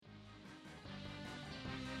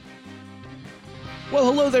Well,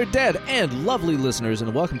 hello there, dead and lovely listeners,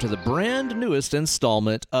 and welcome to the brand newest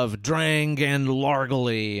installment of Drang and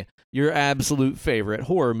Largely, your absolute favorite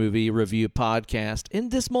horror movie review podcast in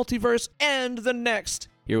this multiverse and the next.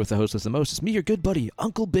 Here with the host with the most, it's me, your good buddy,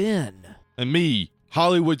 Uncle Ben. And me,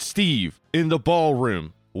 Hollywood Steve, in the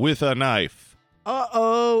ballroom with a knife.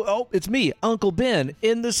 Oh, it's me, Uncle Ben,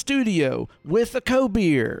 in the studio with a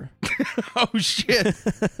co-beer. Oh, shit.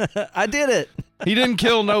 I did it. He didn't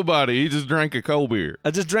kill nobody. He just drank a cold beer. I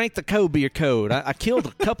just drank the co-beer code. I killed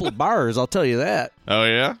a couple of bars, I'll tell you that. Oh,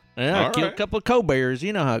 yeah? Yeah, I killed a couple of co-bears.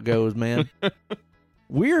 You know how it goes, man.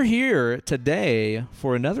 We're here today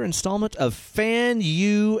for another installment of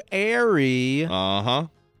Fan-U-Airy. Uh-huh.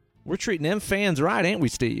 We're treating them fans right, ain't we,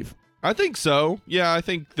 Steve? I think so. Yeah, I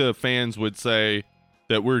think the fans would say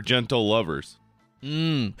that we're gentle lovers.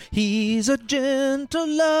 He's a gentle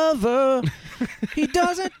lover. He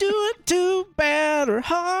doesn't do it too bad or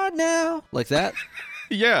hard now. Like that?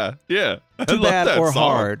 Yeah. Too bad or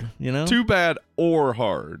hard, you know? Too bad or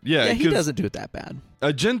hard. Yeah, he doesn't do it that bad.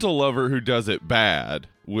 A gentle lover who does it bad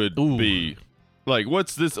would be like,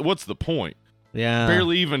 what's the point? Yeah.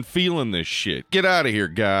 Barely even feeling this shit. Get out of here,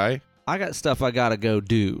 guy. I got stuff I gotta go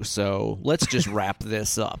do, so let's just wrap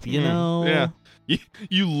this up, you know? Yeah.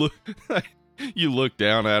 You look you look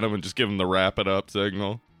down at him and just give him the wrap it up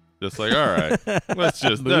signal. Just like, all right, let's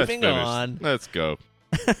Moving on. Let's go.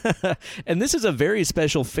 And this is a very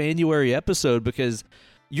special Fanuary episode because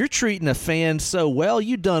you're treating a fan so well,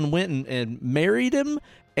 you done went and married him,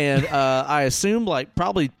 and I assume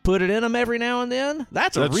probably put it in him every now and then.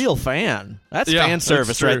 That's a real fan. That's fan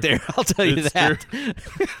service right there. I'll tell you that.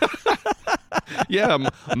 Yeah,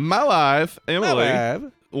 my wife,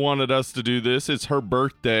 Emily, wanted us to do this. It's her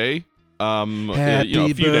birthday. Happy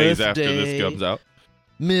a few days birthday, after this comes out.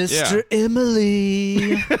 Mr.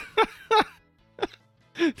 Emily.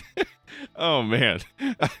 Oh, man.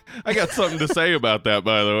 I got something to say about that,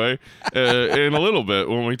 by the way, in a little bit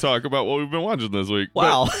when we talk about what we've been watching this week.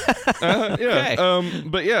 Wow. Yeah.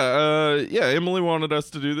 Okay. Emily wanted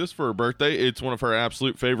us to do this for her birthday. It's one of her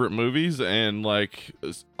absolute favorite movies, and,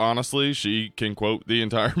 honestly, she can quote the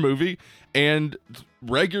entire movie and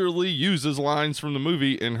regularly uses lines from the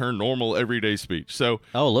movie in her normal everyday speech. So,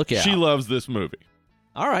 look out. She loves this movie.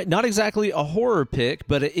 All right, not exactly a horror pick,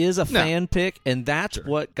 but it is a fan pick, and that's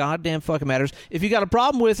what goddamn fucking matters. If you got a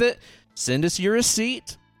problem with it, send us your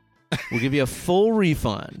receipt. We'll give you a full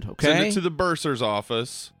refund, okay? Send it to the bursar's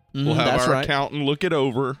office. We'll have our accountant look it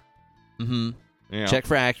over. Mm-hmm. Yeah. Check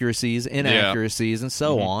for accuracies, inaccuracies, and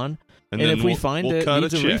so on. And if we find it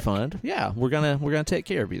needs a refund, we're gonna take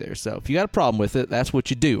care of you there. So if you got a problem with it, that's what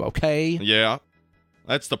you do, okay? Yeah,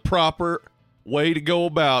 that's the proper way to go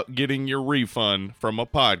about getting your refund from a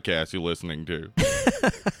podcast you're listening to.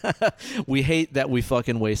 We hate that we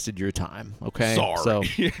fucking wasted your time, okay? Sorry. So,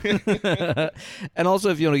 and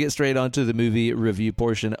also, if you want to get straight onto the movie review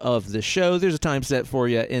portion of the show, there's a time set for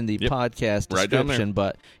you in the podcast description,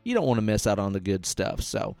 but you don't want to miss out on the good stuff.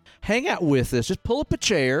 So hang out with us. Just pull up a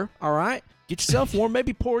chair, all right? Get yourself warm.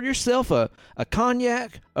 Maybe pour yourself a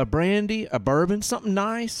cognac, a brandy, a bourbon, something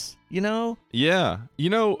nice, you know? Yeah.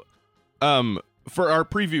 For our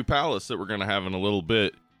preview palace that we're going to have in a little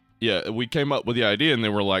bit, we came up with the idea, and they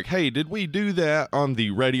were like, hey, did we do that on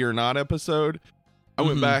the Ready or Not episode? I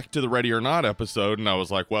went back to the Ready or Not episode, and I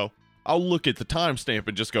was like, well, I'll look at the timestamp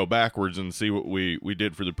and just go backwards and see what we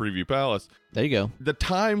did for the preview palace. There you go. The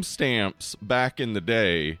timestamps back in the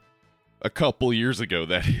day, a couple years ago,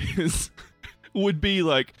 that is, would be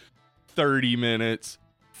like 30 minutes,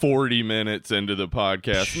 40 minutes into the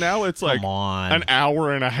podcast. Now it's like an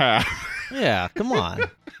hour and a half. Yeah, come on.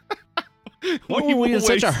 What were we in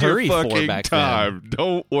such a hurry for back then?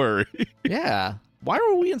 Don't worry. Yeah. Why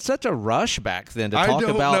were we in such a rush back then to talk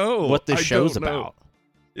about what this show's about?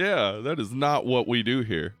 Yeah, that is not what we do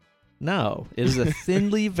here. No, it is a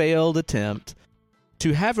thinly veiled attempt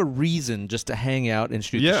to have a reason just to hang out and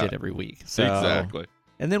shoot the shit every week. So, exactly.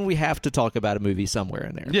 And then we have to talk about a movie somewhere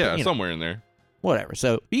in there. Yeah, but, somewhere in there. Whatever.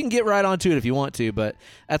 So you can get right onto it if you want to, but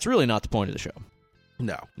that's really not the point of the show.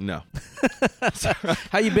 No.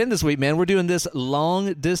 How you been this week, man? We're doing this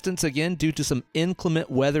long distance again due to some inclement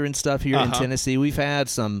weather and stuff here in Tennessee. We've had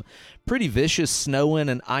some pretty vicious snowing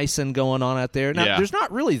and icing going on out there. Now, there's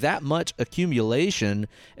not really that much accumulation,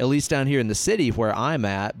 at least down here in the city where I'm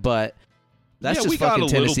at, but that's just fucking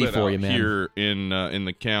Tennessee for you, man. Here in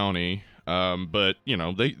the county, but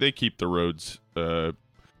they keep the roads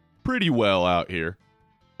pretty well out here.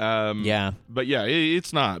 But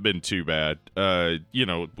it's not been too bad.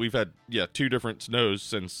 We've had 2 different snows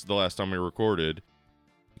since the last time we recorded.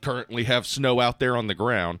 Currently have snow out there on the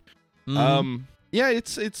ground. Mm-hmm.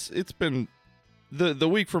 It's been The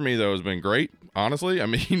week for me, though, has been great, honestly. I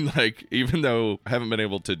mean, like, even though I haven't been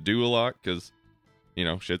able to do a lot because,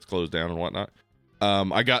 shit's closed down and whatnot,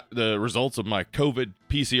 I got the results of my COVID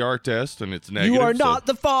PCR test, and it's negative. You are not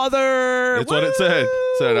the father! That's what it said.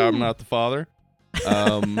 It said I'm not the father.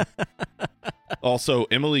 Also,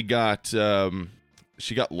 Emily got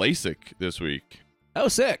she got LASIK this week. Oh,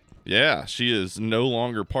 sick. Yeah, she is no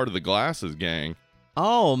longer part of the glasses gang.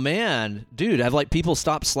 Oh man, dude, have like people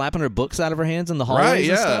stopped slapping her books out of her hands in the hallways? Right,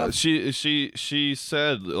 yeah. And stuff? She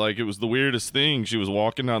said like it was the weirdest thing. She was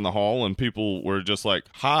walking down the hall and people were just like,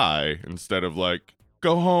 "Hi," instead of like,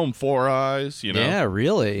 "Go home, Four Eyes." Yeah,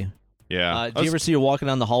 really. Yeah. Do you ever see her walking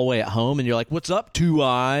down the hallway at home and you're like, "What's up, Two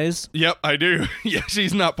Eyes?" Yep, I do. Yeah,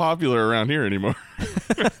 she's not popular around here anymore.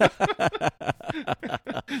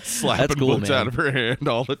 Slapping cool, books man. out of her hand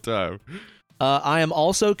all the time. I am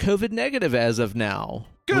also COVID negative as of now,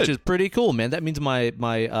 which is pretty cool, man. That means my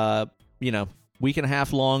week and a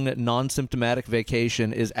half long non-symptomatic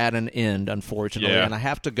vacation is at an end, unfortunately, and I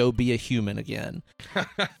have to go be a human again.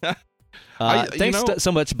 Thanks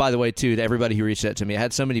so much, by the way, too, to everybody who reached out to me. I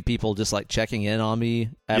had so many people just like checking in on me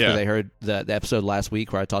after they heard the episode last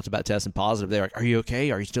week where I talked about testing positive. They're like, "Are you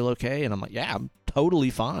okay? Are you still okay?" And I'm like, "Yeah, I'm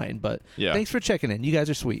totally fine." But thanks for checking in. You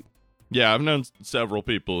guys are sweet. Yeah, I've known several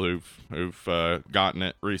people who've gotten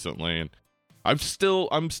it recently, and I'm still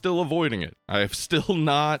avoiding it. I've still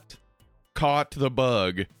not caught the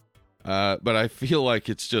bug, but I feel like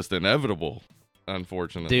it's just inevitable.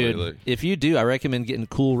 Unfortunately, dude, if you do, I recommend getting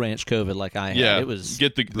Cool Ranch COVID like I had. Yeah, it was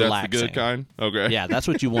that's the good kind. Okay, yeah, that's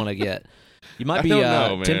what you want to get. You might be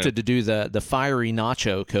tempted to do the fiery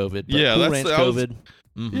nacho COVID. But Cool Ranch COVID.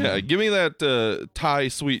 Mm-hmm. Yeah, give me that Thai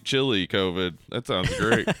sweet chili COVID. That sounds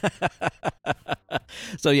great.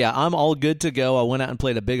 So yeah, I'm all good to go. I went out and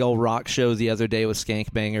played a big old rock show the other day with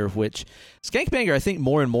Skankbanger, which Skankbanger I think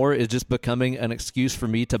more and more is just becoming an excuse for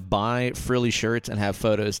me to buy frilly shirts and have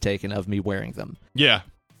photos taken of me wearing them. Yeah.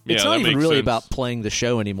 It's not even really about playing the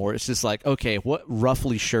show anymore. It's just like, okay, what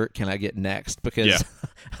roughly shirt can I get next? Because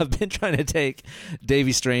I've been trying to take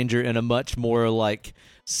Davy Stranger in a much more like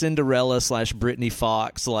Cinderella / Britney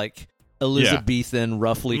Fox, like Elizabethan,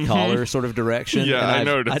 roughly collar sort of direction. Yeah, and I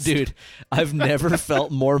noticed. Dude, I've never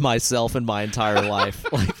felt more myself in my entire life.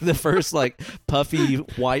 Like the first like puffy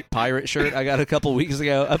white pirate shirt I got a couple weeks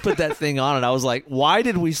ago, I put that thing on and I was like, why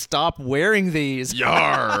did we stop wearing these?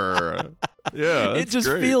 Yar! Yeah, it just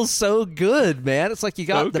great. feels so good, man. It's like you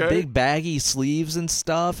got the big baggy sleeves and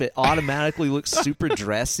stuff. It automatically looks super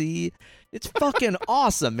dressy. It's fucking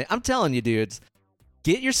awesome, man. I'm telling you, dudes.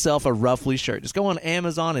 Get yourself a roughly shirt. Just go on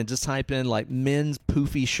Amazon and just type in like men's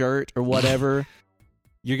poofy shirt or whatever.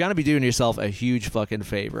 You're going to be doing yourself a huge fucking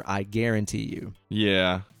favor. I guarantee you.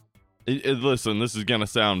 Yeah. Listen, this is going to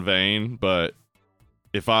sound vain, but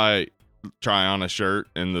if I try on a shirt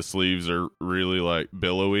and the sleeves are really like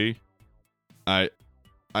billowy, I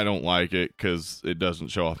don't like it because it doesn't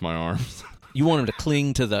show off my arms. You want them to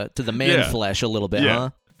cling to the man flesh a little bit, huh?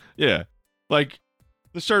 Yeah. Like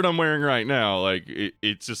the shirt I'm wearing right now, like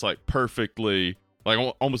it's just like perfectly,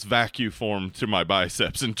 like almost vacuum formed to my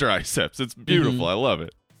biceps and triceps. It's beautiful. Mm-hmm. I love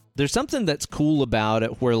it. There's something that's cool about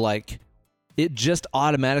it where like it just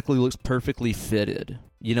automatically looks perfectly fitted.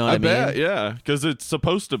 You know what I mean? Bet, yeah, because it's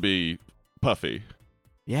supposed to be puffy.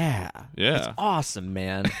 Yeah. It's awesome,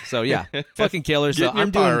 man. So yeah, fucking killer. So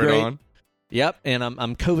I'm doing great. On. Yep, and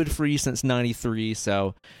I'm COVID free since '93.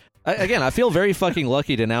 So again, I feel very fucking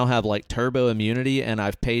lucky to now have like turbo immunity, and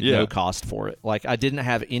I've paid no cost for it. Like I didn't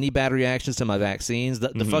have any bad reactions to my vaccines.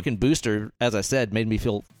 The fucking booster, as I said, made me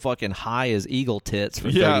feel fucking high as eagle tits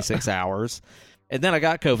for 36 hours, and then I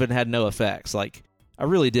got COVID and had no effects. Like I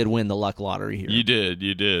really did win the luck lottery here. You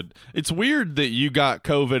did. It's weird that you got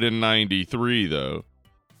COVID in '93 though.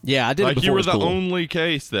 Yeah, I did. Like it before you were school. The only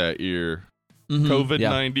case that year. COVID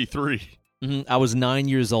 '93. I was 9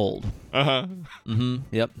 years old.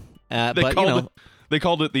 Yep. They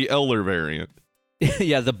called it the Eller variant.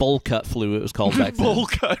 Yeah, the bowl cut flu. It was called back then. Bowl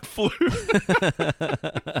cut flu.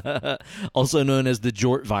 Also known as the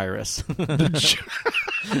Jort virus.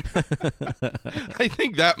 I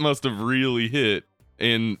think that must have really hit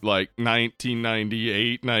in like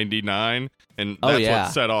 1998, 99, and that's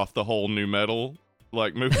what set off the whole new metal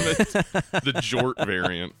like movement. The Jort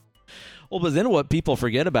variant. Well, but then what people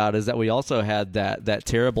forget about is that we also had that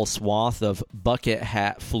terrible swath of bucket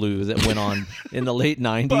hat flu that went on in the late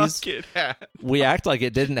 90s. Bucket hat. We act like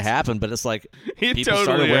it didn't happen, but it's like people totally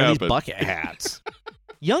started wearing happened. These bucket hats.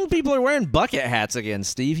 Young people are wearing bucket hats again,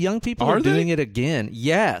 Steve. Young people are doing it again.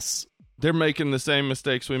 Yes. They're making the same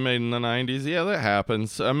mistakes we made in the 90s. Yeah, that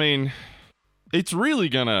happens. I mean, it's really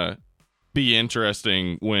gonna be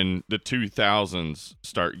interesting when the 2000s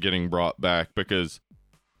start getting brought back, because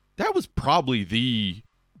that was probably the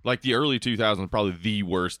early 2000s, probably the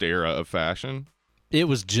worst era of fashion. It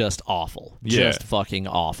was just awful. Just fucking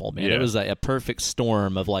awful, man. Yeah. It was a perfect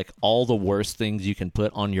storm of like all the worst things you can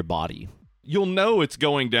put on your body. You'll know it's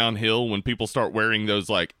going downhill when people start wearing those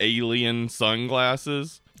like alien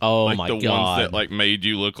sunglasses. Oh like my God. God. The ones that like made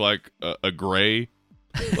you look like a gray.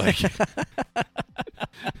 Like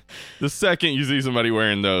the second you see somebody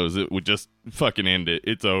wearing those, it would just fucking end it.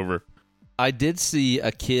 It's over. I did see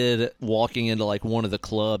a kid walking into like one of the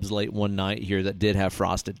clubs late one night here that did have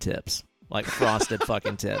frosted tips. Like frosted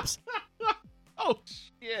fucking tips. Oh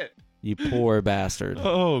shit. You poor bastard.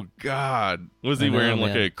 Oh God. Was he wearing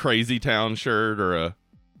like a Crazy Town shirt or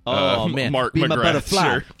a man. Mark Be McGrath my butterfly.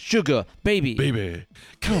 shirt? Sugar, baby. Baby.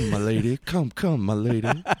 Come, my lady. Come, my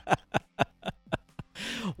lady.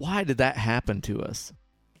 Why did that happen to us?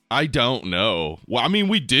 I don't know. Well, I mean,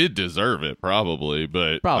 we did deserve it, probably,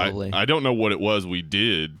 but I don't know what it was we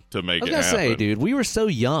did to make it happen. I was gonna say, dude, we were so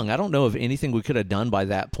young. I don't know of anything we could have done by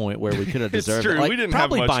that point where we could have deserved it's true. it. Like, we didn't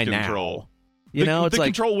probably have much by control. Now. You know, it's the like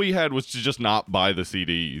control we had was to just not buy the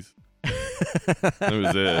CDs. That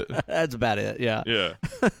was it. That's about it. Yeah. Yeah.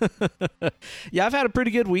 Yeah, I've had a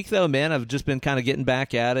pretty good week though, man. I've just been kind of getting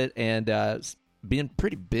back at it and being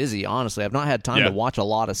pretty busy, honestly. I've not had time to watch a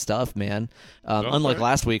lot of stuff, man. Unlike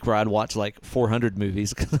last week where I'd watch like 400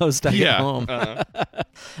 movies because I was stuck at home. Uh-huh.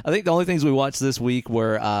 I think the only things we watched this week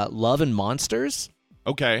were Love and Monsters.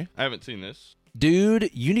 Okay. I haven't seen this.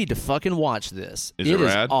 Dude, you need to fucking watch this. It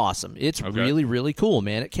rad? Is awesome. It's really, really cool,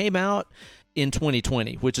 man. It came out in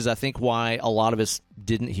 2020, which is, I think, why a lot of us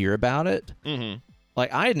didn't hear about it. Mm-hmm.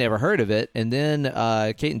 Like, I had never heard of it, and then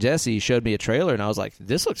Kate and Jesse showed me a trailer, and I was like,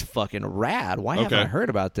 this looks fucking rad. Why haven't I heard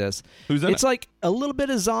about this? Who's in it? It's like a little bit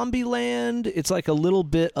of Zombieland. It's like a little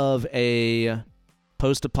bit of a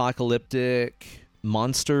post-apocalyptic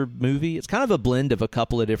monster movie. It's kind of a blend of a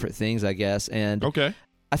couple of different things, I guess. And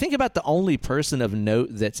I think about the only person of note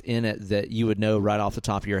that's in it that you would know right off the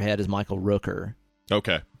top of your head is Michael Rooker.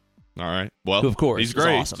 Okay. All right. Well, who, of course, he's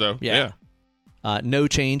great. Awesome. So, yeah. No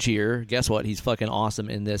change here. Guess what? He's fucking awesome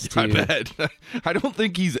in this, too. I bet. I don't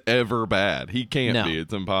think he's ever bad. He can't be.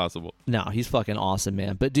 It's impossible. No, he's fucking awesome,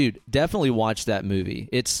 man. But, dude, definitely watch that movie.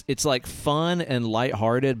 It's like fun and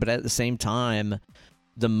lighthearted, but at the same time,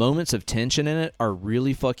 the moments of tension in it are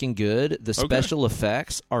really fucking good. The special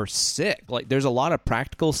effects are sick. Like, there's a lot of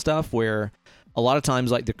practical stuff where a lot of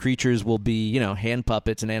times, like, the creatures will be, you know, hand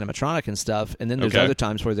puppets and animatronic and stuff, and then there's other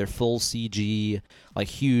times where they're full CG, like,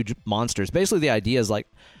 huge monsters. Basically, the idea is, like,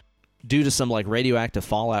 due to some, like, radioactive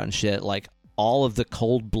fallout and shit, like, all of the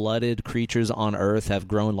cold-blooded creatures on Earth have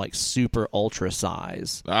grown, like, super ultra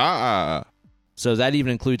size. So that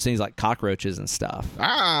even includes things like cockroaches and stuff.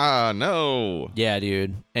 No. Yeah,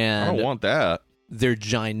 dude. And I don't want that. They're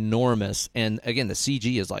ginormous. And again, the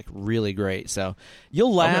CG is like really great. So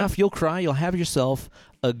you'll laugh, you'll cry, you'll have yourself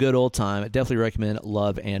a good old time. I definitely recommend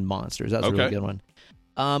Love and Monsters. That's a really good one.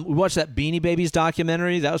 We watched that Beanie Babies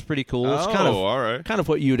documentary. That was pretty cool. It's kind of, all right. Kind of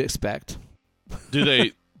what you'd expect. Do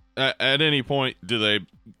they, at any point, do they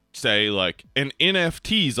say like, and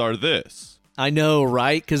NFTs are this? I know,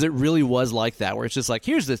 right? Because it really was like that, where it's just like,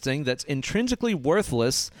 here's this thing that's intrinsically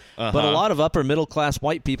worthless, but a lot of upper middle class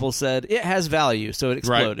white people said it has value, so it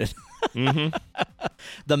exploded. Right.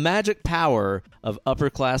 The magic power of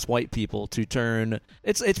upper class white people to turn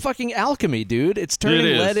it's fucking alchemy, dude. It's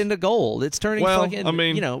turning lead into gold. It's turning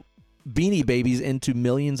Beanie Babies into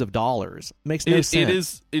millions of dollars. Makes no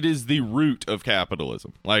sense. It is the root of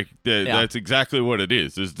capitalism. Like that's exactly what it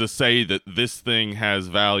is to say that this thing has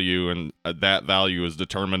value and that value is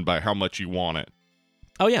determined by how much you want it.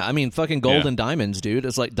 Oh yeah, I mean fucking gold and diamonds, dude.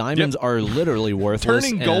 It's like diamonds are literally worthless.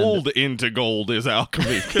 Turning gold into gold is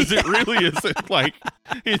alchemy because it really isn't like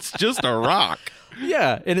it's just a rock.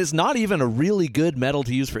 Yeah, and it's not even a really good metal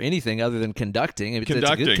to use for anything other than conducting. It's a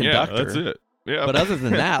good conductor. Yeah, that's it. Yeah. But other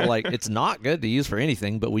than that, like, it's not good to use for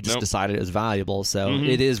anything, but we just decided it was valuable, so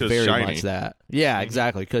it is very much that. Yeah,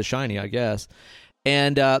 exactly, because shiny, I guess.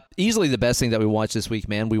 And easily the best thing that we watched this week,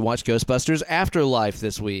 man, we watched Ghostbusters Afterlife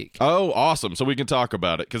this week. Oh, awesome. So we can talk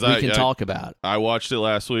about it. Cause we can talk about it. I watched it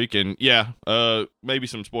last week, and maybe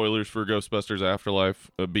some spoilers for Ghostbusters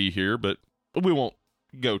Afterlife be here, but we won't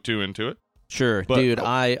go too into it. Sure, but, dude,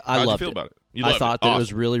 I loved it. About it? I thought that it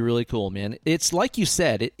was really, really cool, man. It's like you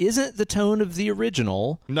said, it isn't the tone of the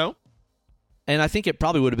original. No. And I think it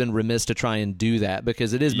probably would have been remiss to try and do that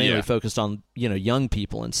because it is mainly focused on, young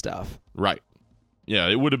people and stuff. Right. Yeah,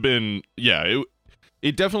 it would have been,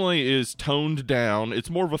 it definitely is toned down. It's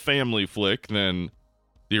more of a family flick than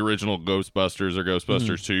the original Ghostbusters or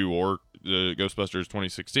Ghostbusters 2 or Ghostbusters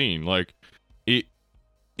 2016. Like it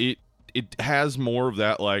has more of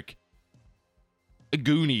that like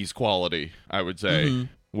Goonies quality, I would say. Mm-hmm.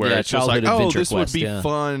 Where it's just like, oh, this would be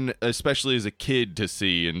fun, especially as a kid to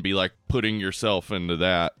see and be like putting yourself into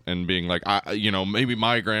that and being like, maybe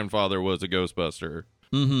my grandfather was a Ghostbuster.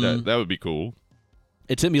 Mm-hmm. That would be cool.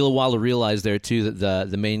 It took me a little while to realize there too that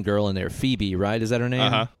the main girl in there, Phoebe, right? Is that her name?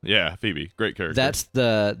 Uh-huh. Yeah, Phoebe. Great character. That's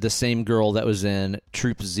the same girl that was in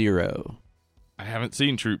Troop Zero. I haven't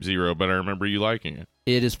seen Troop Zero, but I remember you liking it.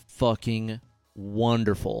 It is fucking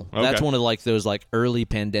wonderful. Okay. That's one of like those like early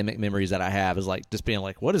pandemic memories that I have, is like just being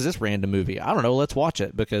like, what is this random movie? I don't know, let's watch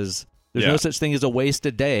it, because there's no such thing as a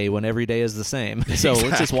wasted day when every day is the same. So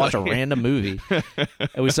Let's just watch a random movie.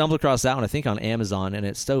 And we stumbled across that one, I think, on Amazon, and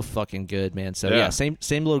it's so fucking good, man. So yeah, same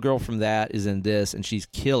little girl from that is in this, and she's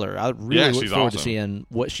killer. I really look forward to seeing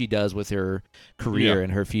what she does with her career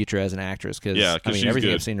and her future as an actress, because everything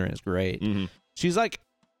good. I've seen her in is great. Mm-hmm. She's like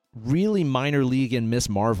really minor league in Miss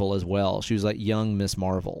Marvel as well. She was like young Miss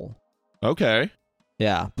Marvel. Okay.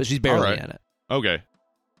 Yeah, but she's barely in it. Okay.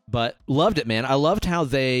 But loved it, man. I loved how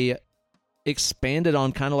they expanded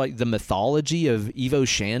on kind of like the mythology of Ivo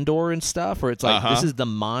Shandor and stuff, where it's like, this is the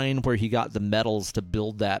mine where he got the metals to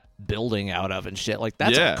build that building out of and shit. Like,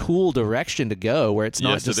 that's a cool direction to go, where it's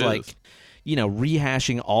not just like,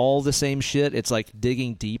 rehashing all the same shit. It's like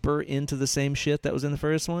digging deeper into the same shit that was in the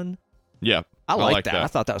first one. Yeah. I like that. I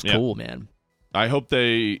thought that was cool, man. I hope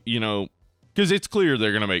they, because it's clear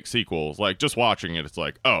they're going to make sequels. Like, just watching it, it's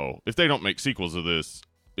like, oh, if they don't make sequels of this,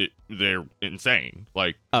 they're insane.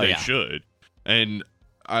 Like, they should. And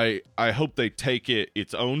I hope they take it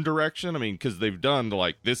its own direction. I mean, because they've done,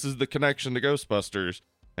 like, this is the connection to Ghostbusters,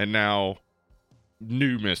 and now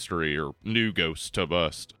new mystery or new ghost to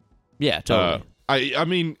bust. Yeah, totally. I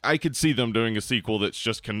mean, I could see them doing a sequel that's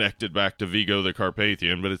just connected back to Vigo the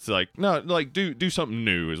Carpathian, but it's like, no, like, do something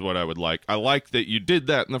new is what I would like. I like that you did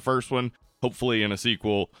that in the first one. Hopefully in a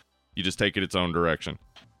sequel, you just take it its own direction.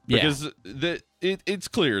 Because it's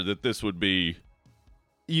clear that this would be,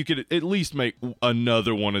 you could at least make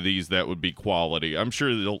another one of these that would be quality. I'm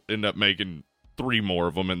sure they'll end up making 3 more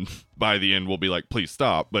of them, and by the end we'll be like, please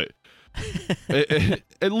stop. But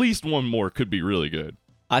at least one more could be really good.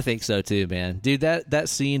 I think so too, man. Dude, that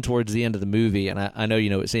scene towards the end of the movie, and I know you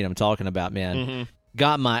know what scene I'm talking about, man,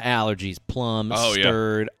 got my allergies plumb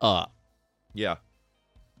stirred up. Yeah.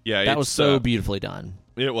 Yeah. That was so beautifully done.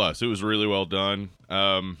 It was. It was really well done.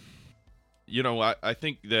 I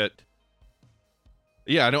think that,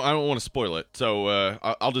 I don't want to spoil it, so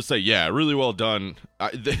I'll just say, really well done.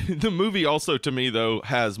 The movie also, to me, though,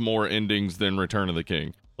 has more endings than Return of the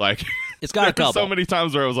King. Like, it's got a couple. So many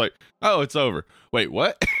times where I was like, oh, it's over. Wait,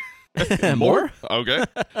 what? More? Okay.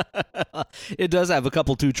 It does have a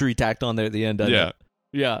couple 2 tree tacked on there at the end, doesn't it?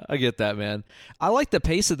 Yeah, I get that, man. I like the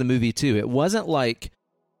pace of the movie, too. It wasn't like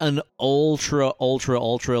an ultra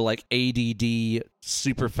like ADD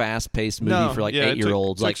super fast paced movie for like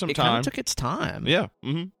 8-year-olds. Like, it kind of took its time. Yeah.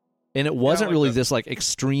 Mm-hmm. And it wasn't really this like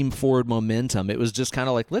extreme forward momentum. It was just kind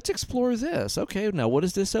of like, let's explore this. Okay, now what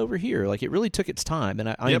is this over here? Like, it really took its time,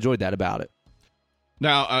 and I enjoyed that about it.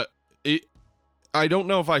 Now, I don't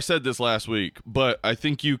know if I said this last week, but I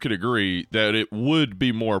think you could agree that it would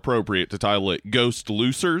be more appropriate to title it Ghost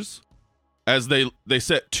Loosers, as they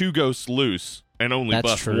set 2 ghosts loose and only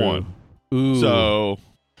bust one. Ooh. So,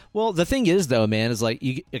 well, the thing is, though, man, is like,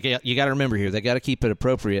 you got to remember here, they got to keep it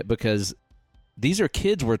appropriate, because these are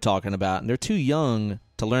kids we're talking about, and they're too young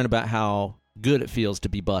to learn about how good it feels to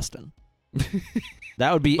be busting.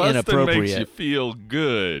 That would be inappropriate. Makes you feel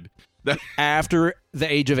good. After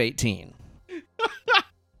the age of 18.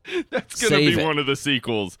 That's going to be one of the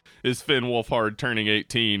sequels, is Finn Wolfhard turning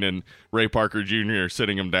 18 and Ray Parker Jr.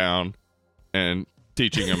 sitting him down and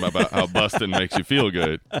teaching him about how busting makes you feel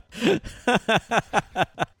good.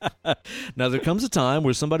 Now, there comes a time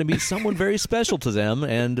where somebody meets someone very special to them,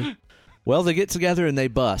 and, well, they get together and they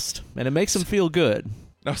bust, and it makes them feel good.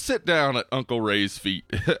 Now sit down at Uncle Ray's feet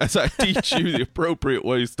as I teach you the appropriate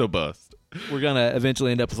ways to bust. We're going to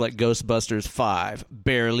eventually end up with like Ghostbusters 5,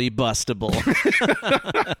 Barely Bustable.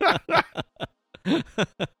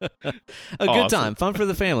 A good time. Fun for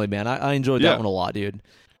the family, man. I enjoyed that one a lot, dude.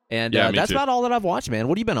 And that's about all that I've watched, man.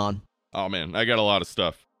 What have you been on? Oh, man, I got a lot of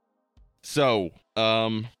stuff. So,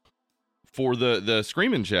 for the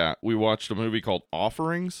Screamin' Chat, we watched a movie called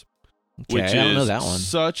Offerings. Okay, which I don't know that one.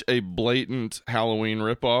 Such a blatant Halloween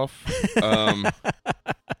ripoff.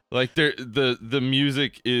 Like the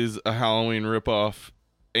music is a Halloween ripoff,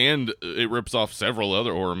 and it rips off several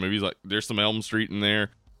other horror movies. Like, there's some Elm Street in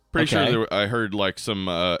there. Pretty sure I heard like some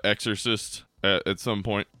Exorcist at some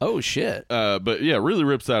point. Oh shit! But yeah, really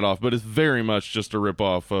rips that off. But it's very much just a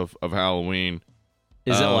ripoff of Halloween.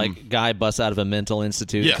 Is it like guy busts out of a mental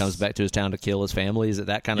institute yes. and comes back to his town to kill his family? Is it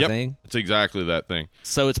that kind of thing? It's exactly that thing.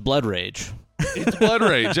 So it's Blood Rage. It's Blood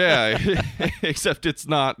Rage, yeah. Except it's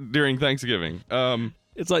not during Thanksgiving.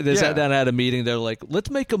 It's like they sat down at a meeting. They're like, let's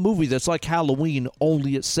make a movie that's like Halloween,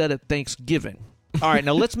 only it's set at Thanksgiving. All right,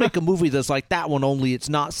 now let's make a movie that's like that one, only it's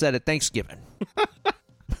not set at Thanksgiving.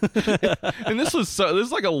 And this is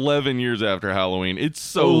like 11 years after Halloween. It's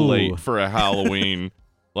so late for a Halloween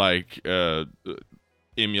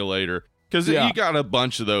emulator, because you got a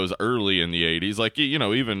bunch of those early in the 80s, like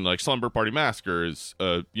even like Slumber Party Massacre is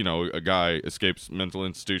a guy escapes mental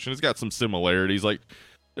institution. It's got some similarities. Like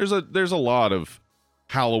there's a lot of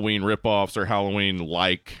Halloween ripoffs or Halloween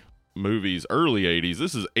like movies early 80s.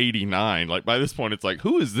 This is 89. Like by this point it's like,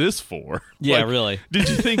 who is this for? Yeah, like, really. Did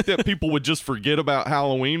you think that people would just forget about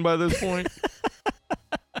Halloween by this point?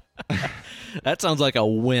 That sounds like a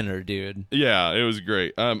winner, dude. Yeah, it was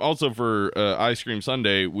great. Also, for Ice Cream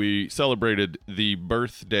Sunday, we celebrated the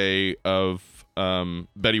birthday of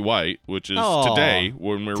Betty White, which is today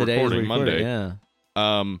when we're recording Monday. Yeah.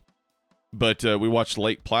 But we watched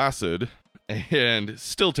Lake Placid, and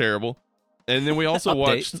still terrible. And then we also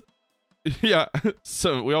watched, we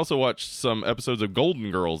also watched some episodes of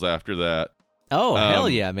Golden Girls after that. Oh, hell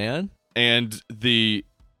yeah, man! And we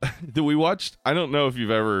watched. I don't know if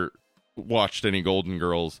you've ever watched any Golden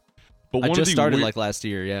Girls, but I just started like last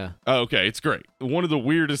year. Yeah. Oh, okay, it's great. One of the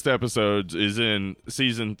weirdest episodes is in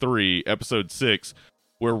season 3, episode 6,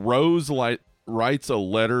 where Rose writes a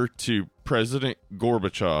letter to President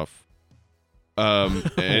Gorbachev, and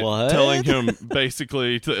telling him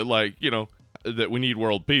basically to that we need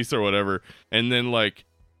world peace or whatever, and then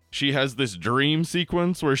she has this dream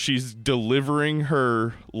sequence where she's delivering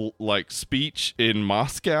her speech in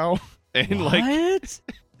Moscow, and what?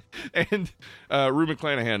 And Rue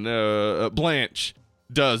McClanahan, Blanche,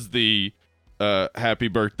 does the happy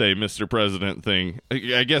birthday, Mr. President thing.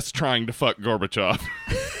 I guess trying to fuck Gorbachev.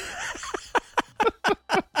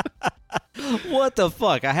 What the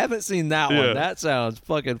fuck? I haven't seen that one. That sounds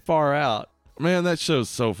fucking far out. Man, that show's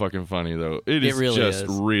so fucking funny, though. It really just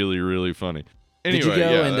really, really funny. Anyway, did you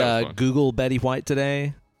go and Google Betty White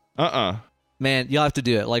today? Man, you'll have to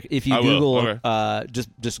do it. Like if you Google,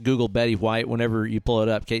 just Google Betty White. Whenever you pull it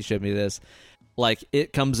up, Kate showed me this. Like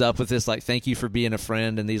it comes up with this thank you for being a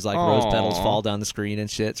friend, and these rose petals fall down the screen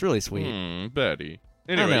and shit. It's really sweet. Betty.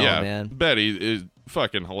 Anyway, man. Betty is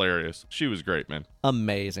fucking hilarious. She was great, man.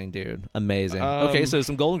 Amazing, dude. Amazing. Okay, so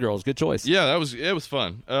some Golden Girls. Good choice. Yeah, it was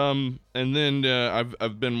fun. And then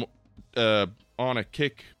I've been on a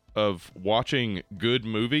kick of watching good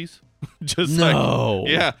movies. Just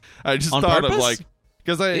I just on thought purpose? of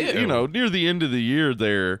because I near the end of the year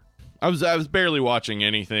there, I was barely watching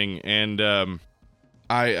anything, and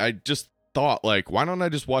I just thought why don't I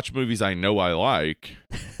just watch movies I know I like?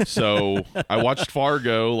 So I watched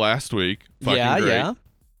Fargo last week. Fucking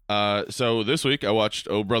great. So this week I watched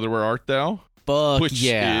Oh Brother Where Art Thou? Which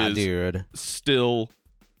is dude. Still,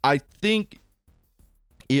 I think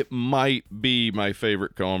it might be my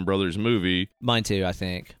favorite Coen Brothers movie. Mine too, I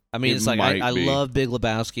think. I mean, it's I love Big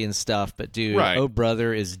Lebowski and stuff, but dude, Oh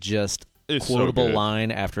Brother is just quotable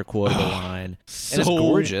line after quotable line. And it's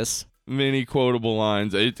gorgeous. Many quotable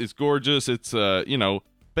lines. It's gorgeous. It's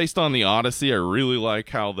based on the Odyssey. I really like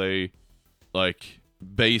how they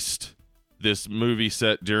based this movie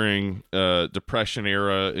set during Depression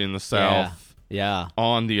era in the South. Yeah.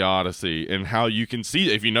 On the Odyssey, and how you can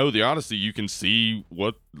see, if you know the Odyssey, you can see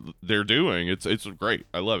what they're doing. It's great.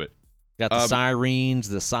 I love it. Got the sirens,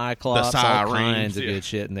 the Cyclops, all kinds of good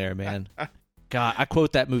shit in there, man. God, I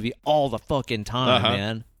quote that movie all the fucking time,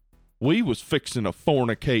 man. We was fixing to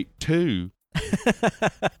fornicate too.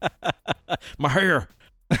 My hair.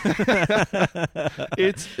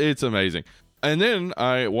 It's amazing. And then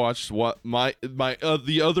I watched what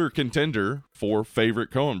the other contender for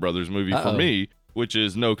favorite Coen Brothers movie for me, which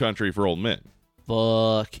is No Country for Old Men.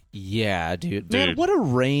 Fuck yeah, dude. Man, what a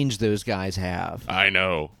range those guys have. I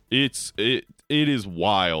know. It is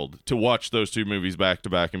wild to watch those two movies back to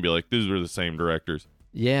back and be like, these were the same directors.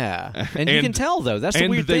 Yeah. And you can tell, though. That's the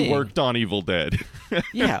weird thing. And they worked on Evil Dead.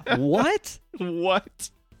 Yeah. What? What?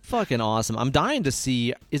 Fucking awesome. I'm dying to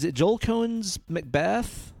see, is it Joel Coen's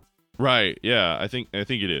Macbeth? Right. Yeah. I think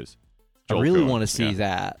it is. Joel I really want to see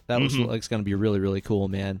that. That looks like it's going to be really, really cool,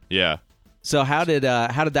 man. Yeah. So how did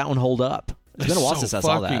that one hold up? It's been a while since I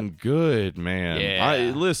saw that. Fucking good, man.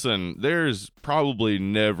 Yeah. Listen, there's probably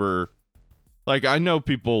never, I know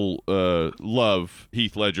people love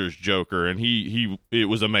Heath Ledger's Joker, and it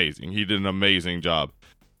was amazing. He did an amazing job.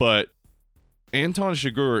 But Anton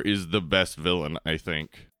Chigurh is the best villain, I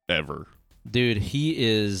think, ever. Dude, he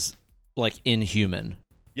is like inhuman.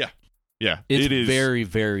 Yeah, it is very,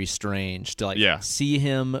 very strange to see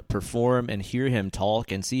him perform and hear him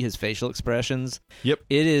talk and see his facial expressions. Yep.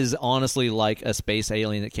 It is honestly like a space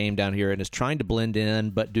alien that came down here and is trying to blend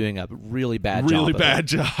in, but doing a really bad job. Really bad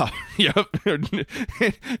job. Yep.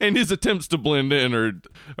 And his attempts to blend in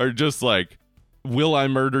are just like, will I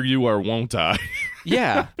murder you or won't I?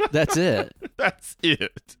 Yeah, that's it. That's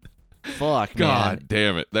it. Fuck, God man.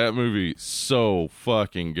 damn it. That movie, so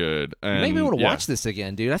fucking good. And, maybe I want to watch this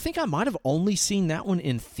again, dude. I think I might have only seen that one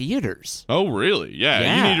in theaters. Oh, really? Yeah.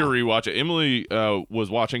 You need to rewatch it. Emily was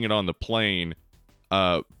watching it on the plane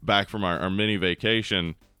back from our mini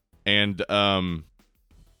vacation, and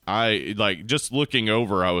I, like, just looking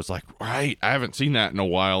over, I was like, right, I haven't seen that in a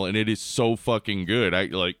while, and it is so fucking good. I,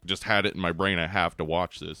 like, just had it in my brain. I have to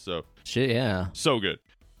watch this. So shit, yeah. So good.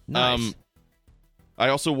 Nice. I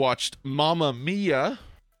also watched Mamma Mia,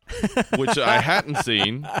 which I hadn't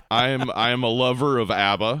seen. I am a lover of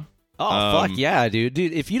ABBA. Oh, fuck yeah, dude.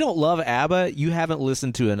 Dude, if you don't love ABBA, you haven't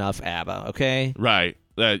listened to enough ABBA, okay? Right.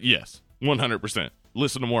 Yes, 100%.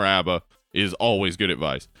 Listen to more ABBA is always good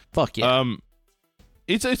advice. Fuck yeah.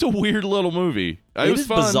 It's a weird little movie. It was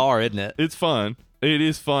fun. Bizarre, isn't it? It's fun. It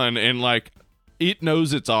is fun, and, like, it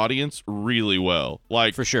knows its audience really well.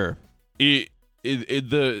 Like, for sure.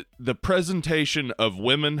 The presentation of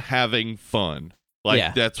women having fun,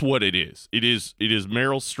 like that's what it is. It is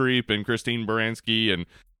Meryl Streep and Christine Baranski, and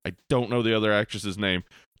I don't know the other actress's name,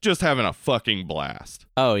 just having a fucking blast.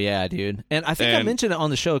 Oh yeah, dude. And I think I mentioned it on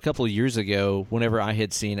the show a couple of years ago whenever I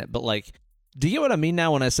had seen it, but like, do you get what I mean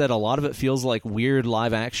now when I said a lot of it feels like weird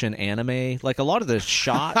live action anime? Like a lot of the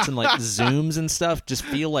shots and like zooms and stuff just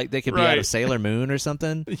feel like they could be out of Sailor Moon or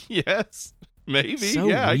something. Yes, maybe. So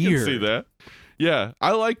yeah, weird. I can see that. Yeah,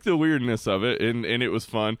 I like the weirdness of it, and it was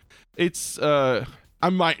fun. It's I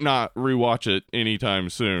might not rewatch it anytime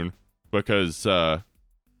soon because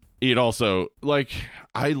it also, like,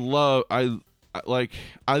 I love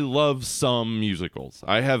some musicals.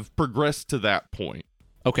 I have progressed to that point.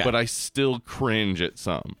 Okay. But I still cringe at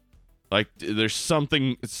some. Like, there's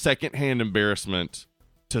something secondhand embarrassment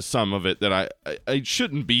to some of it that I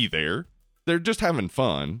shouldn't be there. They're just having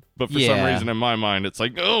fun, but for some reason in my mind, it's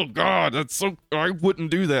like, oh God, that's so, I wouldn't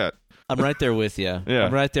do that. I'm right there with you. Yeah.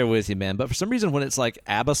 I'm right there with you, man. But for some reason, when it's like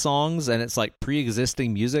ABBA songs and it's like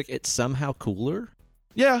pre-existing music, it's somehow cooler.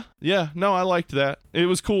 Yeah. No, I liked that. It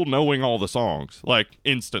was cool knowing all the songs, like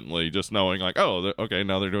instantly, just knowing like, oh, okay,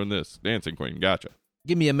 now they're doing this. Dancing Queen, gotcha.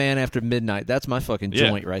 Give me a Man After Midnight. That's my fucking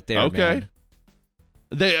joint right there, okay.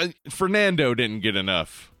 Man. Fernando didn't get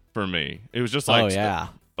enough for me. It was just like, oh yeah.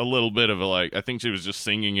 A little bit of a, like, I think she was just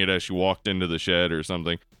singing it as she walked into the shed or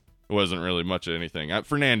something. It wasn't really much of anything.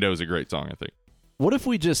 Fernando's a great song, I think. What if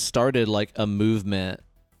we just started like a movement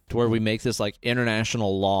to where we make this like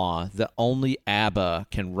international law that only ABBA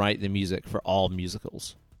can write the music for all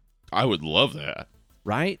musicals? I would love that.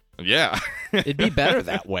 Right? Yeah. It'd be better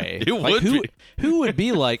that way. It like, would be. Who would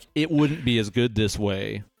be like, it wouldn't be as good this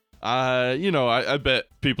way? I bet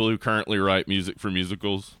people who currently write music for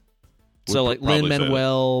musicals. So like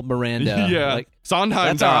Lin-Manuel Miranda. Yeah. Like,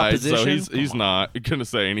 Sondheim died, so he's not going to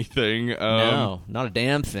say anything. No, not a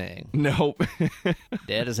damn thing. Nope.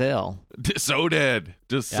 Dead as hell. So dead.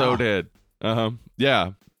 Just so dead.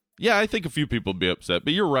 Yeah. Yeah, I think a few people would be upset,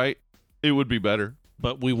 but you're right. It would be better.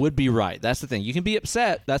 But we would be right. That's the thing. You can be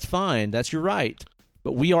upset. That's fine. That's your right.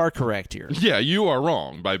 But we are correct here. Yeah, you are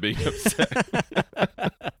wrong by being upset.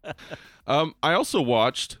 I also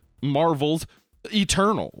watched Marvel's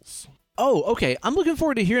Eternals. Oh, okay. I'm looking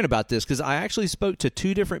forward to hearing about this because I actually spoke to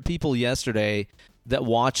two different people yesterday that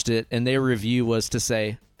watched it, and their review was to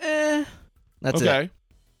say, that's okay. it.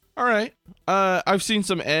 All right. I've seen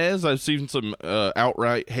some I've seen some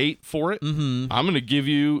outright hate for it. Mm-hmm. I'm going to give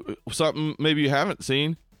you something maybe you haven't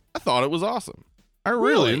seen. I thought it was awesome. I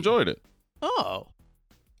really enjoyed it. Oh.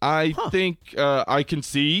 I think I can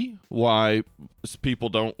see why people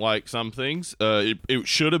don't like some things. It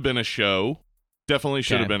should have been a show. Definitely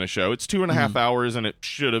should have been a show. It's 2.5 hours, and it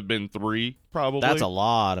should have been 3, probably. That's a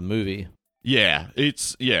lot of movie. Yeah,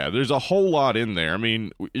 there's a whole lot in there. I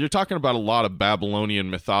mean, you're talking about a lot of Babylonian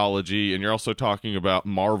mythology, and you're also talking about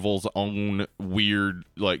Marvel's own weird,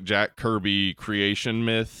 like, Jack Kirby creation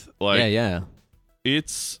myth. Like, yeah.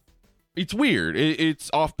 It's weird. It's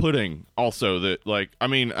off-putting also that, like, I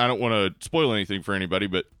mean, I don't want to spoil anything for anybody,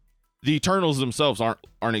 but the Eternals themselves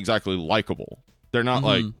aren't exactly likable. They're not,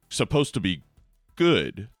 like, supposed to be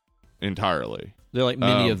good entirely. They're like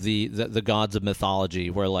many of the gods of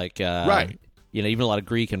mythology where, like, right. You know, even a lot of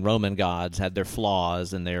Greek and Roman gods had their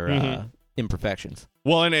flaws and their imperfections.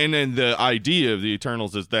 Well, and the idea of the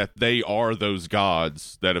Eternals is that they are those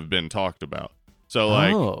gods that have been talked about. So,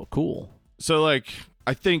 like, oh, cool. So, like,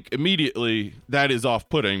 I think immediately that is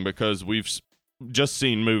off-putting because we've just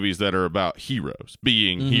seen movies that are about heroes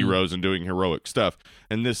being heroes and doing heroic stuff,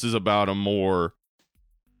 and this is about a more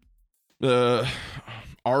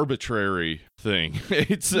arbitrary thing.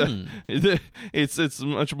 It's it's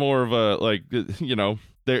much more of a, like, you know,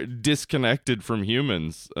 they're disconnected from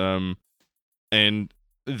humans, and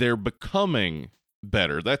they're becoming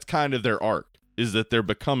better. That's kind of their arc, is that they're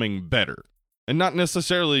becoming better, and not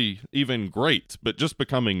necessarily even great, but just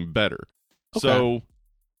becoming better. Okay. So,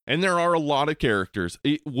 and there are a lot of characters.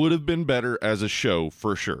 It would have been better as a show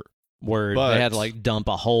for sure. Word. But they had to, like, dump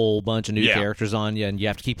a whole bunch of new characters on you, and you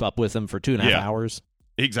have to keep up with them for 2.5 hours.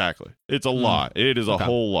 Exactly. It's a lot. It is a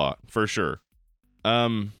whole lot for sure.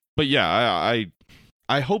 But yeah,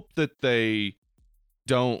 I hope that they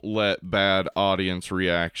don't let bad audience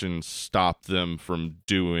reactions stop them from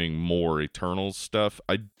doing more Eternals stuff.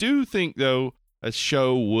 I do think, though, a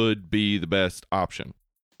show would be the best option.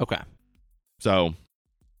 Okay. So,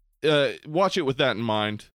 watch it with that in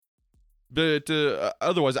mind. But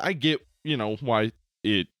otherwise, I get, you know, why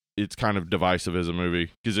it's kind of divisive as a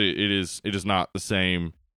movie, because it is not the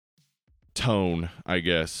same tone, I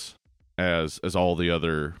guess, as all the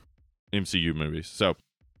other MCU movies. So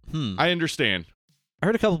I understand. I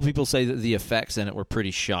heard a couple people say that the effects in it were pretty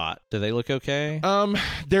shot. Do they look okay?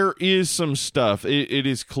 There is some stuff. It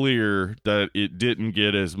is clear that it didn't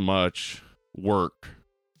get as much work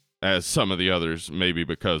as some of the others, maybe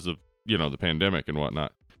because of, you know, the pandemic and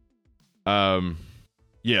whatnot.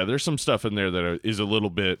 Yeah, there's some stuff in there that is a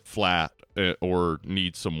little bit flat or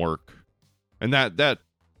needs some work. And that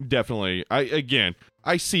definitely,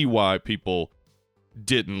 I see why people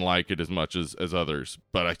didn't like it as much as others,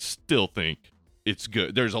 but I still think it's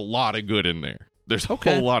good. There's a lot of good in there. There's a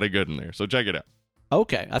whole lot of good in there. So check it out.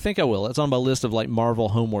 Okay, I think I will. It's on my list of, like, Marvel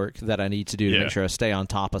homework that I need to do to make sure I stay on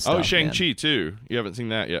top of stuff. Oh, Shang-Chi, too. You haven't seen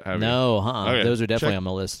that yet, have you? No, okay. Those are definitely on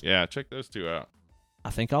my list. Yeah, check those two out. I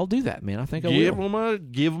think I'll do that, man. I think I will.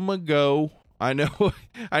 Give them a go. I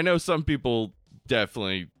know some people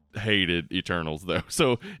definitely hated Eternals, though,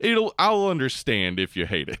 so I'll understand if you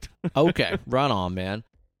hate it. Okay, right on, man.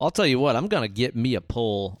 I'll tell you what, I'm going to get me a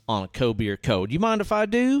pull on a co-beer code. You mind if I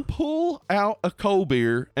do? Pull out a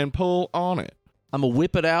co-beer and pull on it. I'm going to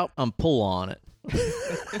whip it out and pull on it.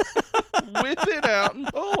 Whip it out and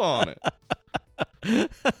pull on it.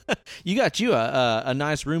 You got you a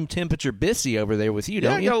nice room temperature Bissy over there with you,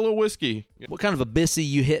 don't you? Yeah, I got a little whiskey. What kind of a Bissy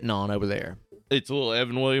you hitting on over there? It's a little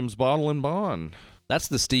Evan Williams Bottle and Bond. That's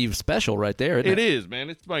the Steve special right there, isn't it? It is, man.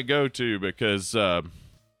 It's my go-to because it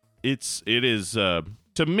is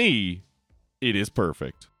to me, it is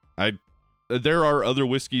perfect. There are other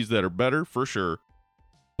whiskeys that are better for sure,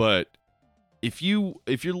 but if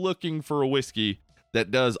you're looking for a whiskey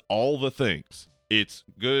that does all the things, it's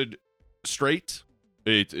good straight,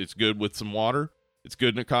 it's good with some water, it's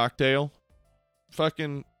good in a cocktail.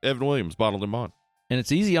 Fucking Evan Williams Bottled and Bond. And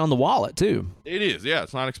it's easy on the wallet too. It is, yeah.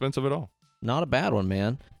 It's not expensive at all. Not a bad one,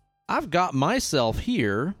 man. I've got myself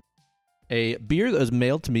here a beer that was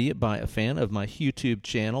mailed to me by a fan of my YouTube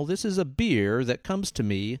channel. This is a beer that comes to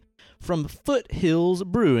me from Foothills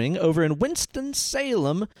Brewing over in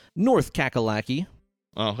Winston-Salem, North Kakalaki.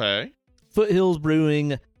 Okay. Foothills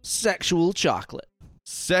Brewing Sexual Chocolate.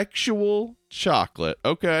 Sexual Chocolate.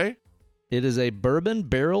 Okay. It is a bourbon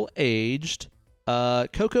barrel-aged,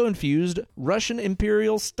 cocoa-infused Russian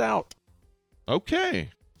Imperial Stout. Okay.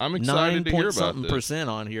 I'm excited to hear about this. 9%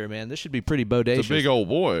 on here, man. This should be pretty bodacious. It's a big old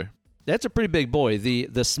boy. That's a pretty big boy.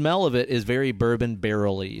 The smell of it is very bourbon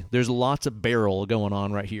barrel-y. There's lots of barrel going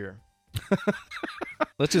on right here.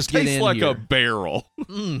 Let's just get in here. Tastes like a barrel.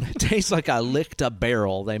 It tastes like I licked a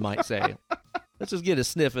barrel, they might say. Let's just get a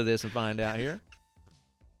sniff of this and find out here.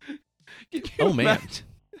 Oh, man.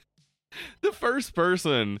 Because,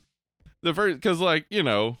 like, you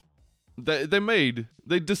know,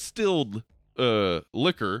 they distilled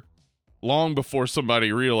liquor long before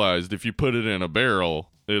somebody realized if you put it in a barrel,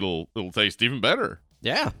 it'll taste even better.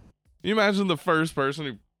 Yeah. Can you imagine the first person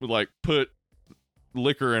who would, like, put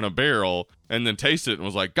liquor in a barrel and then taste it and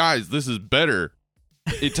was like, guys, this is better.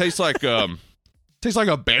 It tastes like a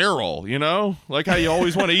barrel, you know? Like how you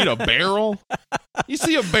always want to eat a barrel. You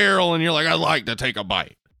see a barrel and you're like, I'd like to take a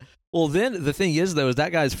bite. Well, then the thing is, though, is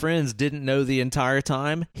that guy's friends didn't know the entire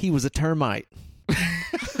time he was a termite.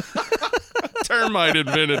 Termite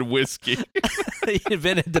invented whiskey. He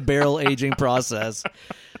invented the barrel aging process.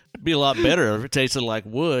 It'd be a lot better if it tasted like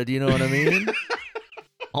wood, you know what I mean?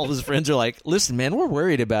 All of his friends are like, listen, man, we're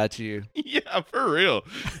worried about you. Yeah, for real.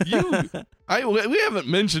 We haven't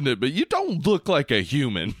mentioned it, but you don't look like a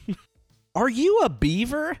human. Are you a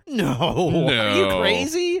beaver? No. Are you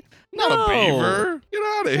crazy? Not a beaver. Get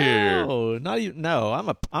out of here. No, not you. No,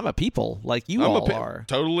 I'm a people like you all are.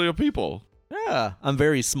 Totally a people. Yeah, I'm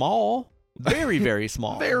very small. Very, very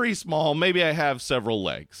small. Very small. Maybe I have several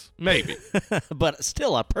legs. Maybe. But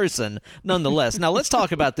still a person nonetheless. Now let's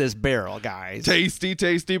talk about this barrel, guys. Tasty,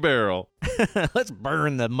 tasty barrel. Let's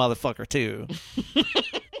burn the motherfucker too.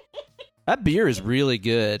 That beer is really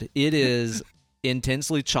good. It is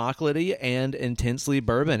intensely chocolatey and intensely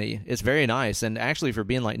bourbony. It's very nice, and actually for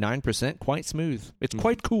being like 9%, quite smooth. It's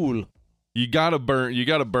quite cool. You gotta burn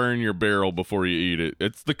your barrel before you eat it.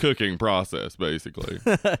 It's the cooking process, basically.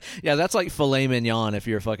 Yeah, that's like filet mignon if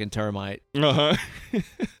you're a fucking termite. Uh-huh.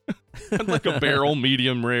 I'd like a barrel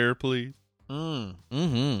medium rare, please.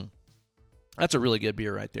 Mm-hmm. That's a really good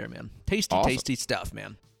beer right there, man. Tasty, awesome. Tasty stuff,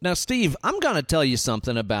 man. Now, Steve, I'm gonna tell you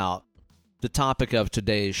something about the topic of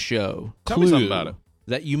today's show. Tell me something about it.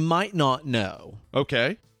 That you might not know.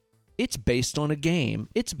 Okay. It's based on a game.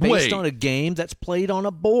 It's based on a game that's played on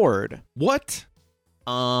a board. What?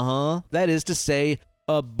 Uh-huh. That is to say,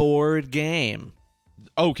 a board game.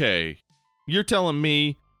 Okay. You're telling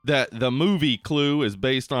me that the movie Clue is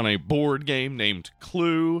based on a board game named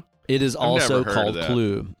Clue? It is also called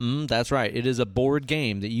Clue. That's right. It is a board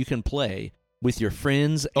game that you can play with your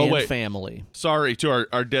friends and family. Sorry to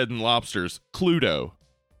our dead and lobsters. Cluedo.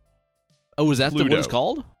 Oh, is that what it's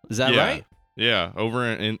called? Is that right? Yeah, over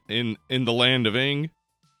in the land of Ing,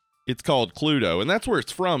 it's called Cluedo, and that's where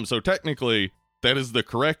it's from, so technically that is the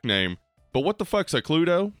correct name. But what the fuck's a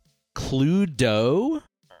Cluedo? Cluedo?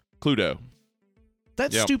 Cluedo.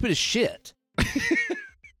 That's stupid as shit.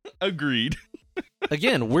 Agreed.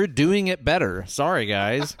 Again, we're doing it better. Sorry,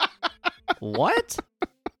 guys. What?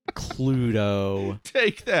 Cluedo.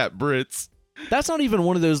 Take that, Brits. That's not even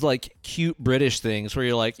one of those, like, cute British things where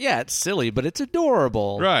you're like, yeah, it's silly, but it's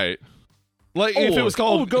adorable. Right. Like, if it was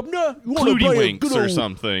called Cluedy Winks or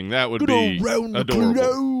something, that would be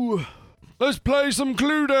adorable. Let's play some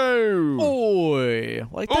Cluedo! Oi!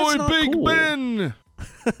 Like, that's not Big cool. Ben!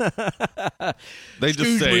 They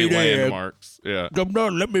just say landmarks. Yeah.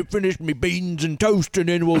 Governor, let me finish me beans and toast, and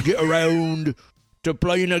then we'll get around to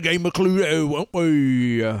playing a game of Cluedo, won't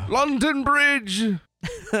we? London Bridge!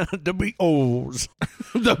 The Beatles.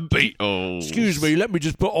 The Beatles. Excuse me, let me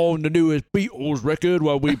just put on the newest Beatles record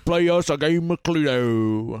while we play us a game of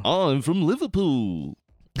Cluedo. I'm from Liverpool.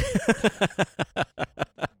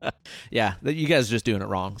 Yeah, you guys are just doing it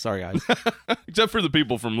wrong. Sorry, guys. Except for the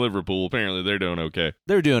people from Liverpool. Apparently, they're doing okay.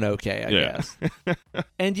 They're doing okay, I guess.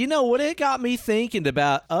 And you know what? It got me thinking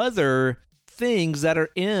about other things that are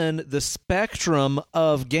in the spectrum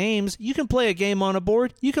of games. You can play a game on a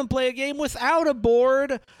board. You can play a game without a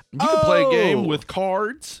board. You can play a game with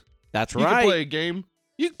cards. That's right. You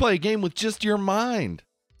can play a game with just your mind.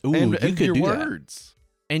 Ooh, and you could your do words.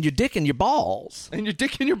 That. And your dick and your balls. And your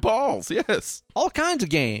dick and your balls, yes. All kinds of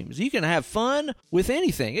games. You can have fun with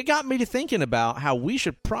anything. It got me to thinking about how we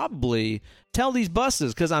should probably tell these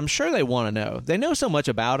buses, because I'm sure they want to know. They know so much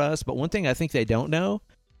about us, but one thing I think they don't know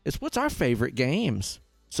is what's our favorite games.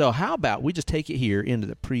 So how about we just take it here into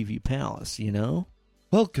the Preview Palace, you know?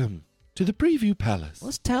 Welcome to the Preview Palace.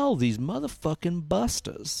 Let's tell these motherfucking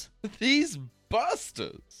busters. These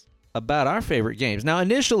busters. About our favorite games. Now,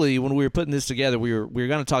 initially, when we were putting this together, we were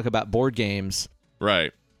going to talk about board games.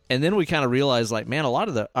 Right. And then we kind of realized, like, man, a lot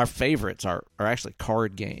of our favorites are actually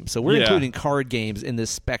card games. So we're including card games in this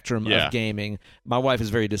spectrum of gaming. My wife is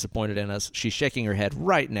very disappointed in us. She's shaking her head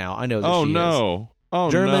right now. I know that she is.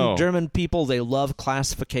 Oh, German people, they love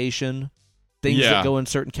classification. Things that go in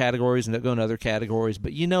certain categories and that go in other categories.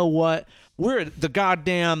 But you know what? We're the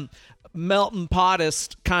goddamn melting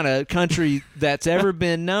pottest kind of country that's ever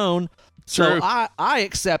been known. So I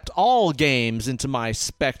accept all games into my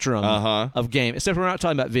spectrum of game, except we're not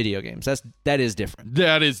talking about video games. That is different.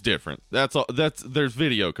 That is different. That's all. There's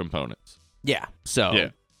video components. Yeah.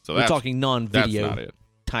 So we're talking non-video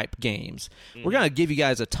type games. We're gonna give you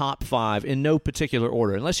guys a top 5 in no particular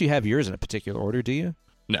order, unless you have yours in a particular order. Do you?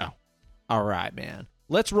 No. All right, man.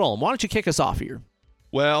 Let's roll 'em. Why don't you kick us off here?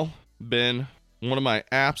 Well, Ben, one of my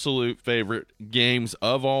absolute favorite games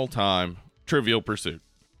of all time, Trivial Pursuit.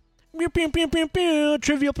 Pew, pew, pew, pew, pew.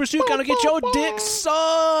 Trivial Pursuit gonna get your dick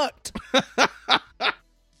sucked.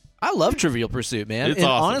 I love Trivial Pursuit, man. It's and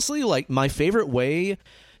awesome. Honestly, like, my favorite way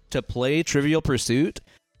to play Trivial Pursuit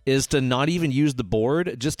is to not even use the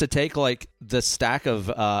board, just to take, like, the stack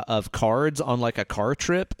of cards on, like, a car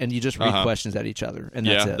trip, and you just read questions at each other, and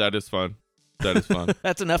that's it. That is fun. That is fun.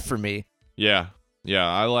 That's enough for me. Yeah. Yeah,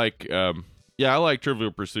 I like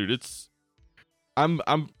Trivial Pursuit.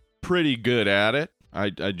 I'm pretty good at it. I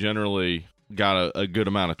generally got a good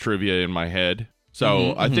amount of trivia in my head.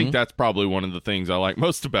 So I think that's probably one of the things I like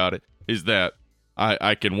most about it is that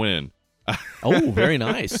I can win. Oh, very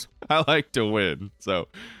nice. I like to win. So,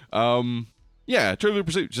 yeah, Trivial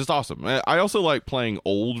Pursuit, just awesome. I also like playing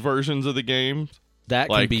old versions of the game. That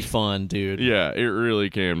can be fun, dude. Yeah, it really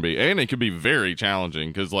can be. And it can be very challenging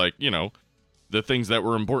because, like, you know, the things that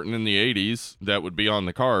were important in the 80s that would be on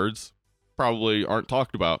the cards probably aren't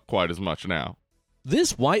talked about quite as much now.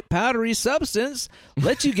 This white powdery substance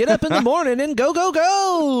lets you get up in the morning and go, go,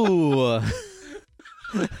 go.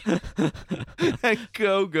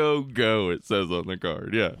 Go, go, go, it says on the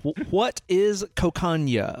card, yeah. What is cocaine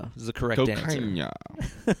is the correct answer. Yeah.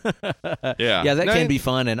 Yeah, that can be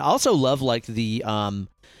fun. And I also love, like, the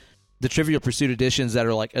Trivial Pursuit editions that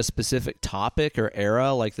are, like, a specific topic or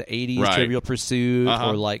era, like the 80s Trivial Pursuit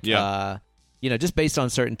or, like, you know, just based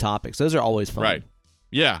on certain topics. Those are always fun. Right.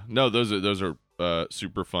 Yeah, no, those are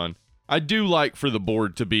super fun. I do like for the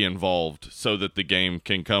board to be involved so that the game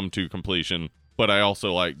can come to completion, but I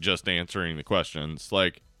also like just answering the questions.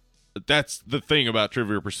 Like, that's the thing about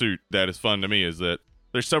Trivial Pursuit that is fun to me, is that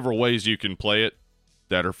there's several ways you can play it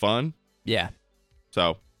that are fun. Yeah.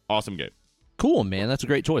 So, awesome game. Cool, man. That's a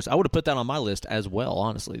great choice. I would have put that on my list as well,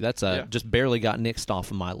 honestly. That's just barely got nixed off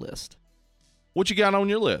of my list. What you got on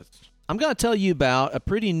your list? I'm going to tell you about a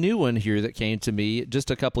pretty new one here that came to me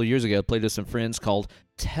just a couple of years ago. I played with some friends called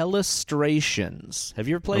Telestrations. Have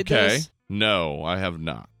you ever played this? No, I have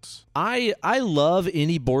not. I love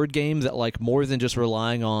any board game that, like, more than just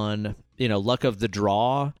relying on, you know, luck of the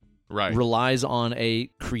draw, relies on a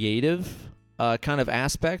creative kind of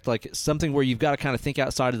aspect, like something where you've got to kind of think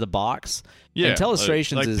outside of the box. Yeah, and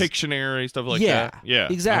Telestrations like is Pictionary, stuff like that. Yeah,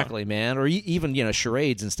 exactly, man. Or even, you know,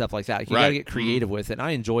 charades and stuff like that. You got to get creative with it. And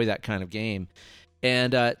I enjoy that kind of game.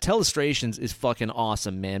 And Telestrations is fucking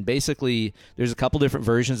awesome, man. Basically, there's a couple different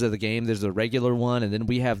versions of the game. There's a regular one, and then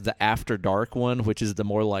we have the After Dark one, which is the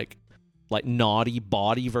more like naughty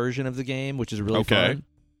body version of the game, which is really fun.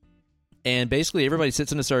 And basically, everybody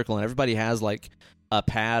sits in a circle, and everybody has, like, a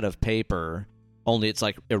pad of paper, only it's,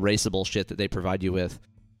 like, erasable shit that they provide you with.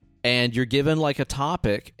 And you're given, like, a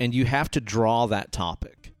topic, and you have to draw that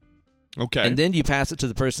topic. Okay. And then you pass it to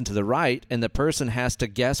the person to the right, and the person has to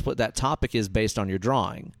guess what that topic is based on your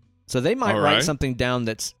drawing. So they might write something down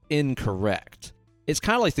that's incorrect. It's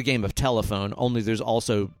kind of like the game of telephone, only there's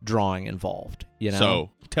also drawing involved, you know? So,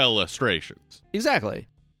 Telestrations. Exactly.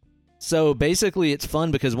 So basically it's fun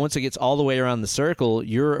because once it gets all the way around the circle,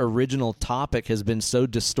 your original topic has been so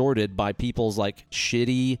distorted by people's, like,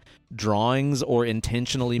 shitty drawings or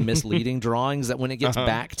intentionally misleading drawings that when it gets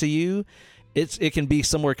back to you, it can be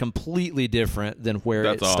somewhere completely different than where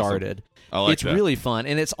it started. I like it's really fun,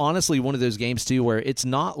 and it's honestly one of those games too where it's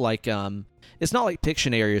not like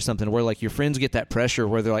Pictionary or something where, like, your friends get that pressure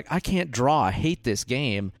where they're like, I can't draw, I hate this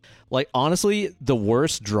game. Like, honestly, the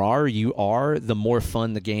worse drawer you are, the more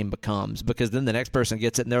fun the game becomes, because then the next person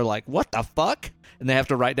gets it and they're like, what the fuck? And they have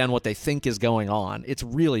to write down what they think is going on. It's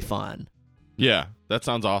really fun. Yeah, that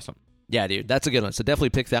sounds awesome. Yeah, dude, that's a good one. So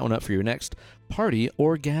definitely pick that one up for your next party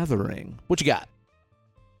or gathering. What you got?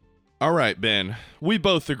 All right, Ben. We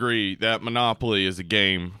both agree that Monopoly is a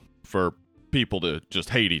game for people to just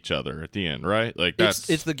hate each other at the end, right? Like,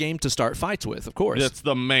 it's the game to start fights with, of course. That's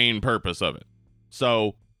the main purpose of it.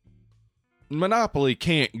 So Monopoly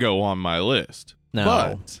can't go on my list. No.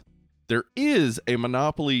 But there is a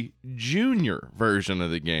Monopoly Junior version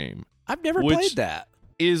of the game. I've never played that.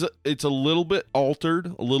 It's a little bit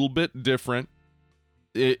altered, a little bit different.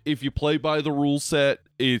 If you play by the rule set,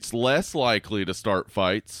 it's less likely to start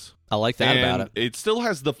fights. I like that about it. It still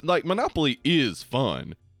has Monopoly is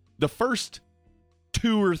fun. The first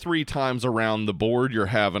 2 or 3 times around the board, you're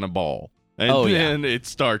having a ball. And then it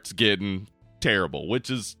starts getting terrible,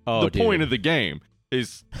 which is the point of the game,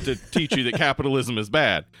 is to teach you that capitalism is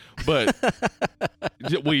bad. But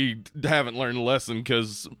we haven't learned the lesson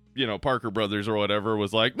because, you know, Parker Brothers or whatever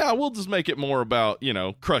was like, no, we'll just make it more about, you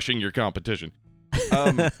know, crushing your competition.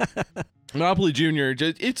 Monopoly Junior,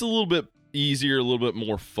 it's a little bit easier, a little bit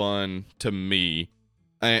more fun to me.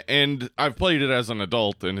 And I've played it as an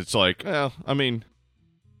adult, and it's like, well, I mean,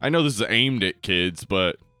 I know this is aimed at kids,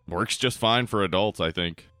 but works just fine for adults, I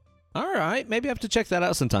think. All right, maybe I have to check that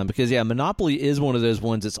out sometime because, yeah, Monopoly is one of those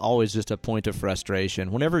ones that's always just a point of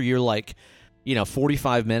frustration. Whenever you're, like, you know,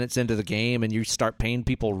 45 minutes into the game and you start paying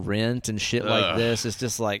people rent and shit like this, it's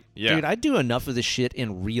just like, dude, I do enough of this shit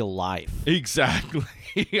in real life. Exactly.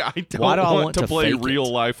 I don't want to play real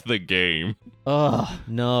life the game. Oh,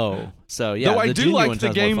 no. So, yeah. Though I do like the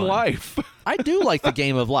game Life. I do like the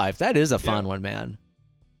game of Life. That is a fun one, man.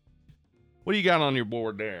 What do you got on your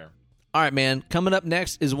board there? All right, man. Coming up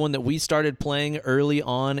next is one that we started playing early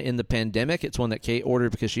on in the pandemic. It's one that Kate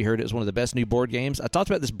ordered because she heard it was one of the best new board games. I talked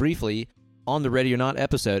about this briefly on the Ready or Not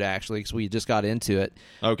episode, actually, because we just got into it.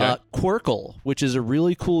 Okay. Quirkle, which is a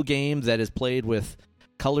really cool game that is played with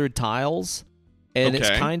colored tiles. And it's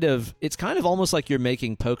kind of almost like you're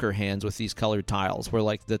making poker hands with these colored tiles, where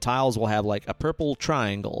like the tiles will have like a purple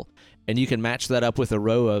triangle, and you can match that up with a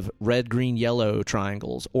row of red, green, yellow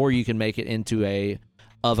triangles, or you can make it into a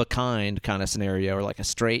of a kind of scenario, or like a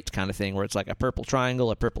straight kind of thing, where it's like a purple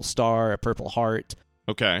triangle, a purple star, a purple heart.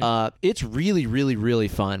 Okay. It's really, really, really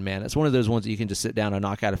fun, man. It's one of those ones that you can just sit down and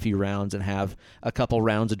knock out a few rounds and have a couple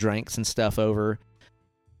rounds of drinks and stuff over.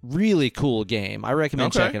 Really cool game. I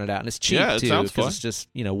recommend checking it out. And it's cheap, too, because it's just,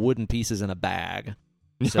 wooden pieces in a bag.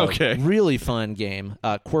 So, really fun game.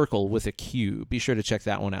 Quirkle with a Q. Be sure to check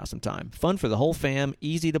that one out sometime. Fun for the whole fam.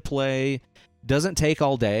 Easy to play. Doesn't take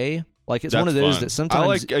all day. Like, it's one of those that sometimes... I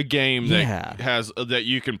like a game that has that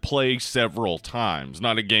you can play several times,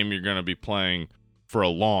 not a game you're going to be playing for a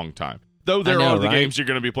long time. Though there are the games you're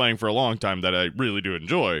going to be playing for a long time that I really do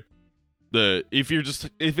enjoy. If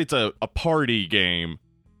it's a party game,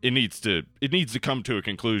 it needs to come to a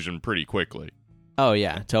conclusion pretty quickly. Oh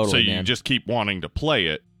yeah, totally. So you just keep wanting to play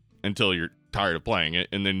it until you're tired of playing it,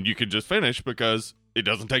 and then you can just finish because it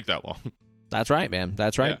doesn't take that long. That's right, man.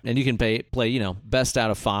 That's right. Yeah. And you can play best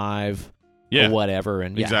out of 5 or whatever,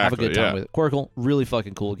 and have a good time with it. Quirkle, really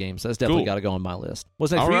fucking cool game. So that's definitely got to go on my list.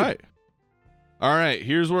 What's next for you? All right.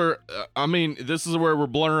 Here's where this is where we're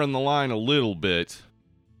blurring the line a little bit.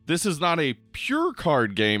 This is not a pure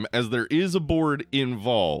card game, as there is a board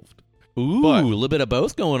involved. Ooh, a little bit of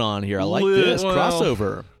both going on here. I like this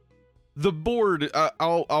crossover. The board,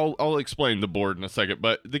 I'll explain the board in a second,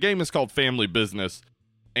 but the game is called Family Business,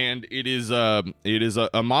 and it is a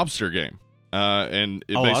mobster game. And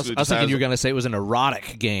it basically I was thinking you were going to say it was an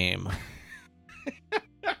erotic game.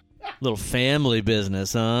 Little family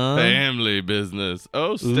business, huh? Family business.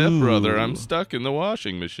 Oh, stepbrother, I'm stuck in the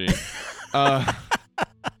washing machine.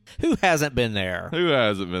 Who hasn't been there?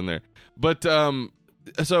 But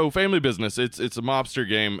so Family Business, it's a mobster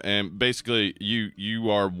game, and basically you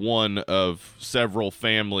are one of several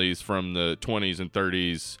families from the 20s and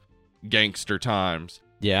 30s gangster times.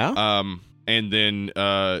 Yeah. And then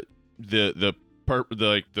the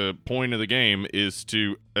point of the game is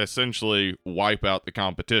to essentially wipe out the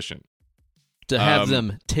competition. To have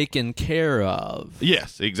them taken care of.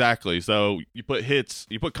 Yes, exactly. So you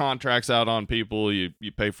put contracts out on people, you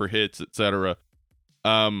pay for hits, etc.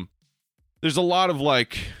 There's a lot of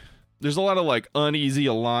uneasy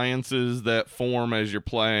alliances that form as you're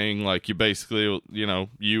playing. Like you basically,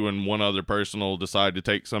 you and one other person will decide to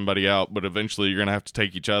take somebody out, but eventually you're gonna have to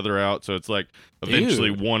take each other out. So it's like eventually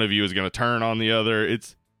one of you is gonna turn on the other.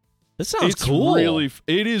 This sounds cool.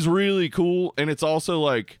 It is really cool, and it's also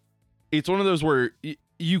like. It's one of those where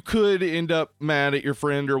you could end up mad at your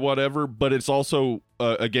friend or whatever, but it's also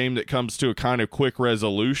a game that comes to a kind of quick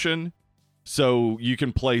resolution. So you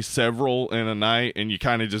can play several in a night, and you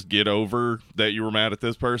kind of just get over that you were mad at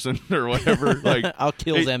this person or whatever. Like I'll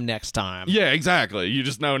kill them next time. Yeah, exactly. You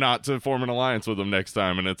just know not to form an alliance with them next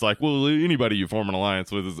time, and it's like, well, anybody you form an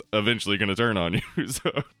alliance with is eventually going to turn on you.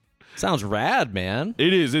 So sounds rad, man.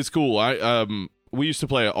 It is. It's cool. We used to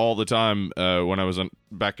play it all the time when I was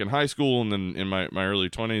back in high school, and then in my early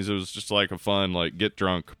 20s. It was just like a fun, like, get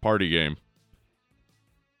drunk party game.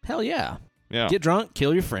 Hell yeah. Yeah. Get drunk,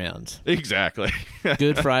 kill your friends. Exactly.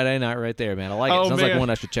 Good Friday night right there, man. I like it. Sounds like one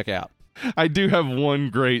I should check out. I do have one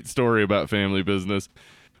great story about Family Business.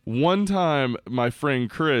 One time, my friend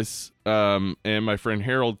Chris and my friend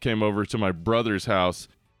Harold came over to my brother's house.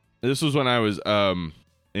 This was when I was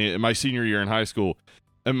in my senior year in high school.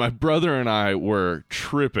 And my brother and I were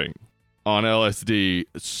tripping on LSD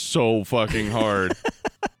so fucking hard.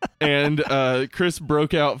 And Chris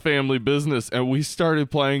broke out Family Business, and we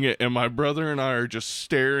started playing it, and my brother and I are just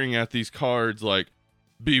staring at these cards like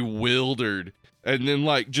bewildered, and then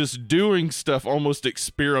like just doing stuff almost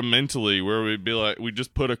experimentally, where we'd be like, we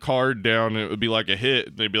just put a card down and it would be like a hit,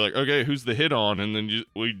 and they'd be like, okay, who's the hit on? And then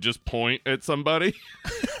we'd just point at somebody.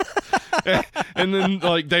 And then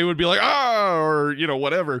like they would be like, or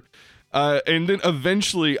whatever, and then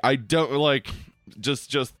eventually I don't like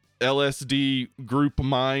just LSD group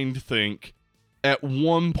mind think. At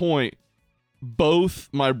one point, both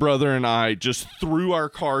my brother and I just threw our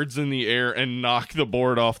cards in the air and knocked the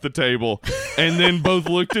board off the table, and then both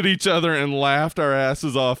looked at each other and laughed our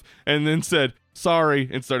asses off, and then said sorry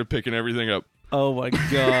and started picking everything up. Oh my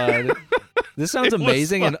god. This sounds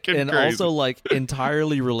amazing and also like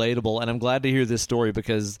entirely relatable. And I'm glad to hear this story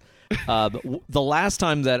because the last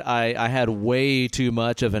time that I had way too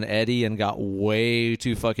much of an Eddie and got way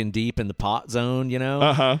too fucking deep in the pot zone, you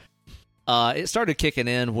know? It started kicking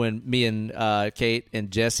in when me and Kate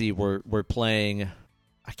and Jesse were playing.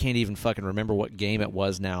 I can't even fucking remember what game it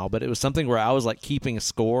was now, but it was something where I was like keeping a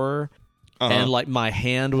score and like my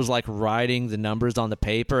hand was like writing the numbers on the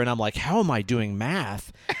paper and I'm like, how am I doing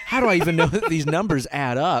math? How do I even know that these numbers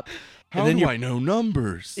add up? How do I know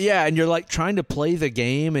numbers? Yeah, and you're like trying to play the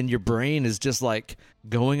game and your brain is just like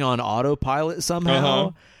going on autopilot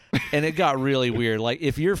somehow. And it got really weird. Like,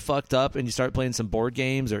 if you're fucked up and you start playing some board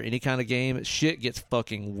games or any kind of game, shit gets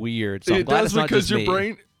fucking weird. So I'm glad it's not just your me.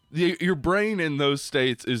 brain, your brain in those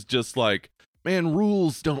states is just like, man,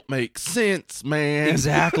 rules don't make sense, man.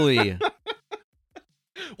 Exactly.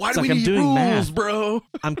 Why do we need rules, math, bro?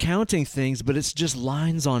 I'm counting things, but it's just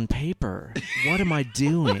lines on paper. What am I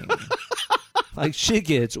doing? Like, shit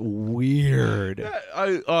gets weird.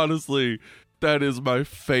 I honestly, that is my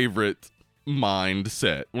favorite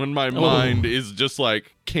mindset, when my mind is just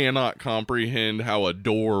like cannot comprehend how a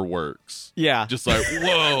door works. Yeah, just like,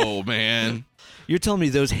 whoa, man. You're telling me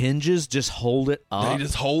those hinges just hold it up? They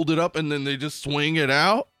just hold it up and then they just swing it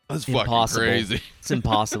out? That's impossible. Fucking crazy. It's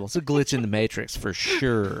impossible. It's a glitch in the Matrix for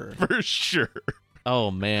sure. For sure. Oh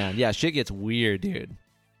man, yeah, shit gets weird, dude.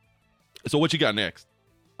 So what you got next?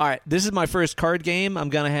 All right, this is my first card game I'm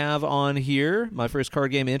gonna have on here. My first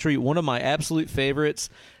card game entry, one of my absolute favorites.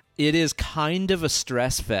 It is kind of a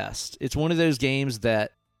stress fest. It's one of those games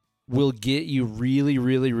that will get you really,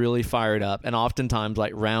 really, really fired up. And oftentimes,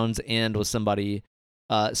 like, rounds end with somebody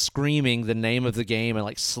screaming the name of the game and,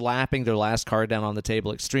 like, slapping their last card down on the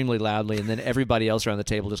table extremely loudly. And then everybody else around the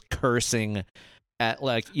table just cursing at,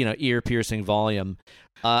 like, you know, ear-piercing volume.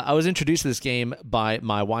 I was introduced to this game by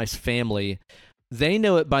my wife's family. They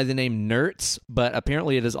know it by the name Nertz, but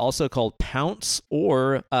apparently it is also called Pounce,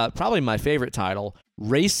 or probably my favorite title,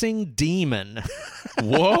 Racing Demon.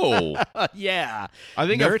 Whoa. Yeah. I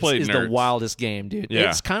think Nertz I've played is Nertz. the wildest game, dude. Yeah.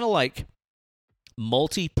 It's kind of like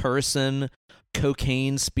multi-person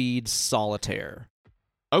cocaine speed solitaire.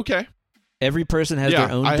 Okay. Every person has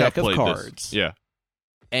their own deck of cards. This. Yeah.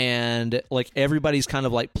 And like everybody's kind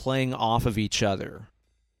of like playing off of each other.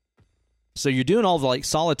 So you're doing all the like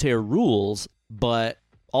solitaire rules, but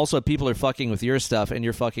also people are fucking with your stuff and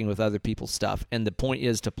you're fucking with other people's stuff. And the point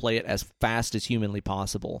is to play it as fast as humanly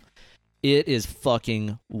possible. It is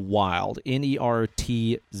fucking wild.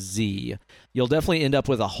 Nertz. You'll definitely end up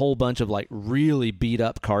with a whole bunch of like really beat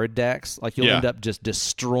up card decks. Like you'll end up just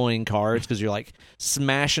destroying cards because you're like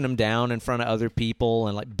smashing them down in front of other people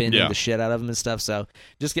and like bending the shit out of them and stuff. So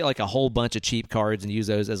just get like a whole bunch of cheap cards and use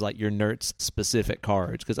those as like your Nertz specific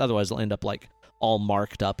cards, because otherwise they'll end up like all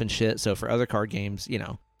marked up and shit. So for other card games, you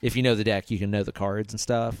know, if you know the deck, you can know the cards and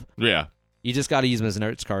stuff. Yeah. You just got to use them as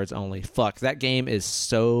Nertz cards only. Fuck, that game is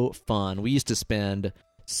so fun. We used to spend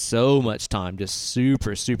so much time just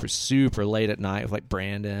super, super, super late at night with like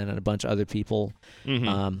Brandon and a bunch of other people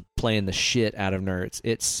playing the shit out of Nertz.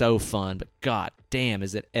 It's so fun, but god damn,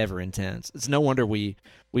 is it ever intense. It's no wonder we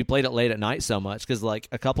played it late at night so much, because like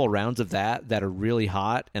a couple rounds of that are really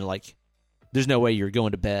hot and like there's no way you're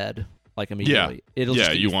going to bed like immediately. It'll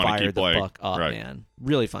just get you fired the fuck up, man.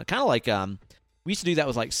 Really fun. Kind of like we used to do that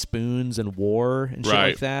with like Spoons and War and shit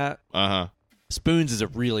like that. Spoons is a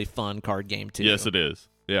really fun card game too. Yes, it is.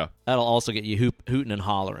 Yeah. That'll also get you hooting and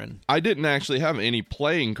hollering. I didn't actually have any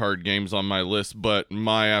playing card games on my list, but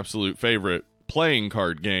my absolute favorite playing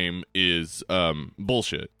card game is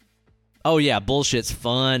Bullshit. Oh yeah, Bullshit's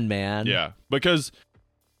fun, man. Yeah, because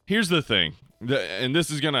here's the thing, and this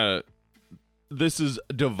is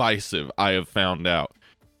divisive, I have found out.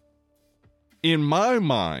 In my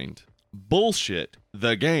mind, Bullshit,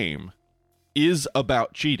 the game, is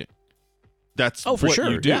about cheating. That's for what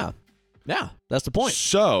sure. You do. Yeah, that's the point.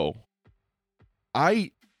 So,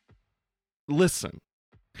 listen,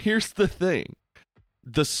 here's the thing.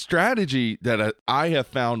 The strategy that I have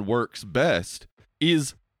found works best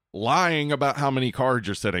is lying about how many cards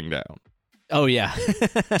you're setting down. Oh, yeah.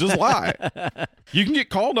 Just lie. You can get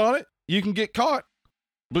called on it. You can get caught.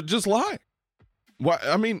 But just lie. Why?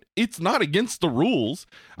 I mean, it's not against the rules.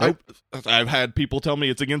 Nope. I've had people tell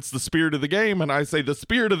me it's against the spirit of the game, and I say the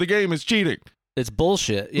spirit of the game is cheating. It's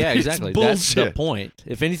bullshit. Yeah, exactly. That's the point.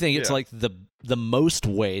 If anything, it's like the most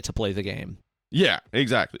way to play the game. Yeah,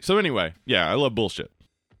 exactly. So anyway, yeah, I love Bullshit.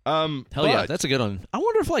 Hell yeah, that's a good one. I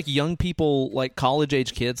wonder if like young people, like college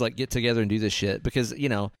age kids, like get together and do this shit, because you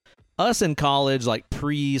know, us in college, like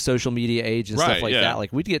pre-social media age and stuff like that,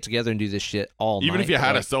 like we'd get together and do this shit all night. Even if you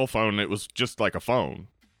had a cell phone, it was just like a phone.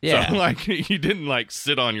 Yeah. So, like, you didn't, like,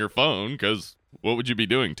 sit on your phone, because what would you be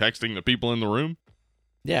doing? Texting the people in the room?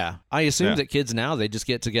 Yeah. I assume that kids now, they just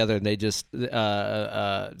get together and they just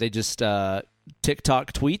TikTok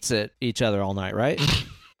tweets at each other all night, right?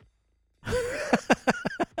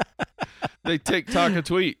 They TikTok a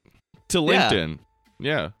tweet to LinkedIn.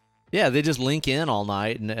 Yeah. Yeah, they just link in all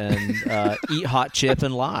night and eat hot chip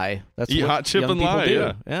and lie. That's eat what hot chip young and people lie.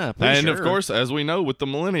 do. Yeah. And of course, as we know with the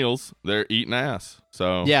millennials, they're eating ass.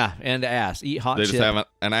 So yeah, and ass. Eat hot chip. They just have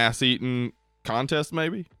an ass eating contest,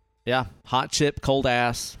 maybe. Yeah, hot chip, cold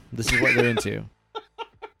ass. This is what they're into.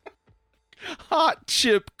 Hot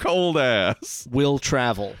chip, cold ass. Will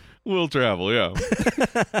travel. Will travel. Yeah.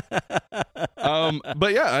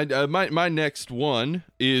 But yeah, my next one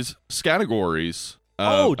is Scattergories.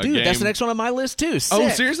 Dude, that's the next one on my list too. Sick. Oh,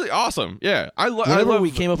 seriously? Awesome. Yeah. Whenever we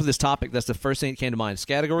came up with this topic, that's the first thing that came to mind.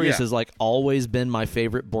 Scattergories has like always been my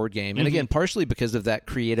favorite board game. And again, partially because of that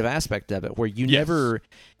creative aspect of it, where you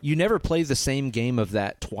never play the same game of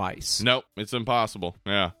that twice. Nope, it's impossible.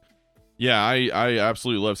 Yeah. Yeah, I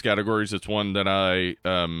absolutely love Scattergories. It's one that I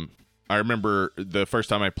remember the first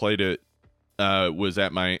time I played it was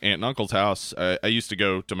at my aunt and uncle's house. I used to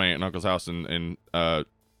go to my aunt and uncle's house and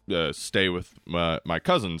stay with my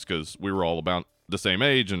cousins, because we were all about the same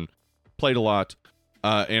age and played a lot.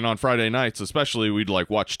 And on Friday nights especially, we'd like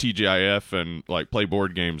watch TGIF and like play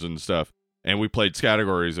board games and stuff. And we played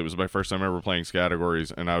Scattergories. It was my first time ever playing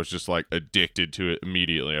Scattergories, and I was just like addicted to it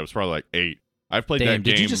immediately. I was probably like 8. I've played that game.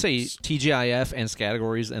 Did you just say TGIF and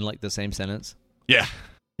Scattergories in like the same sentence? Yeah.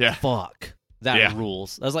 Yeah. Fuck. That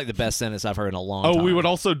rules. That's like the best sentence I've heard in a long time. Oh, we would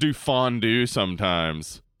also do fondue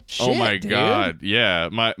sometimes. Shit, oh my dude. God. Yeah.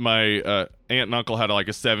 My aunt and uncle had like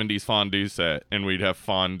a 70s fondue set, and we'd have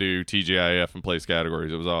fondue, TGIF, and play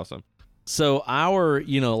Scattergories. It was awesome. So our,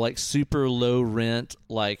 like super low rent,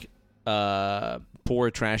 like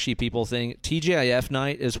poor trashy people thing, TGIF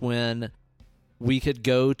night is when we could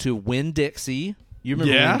go to Winn-Dixie. You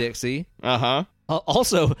remember Winn-Dixie? Uh-huh.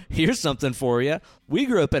 Also, here's something for you. We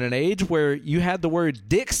grew up in an age where you had the word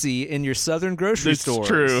Dixie in your southern grocery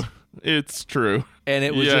stores. It's true. And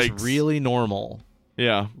it was just really normal.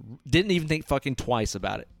 Yeah. Didn't even think fucking twice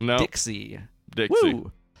about it. No. Dixie.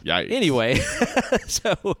 Woo. Yikes. Anyway,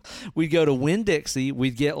 so we'd go to Winn-Dixie.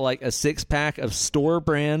 We'd get like a 6-pack of store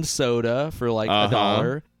brand soda for like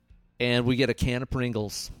 $1, and we get a can of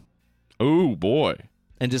Pringles. Oh, boy.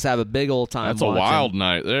 And just have a big old time. That's a wild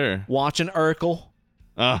night there. Watching Urkel.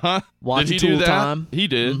 Uh-huh. Watching Did he Tool do that? Time. He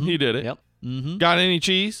did. Mm-hmm. He did it. Yep. Mm-hmm. Got any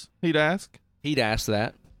cheese? He'd ask. He'd ask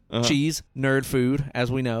that. Cheese, nerd food,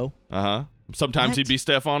 as we know. Uh-huh. Sometimes he'd be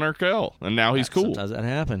Stefan Urkel, and now he's cool. Sometimes that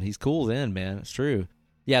happened. He's cool then, man. It's true.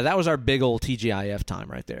 Yeah, that was our big old TGIF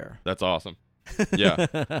time right there. That's awesome. Yeah.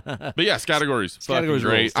 But yeah, Scattergories. Fucking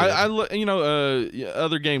great.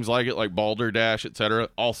 Other games like it, like Balderdash, etc.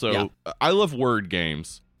 Also, I love word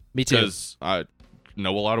games. Me too. Because I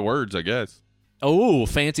know a lot of words, I guess. Oh,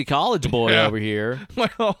 fancy college boy over here.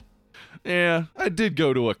 Well, yeah, I did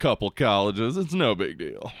go to a couple colleges. It's no big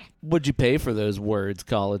deal. What'd you pay for those words,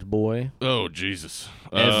 college boy? Oh, Jesus.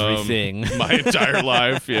 Everything. My entire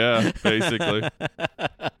life, yeah, basically.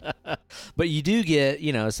 But you do get,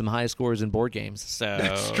 some high scores in board games. So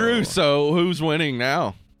that's true. So who's winning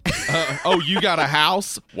now? You got a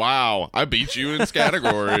house? Wow, I beat you in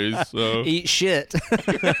Scattergories. So. Eat shit.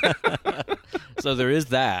 So there is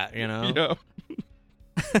that, Yeah.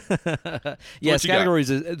 Yeah,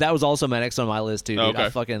 Scattergories, that was also my next on my list too, dude. Okay. I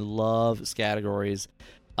fucking love Scattergories.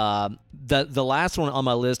 The last one on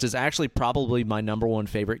my list is actually probably my number one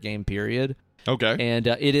favorite game, period. Okay. And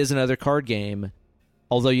it is another card game,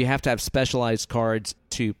 although you have to have specialized cards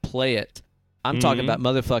to play it. I'm talking about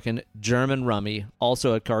motherfucking German Rummy,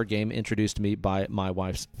 also a card game introduced to me by my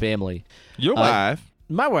wife's family. Your wife?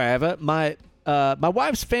 My wife. My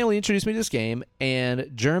wife's family introduced me to this game,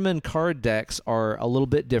 and German card decks are a little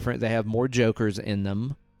bit different. They have more jokers in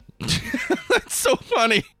them. That's so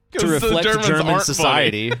funny. To reflect German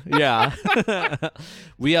society. Funny. Yeah.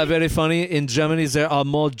 We are very funny. In Germany, there are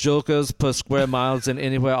more jokers per square miles than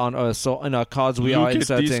anywhere on Earth. So in our cards, we are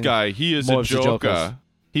inserting this guy. He is more a joker.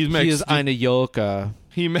 He is eine Joker.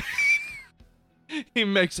 He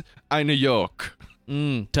makes eine Joke.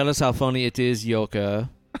 Tell us how funny it is, Joker.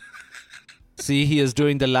 See, he is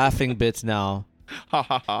doing the laughing bit now. Ha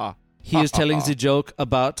ha ha. He is telling the joke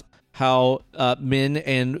about how men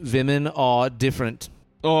and women are different.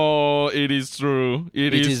 Oh, it is true.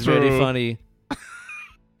 It is true. Very funny.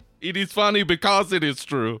 It is funny because it is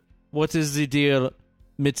true. What is the deal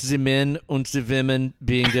with the men and the women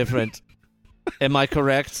being different? Am I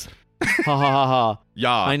correct? Ha ha ha ha.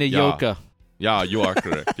 Yeah. Eine Joker. Yeah, you are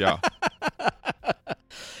correct. Yeah.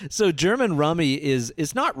 So German rummy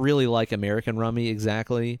it's not really like American rummy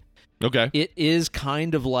exactly. Okay. It is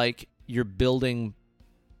kind of like you're building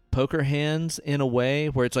poker hands in a way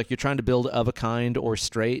where it's like you're trying to build of a kind or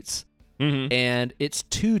straights. Mm-hmm. And it's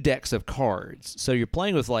 2 decks of cards. So you're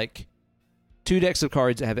playing with like 2 decks of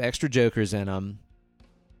cards that have extra jokers in them.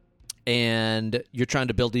 And you're trying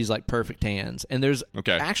to build these like perfect hands. And there's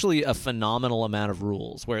actually a phenomenal amount of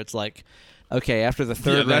rules where it's like, okay, after the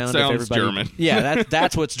third round, that sounds everybody, German. Yeah,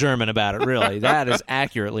 that's what's German about it. Really, that is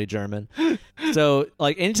accurately German. So,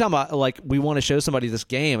 like, anytime we want to show somebody this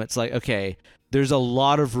game, it's like, okay, there's a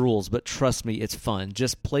lot of rules, but trust me, it's fun.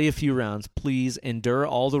 Just play a few rounds, please. Endure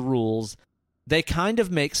all the rules. They kind of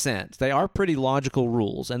make sense. They are pretty logical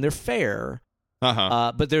rules, and they're fair.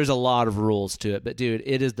 But there's a lot of rules to it. But dude,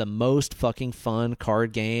 it is the most fucking fun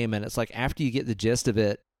card game, and it's like after you get the gist of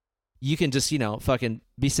it, you can just, fucking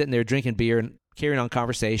be sitting there drinking beer and carrying on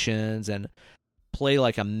conversations and play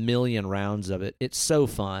like a million rounds of it. It's so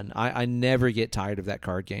fun. I never get tired of that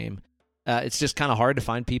card game. It's just kind of hard to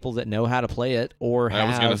find people that know how to play it or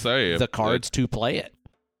have the cards to play it.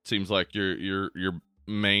 Seems like your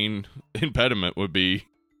main impediment would be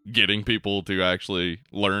getting people to actually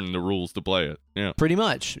learn the rules to play it. Yeah, pretty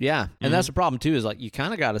much. Yeah, and that's the problem too. Is like you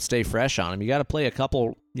kind of got to stay fresh on them. You got to play a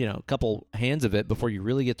couple hands of it before you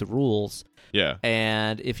really get the rules. Yeah,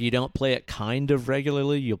 and if you don't play it kind of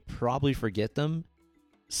regularly, you'll probably forget them.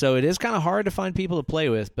 So it is kind of hard to find people to play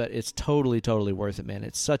with, but it's totally worth it, man.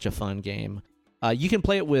 It's such a fun game. You can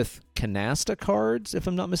play it with canasta cards, if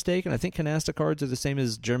I'm not mistaken. I think canasta cards are the same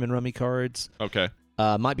as German rummy cards. Okay.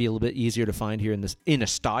 Might be a little bit easier to find here in the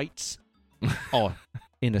States. Oh,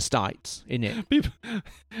 in the States, isn't it?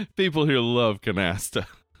 People here love canasta.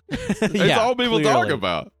 It's all people talk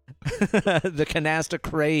about. The canasta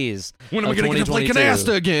craze. When am I going to play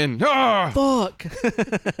canasta again? Ah! Fuck.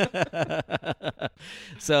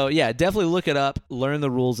 So, yeah, definitely look it up. Learn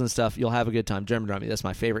the rules and stuff. You'll have a good time. German Rummy, that's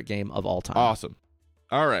my favorite game of all time. Awesome.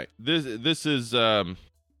 All right. This is a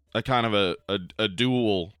kind of a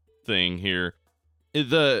dual thing here.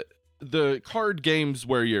 The card games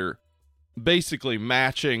where you're basically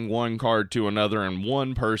matching one card to another and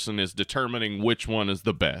one person is determining which one is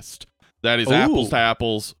the best. That is apples to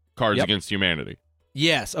apples, Cards Against Humanity.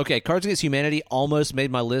 Yes. Okay, Cards Against Humanity almost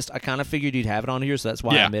made my list. I kind of figured you'd have it on here, so that's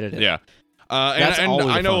why I omitted it. Yeah. And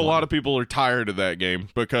I know a lot of people are tired of that game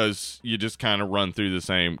because you just kind of run through the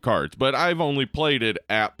same cards. But I've only played it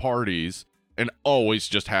at parties and always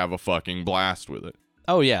just have a fucking blast with it.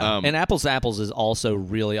 Oh, yeah. And Apples to Apples is also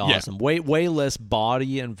really awesome. Yeah. Way less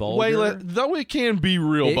body and vulgar. Though it can be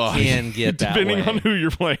real body. It can get that depending on who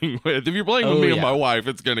you're playing with. If you're playing with me and my wife,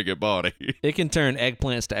 it's going to get body. It can turn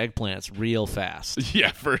eggplants to eggplants real fast.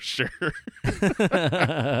 Yeah, for sure.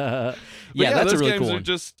 Yeah, that's a really cool one. Those games are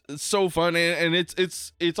just so fun, and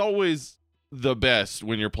it's always the best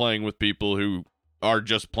when you're playing with people who are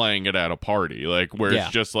just playing it at a party, like where it's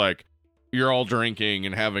just like you're all drinking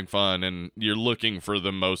and having fun, and you're looking for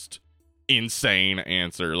the most insane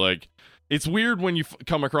answer. Like, it's weird when you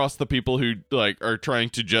come across the people who like are trying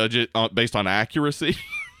to judge it based on accuracy.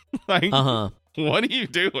 Like, what are you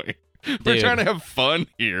doing? Dude. We're trying to have fun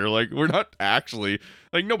here. Like, we're not actually,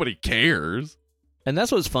 like, nobody cares. And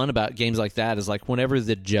that's what's fun about games like that is, like, whenever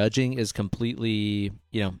the judging is completely,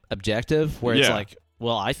 objective, where it's like,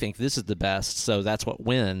 well, I think this is the best, so that's what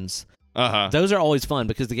wins. Those are always fun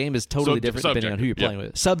because the game is totally different depending on who you're playing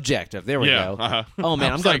with. Subjective. There we go. Oh,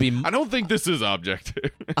 man, I'm going to be... I don't think this is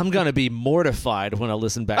objective. I'm going to be mortified when I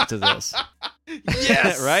listen back to this.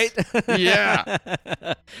 Yes! Right? Yeah.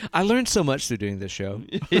 I learned so much through doing this show.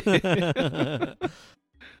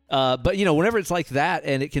 But, whenever it's like that,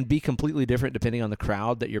 and it can be completely different depending on the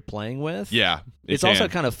crowd that you're playing with. Yeah. It's also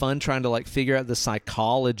kind of fun trying to, like, figure out the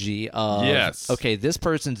psychology of, okay, this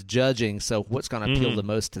person's judging, so what's going to appeal the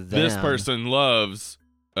most to them? This person loves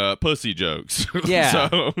pussy jokes. Yeah.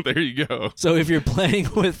 So, there you go. So, if you're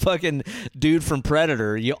playing with fucking dude from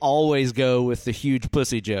Predator, you always go with the huge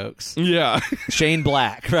pussy jokes. Yeah. Shane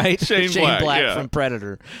Black, right? Shane Black from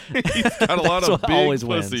Predator. He's got a lot of big pussy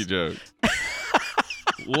wins. jokes.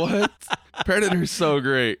 What? Predator's so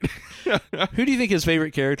great. Who do you think his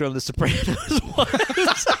favorite character on The Sopranos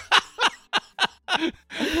was?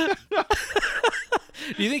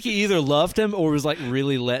 Do you think he either loved him or was, like,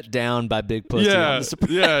 really let down by Big Pussy on The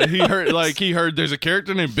Sopranos? Yeah, he heard there's a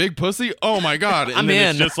character named Big Pussy? Oh, my God. And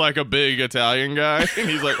then it's just, like, a big Italian guy. And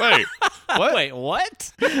he's like, wait, what? Wait,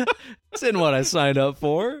 what? This isn't what I signed up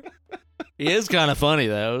for. He is kind of funny,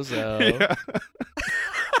 though, so... Yeah.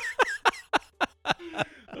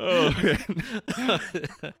 Oh,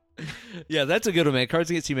 man. Yeah, that's a good one, man. Cards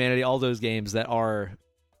Against Humanity, all those games that are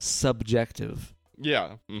subjective.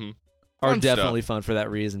 Yeah. Mm-hmm. Are definitely fun for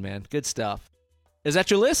that reason, man. Good stuff. Is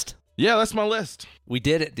that your list? Yeah, that's my list. We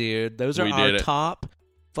did it, dude. Those are our top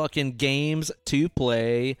fucking games to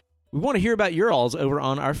play. We want to hear about your alls over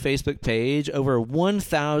on our Facebook page, over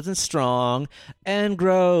 1,000 strong and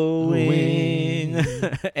growing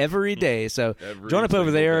every day. So join up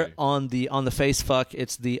over there on the Facebook.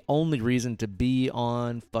 It's the only reason to be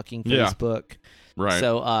on fucking Facebook. Yeah. Right.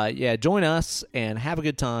 So, join us and have a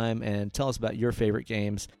good time and tell us about your favorite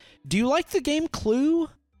games. Do you like the game Clue?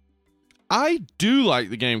 I do like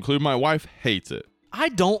the game Clue. My wife hates it. I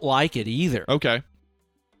don't like it either. Okay.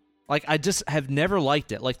 Like, I just have never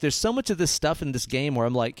liked it. Like, there's so much of this stuff in this game where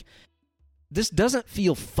I'm like, this doesn't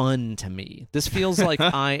feel fun to me. This feels like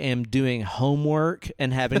I am doing homework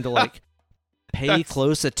and having to, like, pay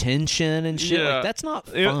close attention and shit. Yeah. Like, that's not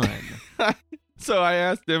fun. So I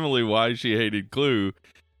asked Emily why she hated Clue,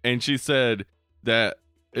 and she said that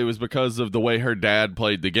it was because of the way her dad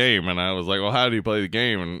played the game. And I was like, well, how did he play the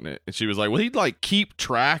game? And she was like, well, he'd like keep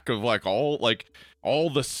track of like all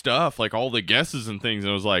the stuff, like all the guesses and things. And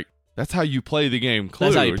I was like, that's how you play the game Clue.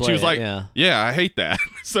 That's how you and play she was it, like, yeah, I hate that.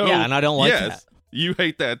 So yeah, and I don't like that. You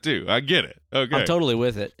hate that too. I get it. Okay. I'm totally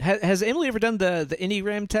with it. Has Emily ever done the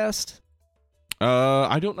Enneagram test?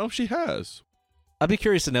 I don't know if she has. I'd be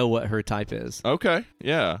curious to know what her type is. Okay,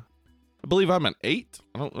 yeah. I believe I'm an 8.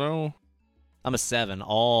 I don't know. I'm a 7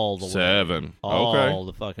 all the way. 7. All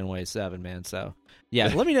the fucking way 7, man. So,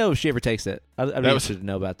 yeah, let me know if she ever takes it. I'd be interested to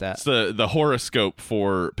know about that. It's the horoscope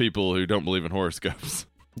for people who don't believe in horoscopes.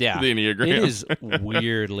 Yeah. The Enneagram. It is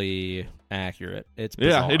weirdly accurate. It's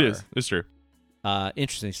bizarre. Yeah, it is. It's true.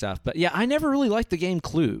 Interesting stuff. But, yeah, I never really liked the game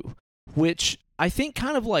Clue, which I think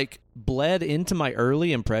kind of like bled into my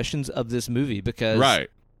early impressions of this movie because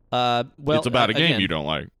it's about a game you don't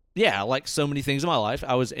like. Yeah, like so many things in my life,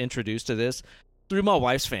 I was introduced to this through my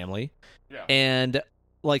wife's family. Yeah. And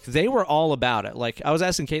like they were all about it. Like I was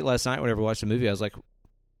asking Kate last night whenever we watched the movie, I was like,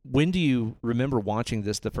 when do you remember watching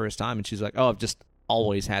this the first time? And she's like, oh, I've just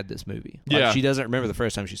always had this movie. Like, yeah. She doesn't remember the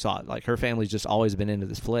first time she saw it. Like her family's just always been into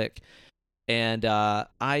this flick. And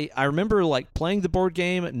I remember like playing the board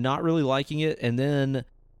game, not really liking it, and then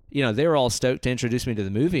they were all stoked to introduce me to the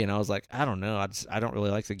movie, and I was like, I don't know, I don't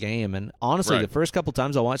really like the game. And honestly, the first couple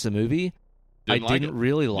times I watched the movie, I didn't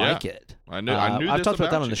really like it. I knew. I've talked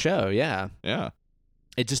about that on the show. Yeah,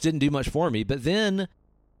 it just didn't do much for me. But then,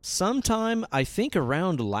 sometime I think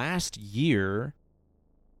around last year,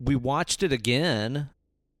 we watched it again,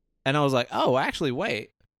 and I was like, oh, actually, wait.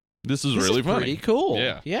 This is really funny. Pretty cool.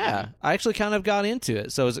 Yeah. I actually kind of got into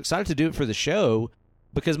it. So I was excited to do it for the show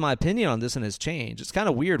because my opinion on this one has changed. It's kind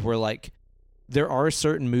of weird where, like, there are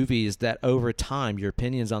certain movies that over time your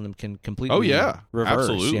opinions on them can completely reverse,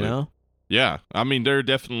 absolutely. Yeah. I mean, there are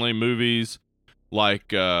definitely movies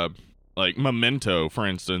like Memento, for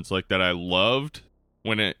instance, like that I loved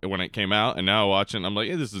when it came out, and now watching, I'm like,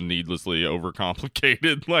 this is needlessly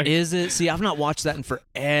overcomplicated. Like, is it? See, I've not watched that in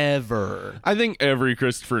forever. I think every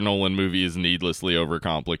Christopher Nolan movie is needlessly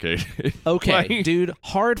overcomplicated. Okay, dude,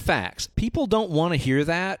 hard facts. People don't want to hear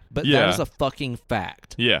that, but that is a fucking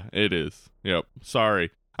fact. Yeah, it is. Yep. Sorry.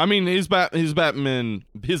 I mean, his Batman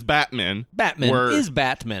is Batman.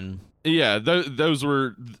 Yeah, those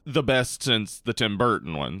were the best since the Tim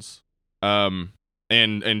Burton ones. And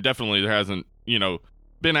definitely there hasn't,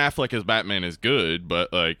 Ben Affleck as Batman is good,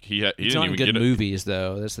 but like he didn't even get movies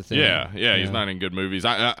though. That's the thing. Yeah, he's not in good movies.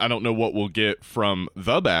 I don't know what we'll get from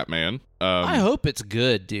the Batman. I hope it's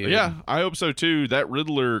good, dude. Yeah, I hope so too. That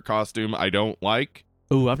Riddler costume I don't like.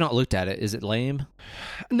 Ooh, I've not looked at it. Is it lame?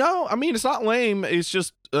 No, I mean it's not lame. It's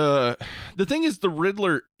just the thing is the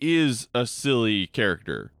Riddler is a silly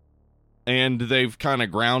character. And they've kind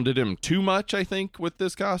of grounded him too much, I think, with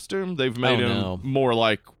this costume. They've made him more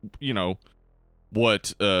like,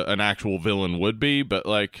 what an actual villain would be. But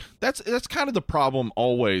like that's kind of the problem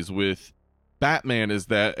always with Batman is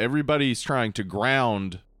that everybody's trying to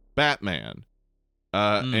ground Batman.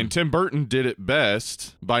 And Tim Burton did it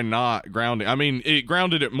best by not grounding. I mean, it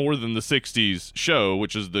grounded it more than the 60s show,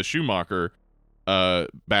 which is the Schumacher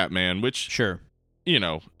Batman, which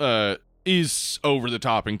is over the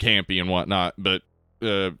top and campy and whatnot, but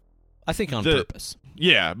I think on purpose.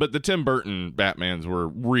 Yeah, but the Tim Burton Batmans were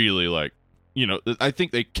really like, I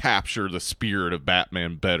think they capture the spirit of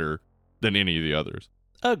Batman better than any of the others.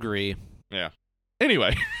 Agree. Yeah.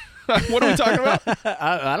 Anyway, what are we talking about?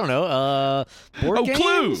 I don't know. Board games?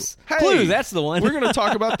 Clue. Hey, Clue, that's the one. We're going to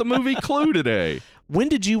talk about the movie Clue today. When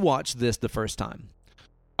did you watch this the first time?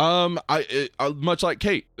 I much like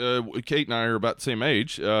Kate. Kate and I are about the same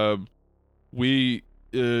age. We,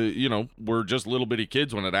 were just little bitty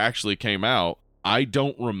kids when it actually came out. I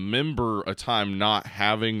don't remember a time not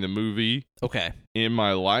having the movie in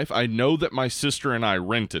my life. I know that my sister and I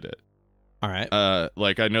rented it. All right.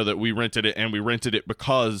 Like, I know that we rented it, and we rented it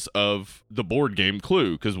because of the board game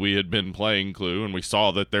Clue, because we had been playing Clue, and we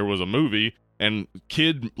saw that there was a movie, and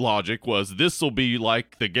kid logic was, this will be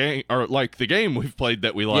like the game, or like the game we've played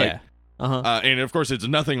that we like. Yeah. Uh-huh. And, of course, it's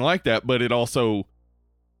nothing like that, but it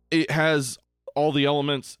has all the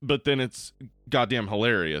elements, but then it's goddamn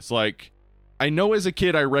hilarious. Like, I know as a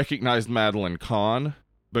kid I recognized Madeline Kahn,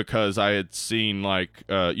 because I had seen, like,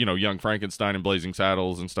 Young Frankenstein and Blazing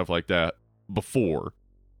Saddles and stuff like that before.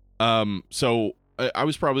 So I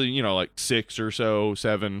was probably, like 6 or so,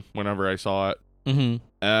 7 whenever I saw it.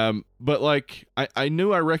 Mm-hmm. But like I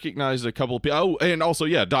knew I recognized a couple of people. Oh, and also,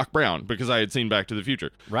 yeah, Doc Brown, because I had seen Back to the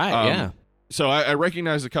Future. Right, yeah. So I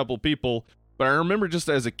recognized a couple of people, but I remember just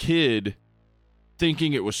as a kid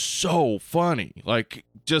thinking it was so funny. Like,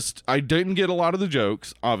 just, I didn't get a lot of the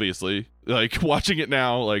jokes, obviously. Like, watching it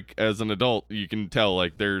now, like, as an adult, you can tell,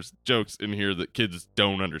 like, there's jokes in here that kids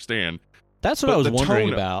don't understand. That's what I was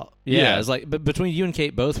wondering about. Yeah, it's like, but between you and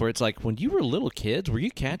Kate both, where it's like, when you were little kids, were you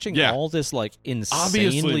catching all this, like,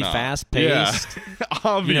 insanely fast-paced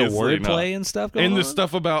wordplay and stuff going on? And the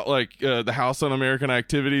stuff about, like, the House Un-American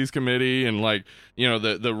Activities Committee, and, like,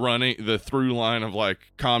 the through line of, like,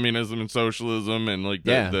 communism and socialism, and, like,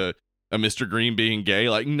 the Mr. Green being gay.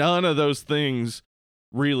 Like, none of those things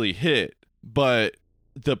really hit, but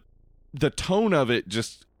the tone of it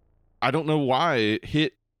just, I don't know why it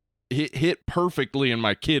hit perfectly in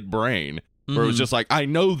my kid brain, where it was just like, I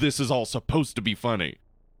know this is all supposed to be funny,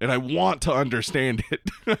 and I want to understand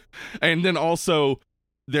it. And then also,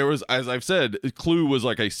 there was, as I've said, Clue was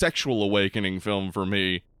like a sexual awakening film for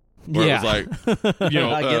me, where it was like,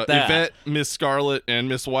 I get that. Yvette, Miss Scarlet, and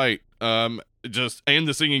Miss White, and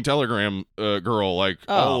the singing telegram girl, like,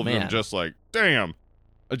 all of them, just like, damn,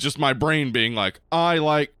 just my brain being like, I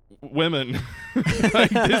like women.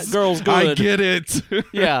 Like, this, girl's good. I get it.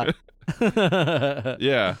 Yeah.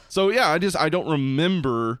 Yeah. So yeah, I don't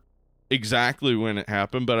remember exactly when it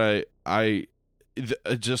happened, but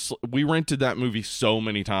we rented that movie so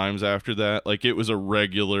many times after that. Like, it was a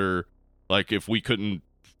regular, like, if we couldn't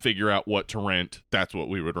figure out what to rent, that's what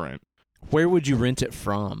we would rent. Where would you rent it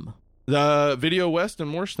from? The Video West in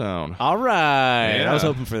Morristown. All right. Yeah. I was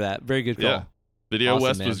hoping for that. Very good call. Yeah. Video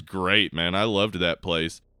West was great, man. I loved that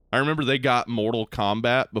place. I remember they got Mortal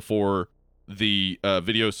Kombat before the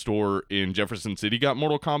video store in Jefferson City got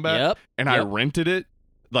Mortal Kombat. And I rented it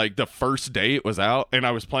like the first day it was out, and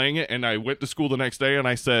I was playing it, and I went to school the next day, and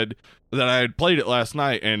I said that I had played it last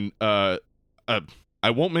night, and I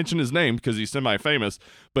won't mention his name because he's semi-famous,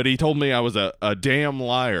 but he told me I was a damn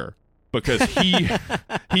liar, because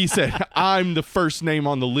he said, I'm the first name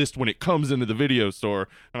on the list when it comes into the video store.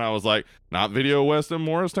 And I was like, not Video West in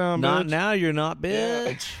Morristown, bitch. Not now, you're not,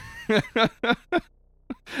 bitch.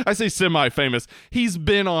 I say semi-famous. He's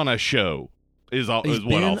been on a show, is what I'll say. He's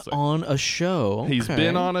been on a show. Okay. He's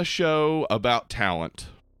been on a show about talent.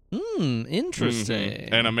 Interesting.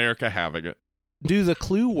 Mm-hmm. And America having it. Do the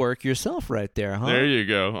Clue work yourself right there, huh? There you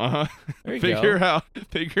go. Uh-huh. There you go.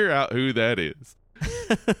 Figure out who that is.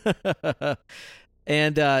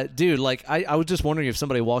 And dude, like, I was just wondering if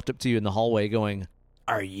somebody walked up to you in the hallway going,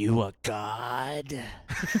 "Are you a god?"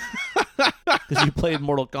 Because you played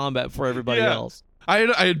Mortal Kombat before everybody else. I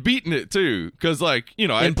had beaten it too, because, like,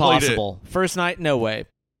 I impossible. Played it. First night, no way.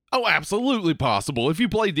 Oh, absolutely possible. If you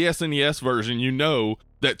played the SNES version, you know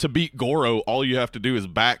that to beat Goro, all you have to do is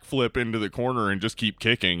backflip into the corner and just keep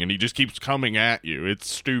kicking, and he just keeps coming at you. It's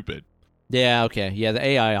stupid. Yeah, okay. Yeah, the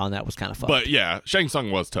AI on that was kind of fun. But yeah, Shang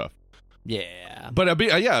Tsung was tough. Yeah. But I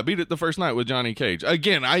beat it the first night with Johnny Cage.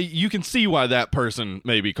 Again, you can see why that person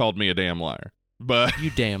maybe called me a damn liar. But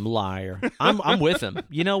you damn liar. I'm with him.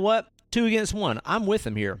 You know what? 2 against 1. I'm with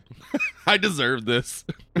him here. I deserve this.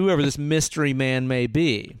 Whoever this mystery man may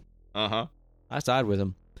be. Uh-huh. I side with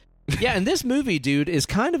him. Yeah, and this movie, dude, is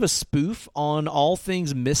kind of a spoof on all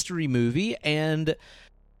things mystery movie, and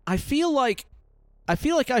I feel like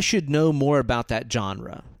I should know more about that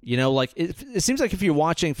genre. Like, it seems like if you're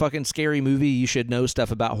watching fucking Scary Movie, you should know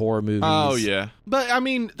stuff about horror movies. Oh, yeah. But, I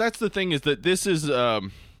mean, that's the thing, is that this is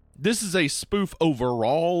a spoof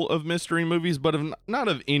overall of mystery movies, but not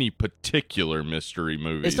of any particular mystery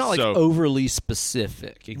movies. It's not, like, overly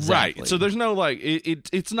specific. Exactly. Right. So there's no, like,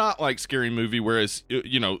 it's not like Scary Movie, whereas,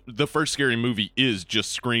 the first Scary Movie is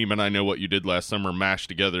just Scream and I Know What You Did Last Summer mashed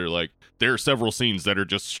together. Like, there are several scenes that are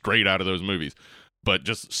just straight out of those movies, but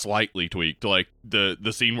just slightly tweaked. Like the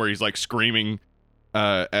scene where he's like screaming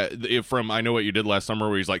from I Know What You Did Last Summer,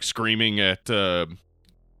 where he's like screaming at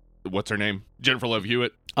what's her name? Jennifer Love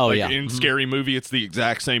Hewitt. Oh, like, yeah. In Scary Movie, it's the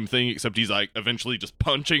exact same thing, except he's like eventually just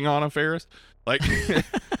punching Anna Faris. Like,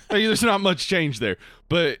 there's not much change there.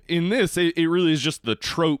 But in this, it really is just the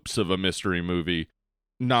tropes of a mystery movie,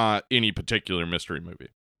 not any particular mystery movie.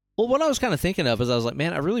 Well, what I was kind of thinking of is I was like,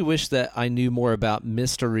 man, I really wish that I knew more about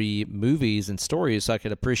mystery movies and stories so I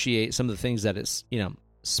could appreciate some of the things that it's,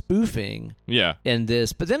 spoofing in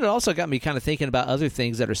this. But then it also got me kind of thinking about other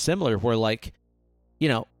things that are similar where, like,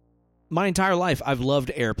 my entire life I've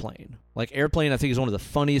loved Airplane. Like, Airplane, I think, is one of the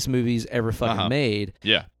funniest movies ever fucking made.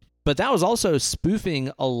 Yeah. But that was also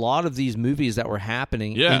spoofing a lot of these movies that were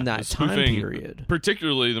happening in that time period.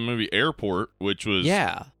 Particularly the movie Airport, which was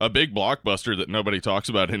a big blockbuster that nobody talks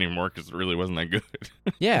about anymore because it really wasn't that good.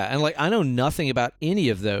 Yeah, and like I know nothing about any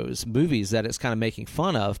of those movies that it's kind of making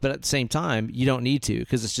fun of, but at the same time, you don't need to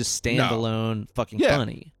because it's just standalone fucking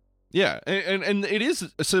funny. Yeah, and it is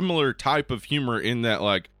a similar type of humor in that,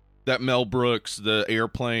 like, that Mel Brooks, the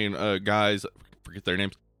Airplane guys, I forget their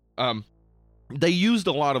names, they used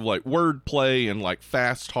a lot of like wordplay and like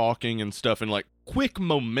fast talking and stuff and like quick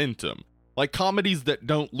momentum, like comedies that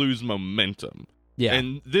don't lose momentum. Yeah.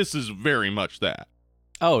 And this is very much that.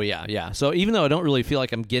 Oh, yeah. So even though I don't really feel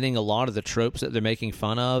like I'm getting a lot of the tropes that they're making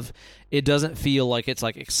fun of, it doesn't feel like it's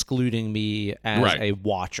like excluding me as a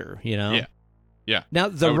watcher, Yeah. Yeah. Now,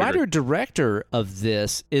 the writer-director of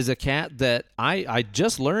this is a cat that I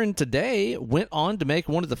just learned today went on to make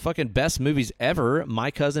one of the fucking best movies ever, My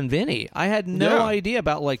Cousin Vinny. I had no idea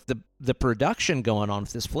about, like, the production going on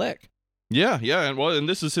with this flick. Yeah, and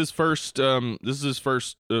this is his first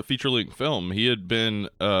feature-length film. He had been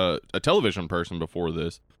a television person before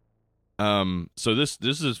this. So this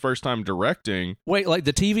is his first time directing. Wait, like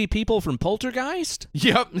the TV people from Poltergeist?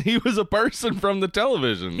 Yep, he was a person from the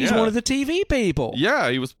television. He's one of the TV people.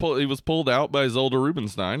 Yeah, he was pulled out by Zelda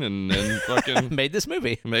Rubinstein and fucking made this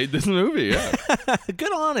movie. Yeah.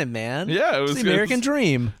 Good on him, man. Yeah, it was the American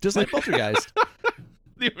dream, just like Poltergeist.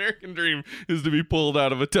 The American dream is to be pulled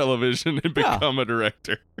out of a television and become a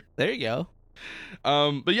director. There you go.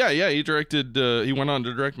 But he directed, he went on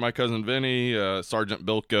to direct My Cousin Vinny, Sergeant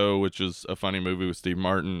Bilko, which is a funny movie with Steve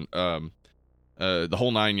Martin, The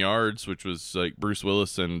Whole Nine Yards, which was like Bruce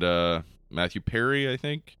Willis and Matthew Perry, I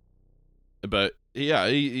think. But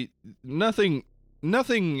yeah, nothing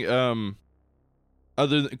other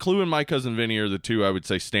than Clue and My Cousin Vinny are the two I would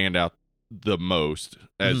say stand out the most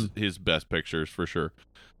as his best pictures for sure.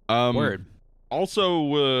 Word.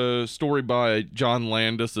 Also, story by John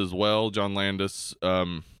Landis as well. John Landis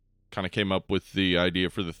kind of came up with the idea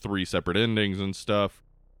for the 3 separate endings and stuff.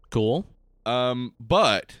 Cool.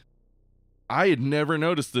 But I had never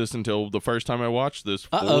noticed this until the first time I watched this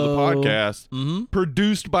for the podcast. Mm-hmm.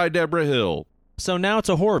 Produced by Deborah Hill. So now it's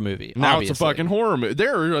a horror movie. Now obviously. It's a fucking horror movie.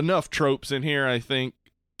 There are enough tropes in here, I think,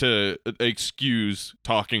 to excuse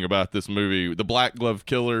talking about this movie. The Black Glove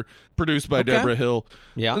Killer, produced by Deborah Hill.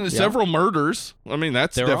 Yeah. Several murders. I mean,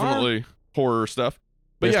 that's definitely horror stuff.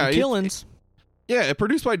 But there's killings.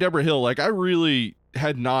 Produced by Deborah Hill. Like, I really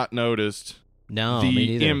had not noticed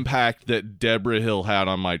the impact that Deborah Hill had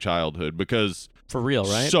on my childhood, because for real,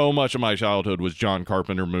 right? So much of my childhood was John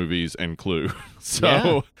Carpenter movies and Clue.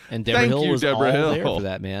 So and Deborah Hill was Deborah Hill there for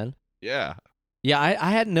that, man. Yeah. Yeah, I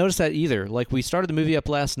hadn't noticed that either. Like, we started the movie up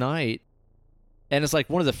last night, and it's like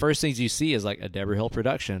one of the first things you see is like a Deborah Hill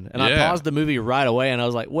production. And I paused the movie right away, and I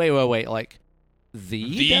was like, wait, like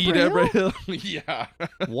the Deborah Hill? Yeah.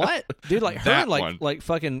 What? Dude, like her and like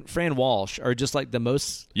fucking Fran Walsh are just like the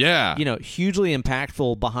most hugely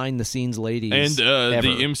impactful behind the scenes ladies. And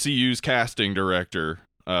the MCU's casting director.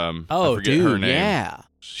 I forget her name. Yeah.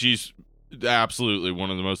 She's absolutely one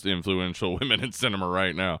of the most influential women in cinema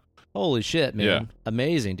right now. Holy shit, man. Yeah.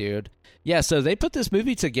 Amazing, dude. Yeah, so they put this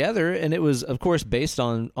movie together, and it was, of course, based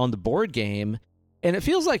on the board game. And it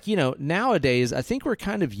feels like, nowadays, I think we're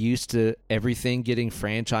kind of used to everything getting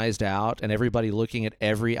franchised out and everybody looking at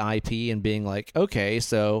every IP and being like, okay,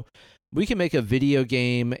 so we can make a video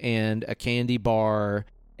game and a candy bar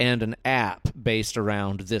and an app based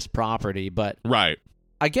around this property. But right.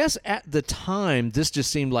 I guess at the time, this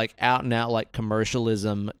just seemed like out and out like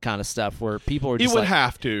commercialism kind of stuff where people were just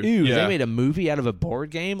have to. Ooh, they made a movie out of a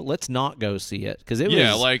board game? Let's not go see it. Because it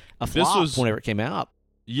was like a flop whenever it came out.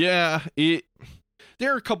 Yeah,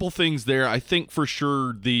 there are a couple things there. I think for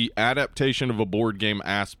sure the adaptation of a board game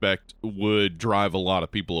aspect would drive a lot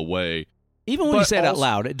of people away. Even when you say it out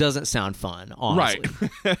loud, it doesn't sound fun, honestly.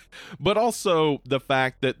 Right. But also the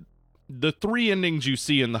fact that the 3 endings you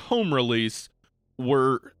see in the home release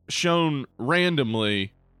were shown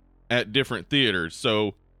randomly at different theaters.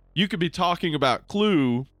 So you could be talking about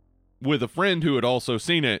Clue with a friend who had also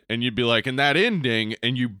seen it, and you'd be like, and that ending,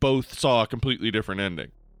 and you both saw a completely different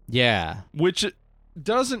ending. Yeah. Which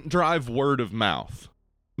doesn't drive word of mouth.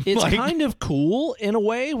 It's kind of cool in a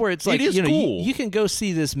way where it's like, it is cool. You can go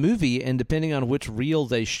see this movie, and depending on which reel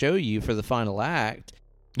they show you for the final act,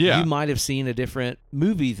 you might have seen a different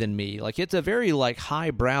movie than me. Like, it's a very, like,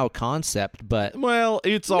 highbrow concept, but it's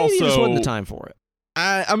maybe also just wasn't the time for it.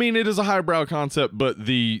 I mean, it is a highbrow concept, but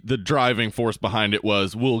the driving force behind it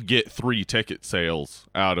was we'll get 3 ticket sales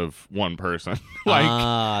out of one person. They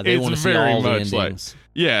want to see all the endings.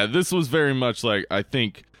 This was very much like, I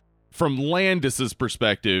think, from Landis's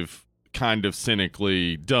perspective, kind of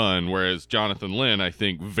cynically done, whereas Jonathan Lynn, I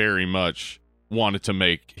think, very much wanted to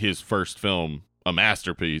make his first film a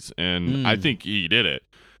masterpiece, and I think he did it.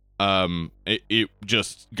 It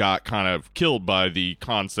just got kind of killed by the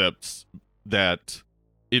concepts that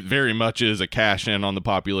it very much is a cash in on the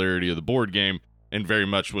popularity of the board game, and very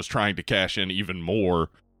much was trying to cash in even more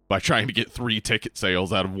by trying to get 3 ticket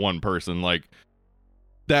sales out of one person. Like,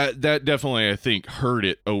 that definitely, I think, hurt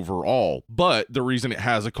it overall. But the reason it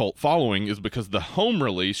has a cult following is because the home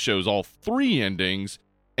release shows all 3 endings,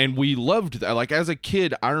 and we loved that. Like, as a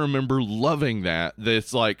kid, I remember loving that.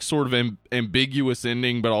 This, like, sort of ambiguous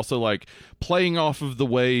ending, but also, like, playing off of the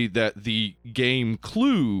way that the game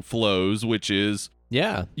Clue flows, which is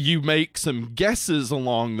you make some guesses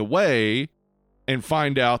along the way and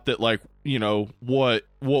find out that, like, you know, what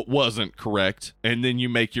wasn't correct, and then you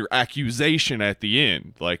make your accusation at the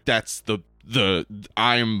end. Like, that's the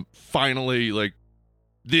I'm finally, like,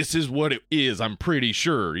 this is what it is, I'm pretty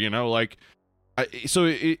sure, you know, like,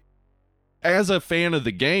 as a fan of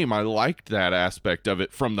the game, I liked that aspect of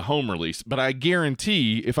it from the home release, but I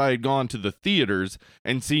guarantee if I had gone to the theaters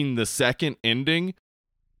and seen the second ending,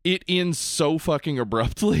 it ends so fucking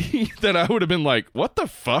abruptly that I would have been like, what the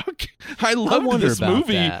fuck? I loved this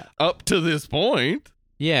movie up to this point.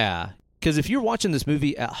 Yeah, because if you're watching this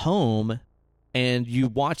movie at home and you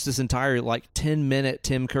watch this entire, like, 10-minute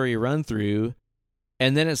Tim Curry run-through,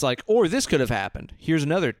 and then it's like, or this could have happened. Here's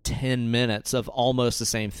another 10 minutes of almost the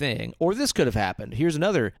same thing. Or this could have happened. Here's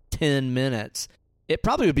another 10 minutes. It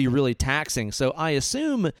probably would be really taxing. So I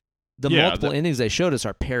assume the multiple endings they showed us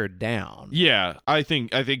are pared down. Yeah, I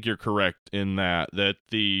think you're correct in that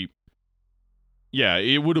it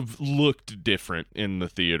would have looked different in the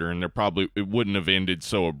theater, and it wouldn't have ended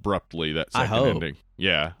so abruptly, that second ending.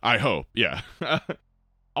 Yeah, I hope. Yeah.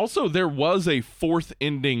 Also, there was a 4th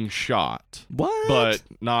ending shot. What? But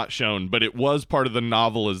not shown. But it was part of the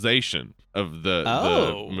novelization of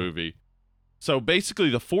the movie. So basically,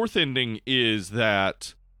 the 4th ending is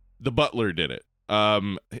that the butler did it.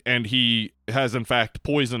 And he has, in fact,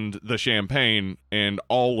 poisoned the champagne, and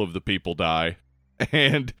all of the people die.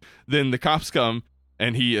 And then the cops come,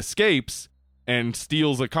 and he escapes and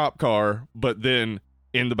steals a cop car. But then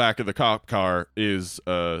in the back of the cop car is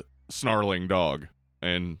a snarling dog.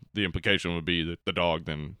 And the implication would be that the dog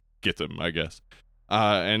then gets him, I guess.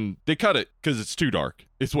 And they cut it because it's too dark.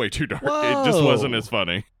 It's way too dark. Whoa. It just wasn't as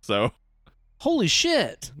funny. So, holy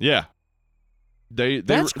shit! Yeah, they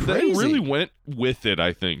really went with it,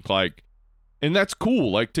 I think. Like, and that's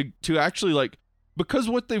cool. Like, to actually, like, because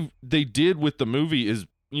what they did with the movie is,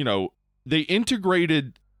 you know, they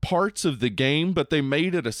integrated parts of the game, but they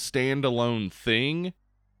made it a standalone thing,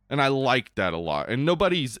 and I liked that a lot. And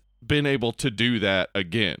nobody's been able to do that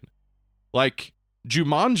again. Like,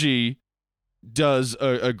 Jumanji does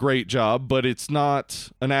a great job, but it's not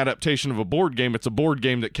an adaptation of a board game. It's a board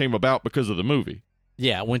game that came about because of the movie.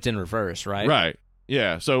 Yeah, it went in reverse, right? Right.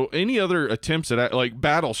 Yeah. So any other attempts at, like,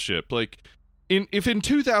 Battleship, like, if in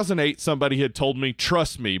 2008 somebody had told me,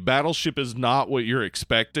 trust me, Battleship is not what you're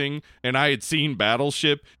expecting, and I had seen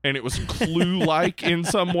Battleship and it was Clue-like in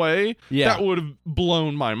some way, that would have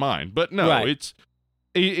blown my mind. But no,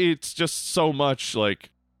 it's just so much,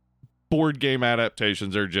 like, board game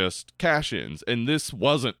adaptations are just cash-ins, and this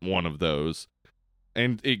wasn't one of those.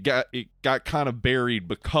 And it got kind of buried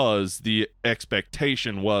because the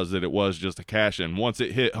expectation was that it was just a cash-in. Once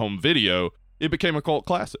it hit home video, it became a cult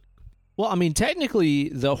classic. Well, I mean, technically,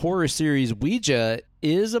 the horror series Ouija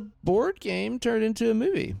is a board game turned into a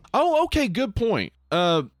movie. Oh, okay, good point.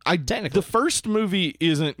 The first movie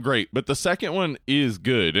isn't great, but the second one is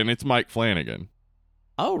good, and it's Mike Flanagan.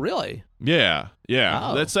 Oh, really? Yeah.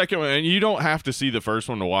 Oh. That second one, and you don't have to see the first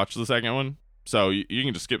one to watch the second one, so you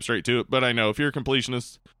can just skip straight to it. But I know if you're a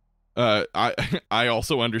completionist, I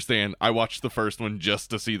also understand. I watched the first one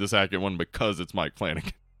just to see the second one because it's Mike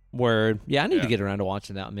Flanagan. Word. Yeah, I need to get around to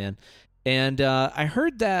watching that, man. And I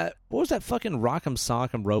heard that, what was that fucking Rock'em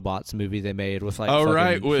Sock'em Robots movie they made with, like,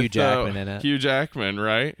 with Hugh Jackman in it? Hugh Jackman,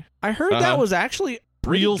 right? I heard that was actually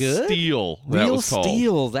Real good. Steel. Real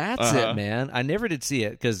Steel. That's it, man. I never did see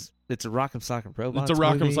it because it's a Rock'em Sock'em Robots. It's a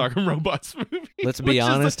Rock'em Sock'em Robots movie. Let's be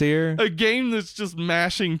honest here. A game that's just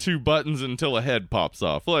mashing 2 buttons until a head pops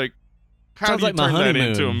off. Like, how Sounds do you like turn that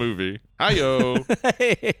into a movie? Hi-yo.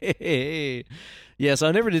 Hey. Yeah, so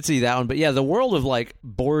I never did see that one. But yeah, the world of like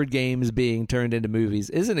board games being turned into movies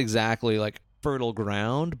isn't exactly like fertile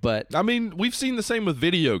ground, but I mean, we've seen the same with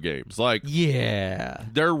video games. Like, yeah,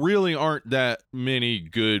 there really aren't that many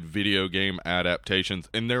good video game adaptations,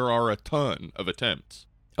 and there are a ton of attempts.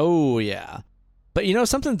 Oh, yeah. But you know,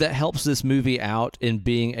 something that helps this movie out in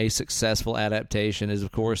being a successful adaptation is,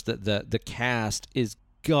 of course, that the cast is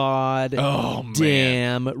damn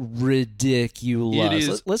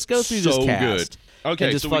ridiculous. Let's go through this cast. Good. Okay,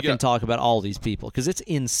 and just fucking talk about all these people because it's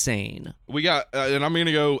insane. We got, and I'm going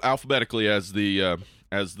to go alphabetically as the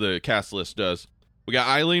cast list does. We got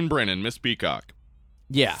Eileen Brennan, Miss Peacock.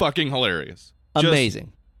 Yeah, fucking hilarious,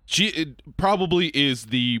 amazing. She probably is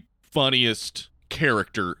the funniest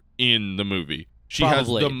character in the movie. She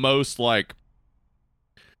probably. has the most like.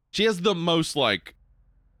 She has the most like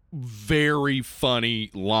very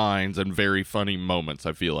funny lines and very funny moments.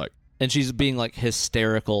 I feel like. And she's being like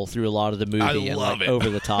hysterical through a lot of the movie and like over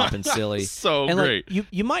the top and silly. So and, great. Like,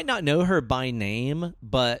 you might not know her by name,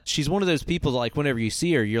 but she's one of those people that like whenever you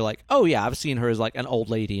see her, you're like, oh yeah, I've seen her as like an old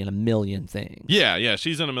lady in a million things. Yeah,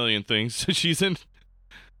 she's in a million things. She's in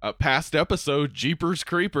a past episode, Jeepers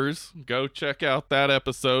Creepers. Go check out that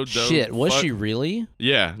episode. Shit, was she really?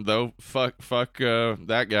 Yeah, though. Fuck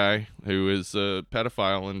that guy who is a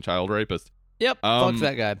pedophile and child rapist. Yep, fuck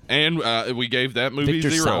that guy. And we gave that movie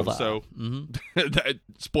Victor 0, Salva. so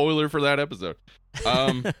spoiler for that episode.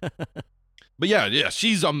 But yeah,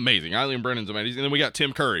 she's amazing. Eileen Brennan's amazing. And then we got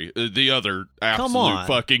Tim Curry, the other absolute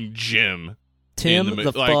fucking gem. Tim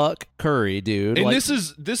the fuck Curry, dude. And this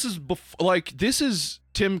is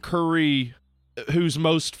Tim Curry who's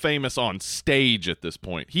most famous on stage at this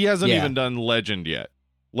point. He hasn't even done Legend yet.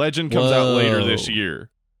 Legend comes out later this year.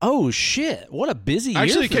 Oh shit! What a busy year.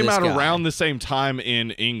 Actually, it came out guy. around the same time in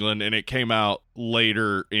England, and it came out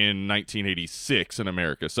later in 1986 in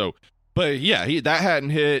America. So, but yeah, that hadn't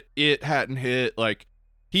hit. It hadn't hit. Like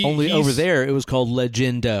he's over there, it was called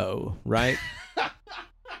Legendo, right?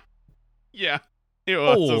 Yeah, it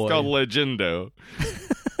was. It was called Legendo.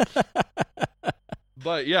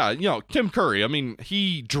 But yeah, you know, Tim Curry. I mean,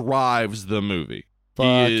 he drives the movie.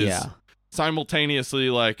 Fuck he is yeah. Simultaneously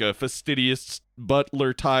like a fastidious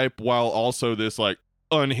butler type while also this like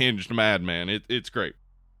unhinged madman. It's great.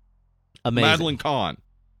 Amazing. Madeline Kahn.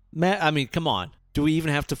 I mean, come on. Do we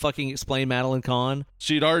even have to fucking explain Madeline Kahn?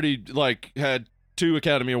 She'd already like had 2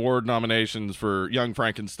 Academy Award nominations for Young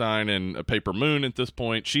Frankenstein and A Paper Moon at this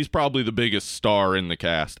point. She's probably the biggest star in the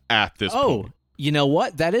cast at this point. Oh, you know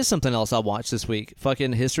what? That is something else I watched this week.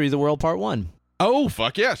 Fucking History of the World Part 1. Oh,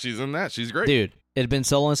 fuck yeah. She's in that. She's great. Dude. It had been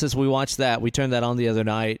so long since we watched that. We turned that on the other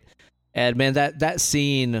night. And, man, that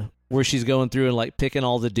scene where she's going through and, like, picking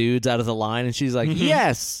all the dudes out of the line, and she's like,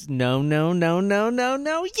 yes, no,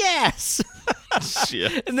 yes.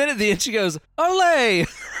 Shit. And then at the end she goes, Olé!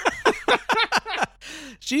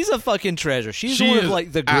 She's a fucking treasure. She's one of,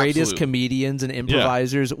 like, the greatest comedians and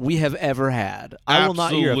improvisers we have ever had. I will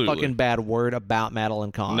not hear a fucking bad word about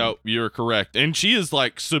Madeline Kahn. No, you're correct. And she is,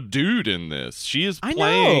 like, subdued in this. She is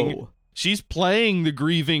playing... I know. She's playing the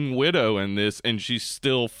grieving widow in this, and she's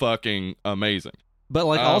still fucking amazing. But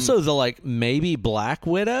like also the like maybe Black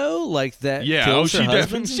Widow, like that. Yeah, kills her she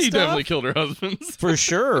husbands definitely killed her husbands for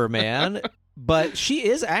sure, man. But she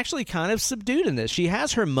is actually kind of subdued in this. She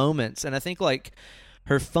has her moments, and I think like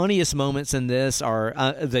her funniest moments in this are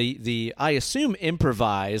the I assume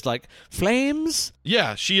improvised like flames.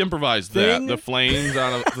 Yeah, she improvised that. The flames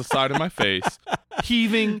on the side of my face,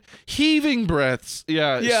 heaving breaths.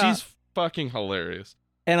 Yeah, she's fucking hilarious.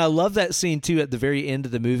 And I love that scene too at the very end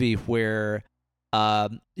of the movie where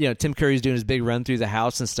Tim Curry's doing his big run through the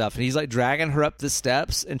house and stuff, and he's like dragging her up the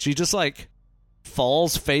steps, and she just like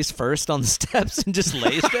falls face first on the steps and just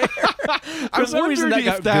lays there. I wondered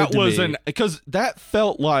if that was because that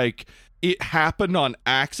felt like it happened on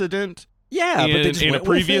accident. Yeah, but they just in a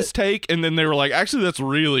previous take, and then they were like, actually, that's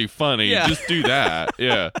really funny. Yeah. Just do that.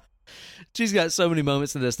 Yeah. She's got so many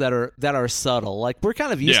moments in this that are subtle. Like we're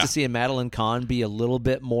kind of used to seeing Madeline Kahn be a little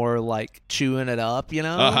bit more like chewing it up, you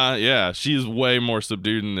know? Yeah, she's way more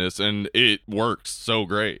subdued in this, and it works so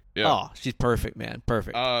great. Yeah. Oh, she's perfect, man.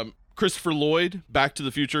 Perfect. Christopher Lloyd, Back to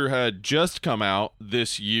the Future, had just come out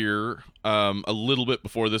this year, a little bit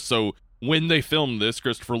before this. So when they filmed this,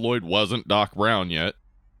 Christopher Lloyd wasn't Doc Brown yet.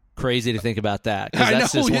 Crazy to think about that, because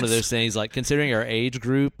that's just one of those things. Like considering our age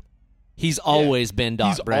group. He's always been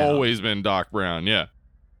Doc Brown. He's always been Doc Brown, yeah.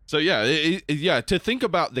 So, yeah, to think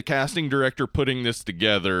about the casting director putting this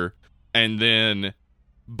together, and then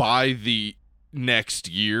by the next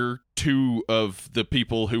year, 2 of the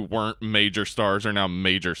people who weren't major stars are now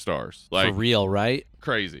major stars. Like, for real, right?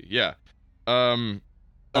 Crazy, yeah.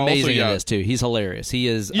 Amazing also, in this, too. He's hilarious. He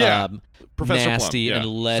is nasty Plum, and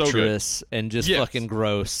lecherous and just fucking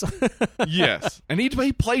gross. Yes. And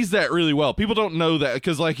he plays that really well. People don't know that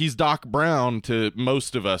because, like, he's Doc Brown to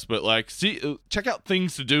most of us. But, like, check out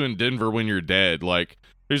Things to Do in Denver When You're Dead. Like,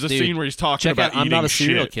 there's a scene where he's talking about eating shit. I'm not a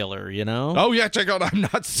serial killer, you know? Oh, yeah. Check out I'm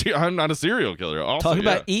not a serial killer. Also, talking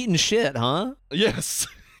about eating shit, huh? Yes.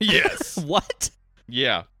 Yes. What?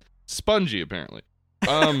 Yeah. Spongy, apparently.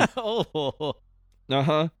 Oh.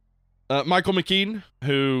 Uh-huh. Michael McKean,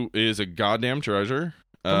 who is a goddamn treasure.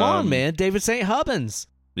 Come on, man. David St. Hubbins.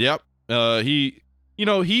 Yep.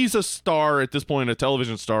 He's a star at this point, a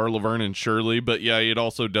television star, Laverne and Shirley, but yeah, he had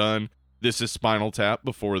also done This Is Spinal Tap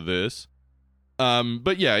before this.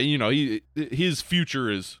 But yeah, his future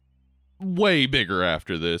is way bigger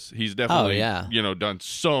after this. He's definitely, done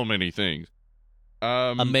so many things.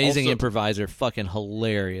 Amazing improviser, fucking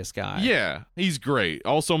hilarious guy. Yeah, he's great.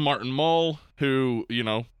 Also Martin Mull, who,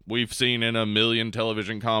 we've seen in a million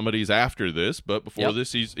television comedies after this, but before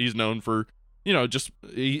this he's known for,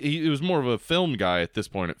 he was more of a film guy at this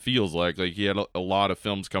point, it feels like he had a lot of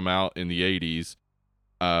films come out in the 80s.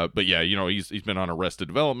 But yeah, he's been on Arrested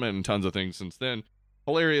Development and tons of things since then.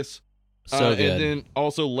 Hilarious. So good. And then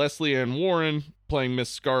also Leslie Ann Warren playing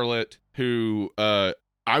Miss Scarlet, who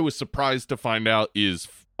I was surprised to find out is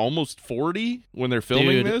almost 40 when they're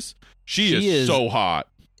filming this. She is so hot.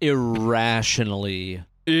 Irrationally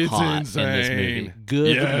it's hot insane. In this movie.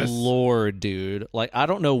 Good Lord, dude. Like, I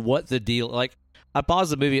don't know what the deal... Like, I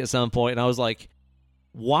paused the movie at some point and I was like,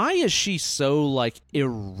 why is she so, like,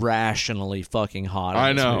 irrationally fucking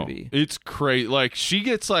hot in this movie? It's crazy. Like, she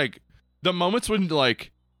gets, like... The moments when,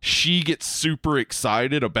 like... she gets super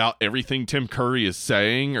excited about everything Tim Curry is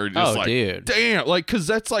saying, or just dude. Damn, like, because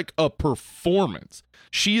that's like a performance.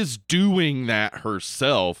 She is doing that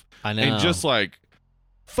herself. I know. And just like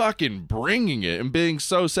fucking bringing it and being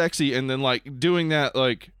so sexy, and then like doing that,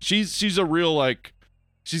 like she's a real, like,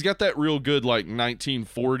 she's got that real good like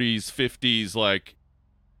 1940s 50s like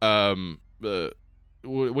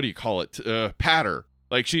what do you call it, patter.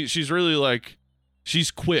 Like she's really like,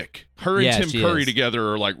 she's quick. Her and Tim Curry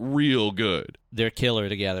together are like real good. They're killer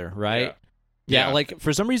together, right? Yeah, like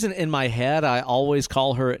for some reason in my head, I always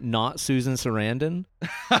call her not Susan Sarandon.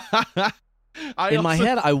 In my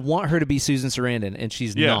head, I want her to be Susan Sarandon, and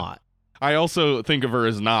she's not. I also think of her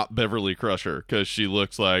as not Beverly Crusher because she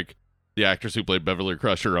looks like the actress who played Beverly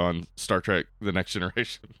Crusher on Star Trek The Next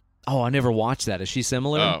Generation. Oh, I never watched that. Is she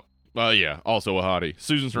similar? Oh, yeah. Also a hottie.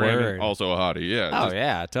 Susan Sarandon, also a hottie. Yeah. Oh,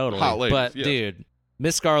 yeah, totally. Hot ladies, but, dude,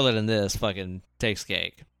 Miss Scarlet in this fucking takes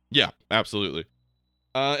cake. Yeah, absolutely.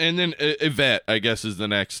 And then Yvette, I guess, is the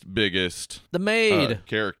next biggest... The maid.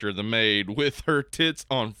 Character, the maid, with her tits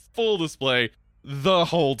on full display the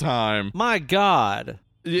whole time. My God.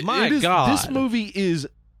 God. This movie is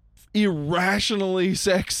irrationally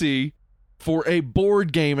sexy for a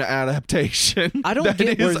board game adaptation. I don't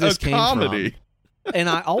get where this came from. And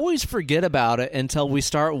I always forget about it until we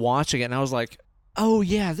start watching it, and I was like, oh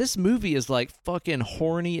yeah, this movie is like fucking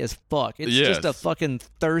horny as fuck. It's just a fucking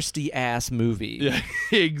thirsty ass movie. Yeah,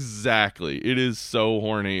 exactly. It is so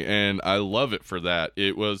horny, and I love it for that.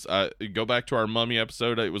 It was go back to our Mummy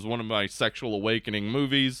episode. It was one of my sexual awakening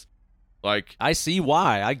movies. Like, I see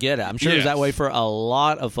why. I get it. I'm sure it was that way for a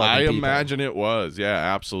lot of fucking people. I imagine it was. Yeah,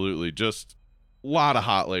 absolutely. Just a lot of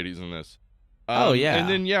hot ladies in this. Oh yeah, and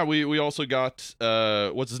then we also got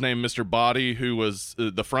what's his name, Mr. Body, who was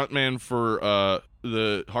the frontman for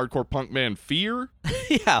the hardcore punk band Fear.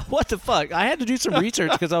 Yeah, what the fuck? I had to do some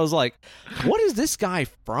research because I was like, what is this guy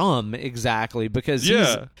from exactly? Because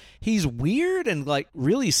he's weird and like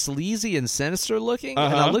really sleazy and sinister looking.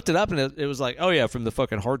 And I looked it up and it was like, oh yeah, from the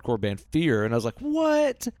fucking hardcore band Fear. And I was like,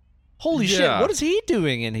 what? Holy shit, what is he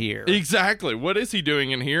doing in here? Exactly. What is he doing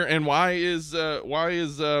in here? And why is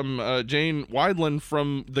Jane Wiedlin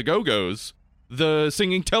from the Go-Go's the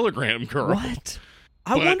singing telegram girl? What?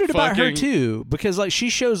 I wondered about her too, because like she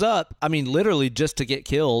shows up, I mean literally just to get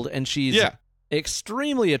killed, and she's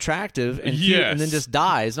extremely attractive and cute, and then just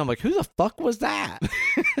dies. And I'm like, who the fuck was that?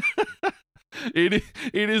 It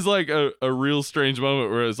is like a real strange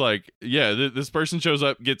moment where it's like, this person shows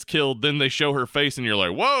up, gets killed, then they show her face, and you're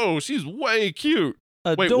like, whoa, she's way cute.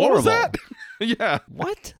 Adorable. Wait, what was that? Yeah.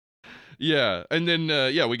 What? Yeah, and then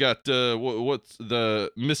we got what's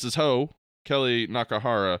the Mrs. Ho, Kelly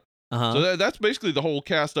Nakahara, So that's basically the whole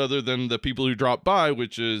cast, other than the people who drop by,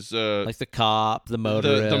 which is like the cop, the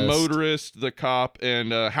motorist, the cop,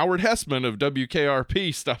 and Howard Hessman of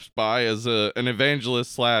WKRP stops by as an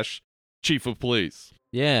evangelist / chief of police.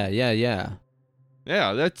 Yeah.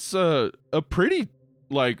 That's a pretty,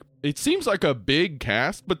 like, it seems like a big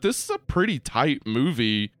cast, but this is a pretty tight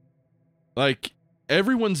movie. Like,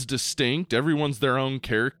 everyone's distinct. Everyone's their own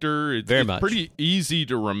character. It's pretty easy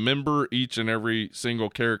to remember each and every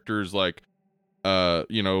single character's, like, their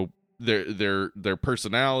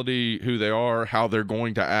personality, who they are, how they're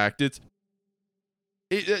going to act.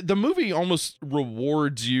 The movie almost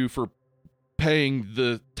rewards you for paying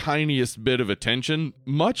the tiniest bit of attention,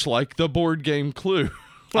 much like the board game Clue.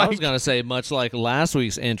 I was going to say, much like last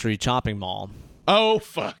week's entry, Chopping Mall. Oh,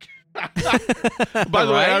 fuck. By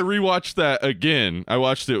the way, I rewatched that again. I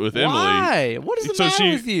watched it with Emily. Why? What is the matter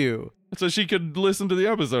with you? So she could listen to the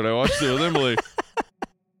episode. I watched it with Emily.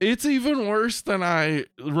 It's even worse than I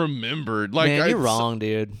remembered. Like, man, you're wrong,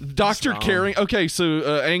 dude. Dr. Carrington. Okay,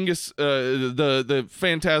 so Angus, the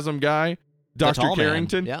Phantasm guy, Dr.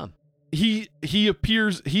 Carrington. Yeah. He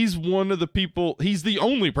appears, he's one of the people, he's the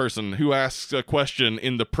only person who asks a question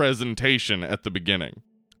in the presentation at the beginning.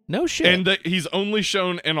 No shit. And he's only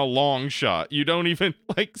shown in a long shot. You don't even,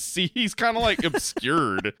 like, see, he's kind of, like,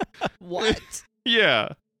 obscured. What? Yeah.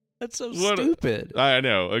 That's so stupid. I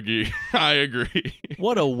know. I agree.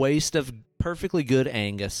 What a waste of perfectly good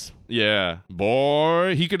Angus. Yeah.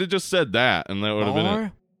 Boy, he could have just said that, and that would have been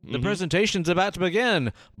it. The presentation's about to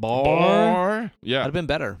begin. Boy. Yeah. That'd have been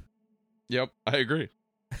better. Yep, I agree.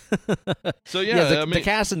 So, yeah. The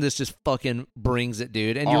cast in this just fucking brings it,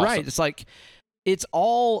 dude. And you're right. It's like, it's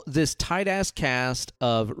all this tight-ass cast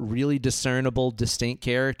of really discernible, distinct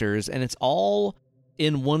characters, and it's all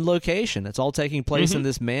in one location. It's all taking place in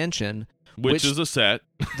this mansion. Which is a set.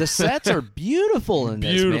 The sets are beautiful in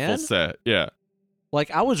this, man. Beautiful set, yeah. Like,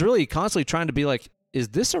 I was really constantly trying to be like, is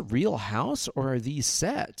this a real house or are these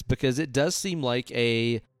sets? Because it does seem like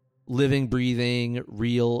a living, breathing,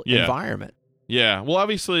 real environment. Yeah, well,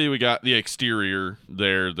 obviously we got the exterior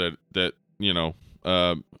there that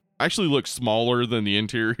actually looks smaller than the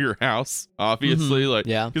interior house, obviously.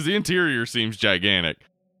 Because the interior seems gigantic.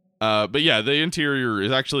 But yeah, the interior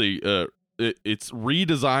is actually it's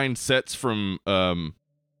redesigned sets from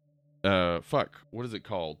what is it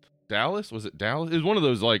called? Dallas? Was it Dallas? It was one of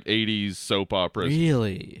those, like, 80s soap operas.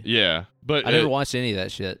 Really? Yeah, but I never watched any of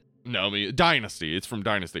that shit. No, I mean, Dynasty. It's from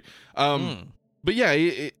Dynasty. But yeah,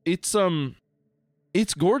 it's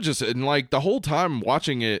gorgeous, and, like, the whole time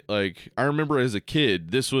watching it, like, I remember as a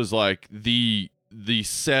kid, this was like the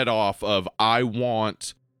set off of, I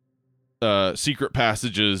want secret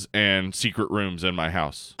passages and secret rooms in my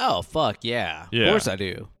house. Oh, fuck yeah. Of course I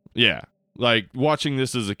do. Yeah. Like, watching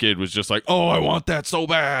this as a kid was just like, oh, I want that so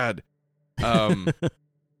bad.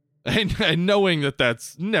 And knowing that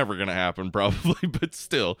that's never going to happen, probably, but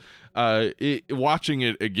still, watching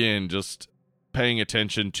it again, just paying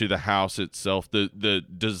attention to the house itself, the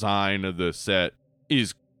design of the set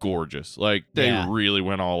is gorgeous. Like, they really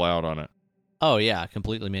went all out on it. Oh, yeah,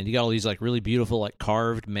 completely, man. You got all these, like, really beautiful, like,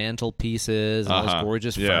 carved mantelpieces and all this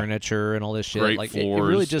gorgeous furniture and all this shit. Great like, floors. It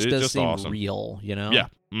really just does seem awesome. Real, you know? Yeah.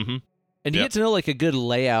 Mm-hmm. And you get to know, like, a good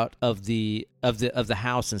layout of the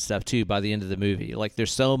house and stuff too by the end of the movie. Like,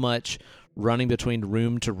 there's so much running between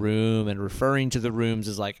room to room and referring to the rooms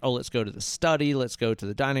as like, oh, let's go to the study, let's go to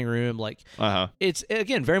the dining room. Like, it's,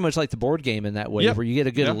 again, very much like the board game in that way, where you get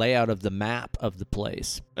a good layout of the map of the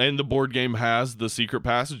place. And the board game has the secret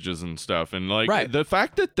passages and stuff. And, like, the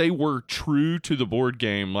fact that they were true to the board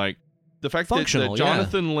game, like, the fact that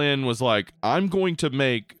Jonathan Lynn was like, I'm going to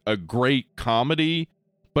make a great comedy,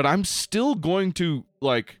 but I'm still going to,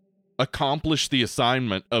 like, accomplish the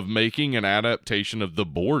assignment of making an adaptation of the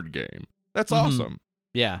board game. That's awesome.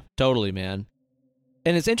 Yeah, totally, man.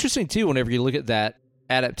 And it's interesting, too, whenever you look at that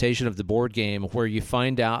adaptation of the board game, where you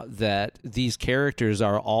find out that these characters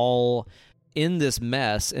are all in this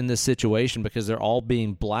mess, in this situation, because they're all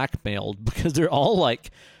being blackmailed, because they're all,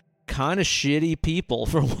 like, kind of shitty people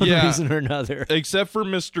for one reason or another. Except for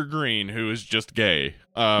Mr. Green, who is just gay.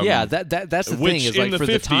 That's the thing, is, like, for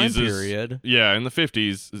the time period. In the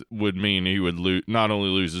 50s would mean he would not only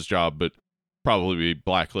lose his job, but probably be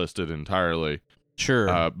blacklisted entirely.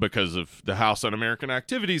 Sure. Because of the House Un-American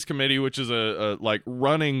Activities Committee, which is a like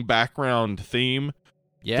running background theme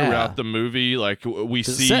throughout the movie. Like, we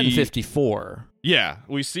see set in 54. Yeah,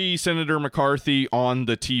 we see Senator McCarthy on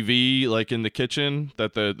the TV, like in the kitchen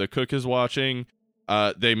that the cook is watching.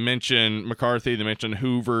 They mention McCarthy, they mention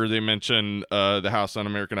Hoover, they mention the House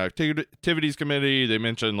Un-American Activities Committee, they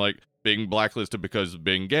mention like being blacklisted because of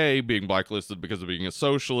being gay, being blacklisted because of being a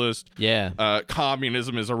socialist. Yeah.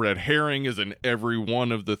 Communism is a red herring is in every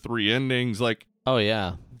one of the 3 endings. Like, oh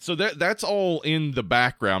yeah. So that's all in the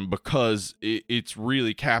background because it's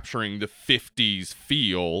really capturing the 50s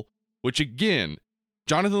feel, which again,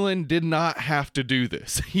 Jonathan Lynn did not have to do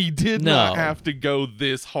this. He did not have to go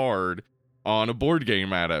this hard on a board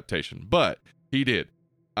game adaptation, but he did.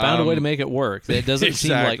 Found a way to make it work. It doesn't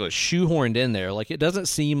seem like shoehorned in there. Like, it doesn't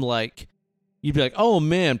seem like you'd be like, oh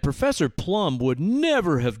man, Professor Plum would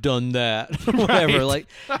never have done that. Whatever. Right. Like,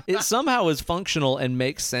 it somehow is functional and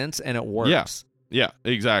makes sense and it works. Yeah,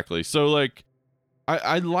 exactly. So like,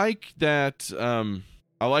 I like that.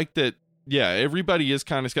 I like that. Yeah, everybody is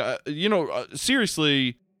kind of,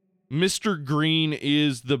 seriously, Mr. Green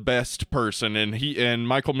is the best person, and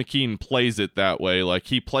Michael McKean plays it that way. Like,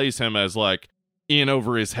 he plays him as like in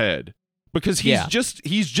over his head because he's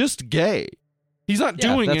just gay. He's not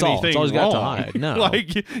doing anything That's all he's wrong. Got to hide. No.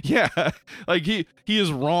 like he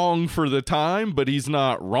is wrong for the time, but he's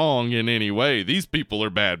not wrong in any way. These people are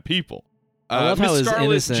bad people. Miss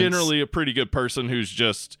Scarlet's generally a pretty good person who's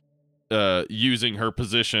just using her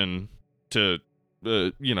position to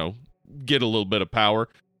get a little bit of power.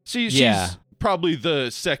 She's probably the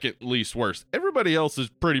second least worst. Everybody else is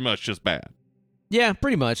pretty much just bad. Yeah,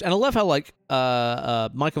 pretty much. And I love how like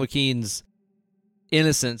Michael McKean's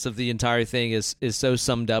innocence of the entire thing is so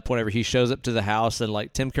summed up whenever he shows up to the house and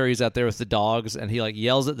like Tim Curry's out there with the dogs and he like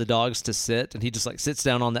yells at the dogs to sit and he just like sits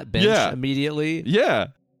down on that bench immediately. Yeah.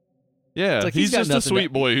 Yeah, like he's just a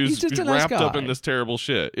sweet boy who's wrapped up in this terrible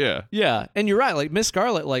shit. Yeah, yeah, and you're right. Like Miss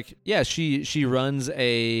Scarlet, like she runs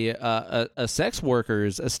a sex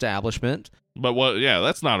workers establishment. But what? Yeah,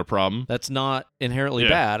 that's not a problem. That's not inherently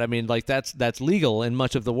bad. I mean, like that's legal in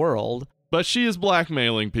much of the world. But she is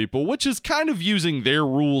blackmailing people, which is kind of using their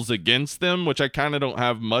rules against them, which I kind of don't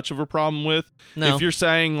have much of a problem with. No. If you're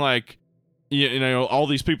saying like, all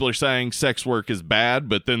these people are saying sex work is bad,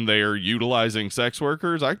 but then they are utilizing sex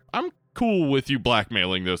workers, I'm cool with you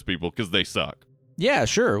blackmailing those people because they suck. Yeah,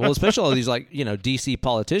 sure. Well, especially all these like DC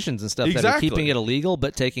politicians and stuff that are keeping it illegal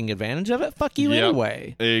but taking advantage of it. Fuck you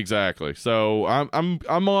anyway. Exactly. So I'm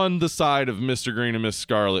on the side of Mr. Green and Miss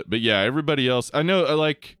Scarlet, but yeah, everybody else. I know.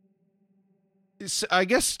 Like, I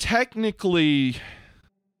guess technically,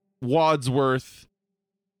 Wadsworth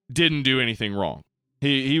didn't do anything wrong.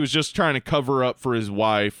 He was just trying to cover up for his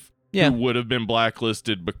wife. Who would have been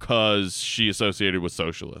blacklisted because she associated with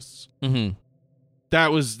socialists. Mm-hmm.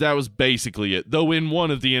 That was basically it. Though in one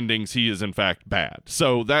of the endings, he is in fact bad.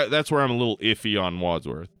 So that's where I'm a little iffy on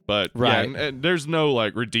Wadsworth. But and there's no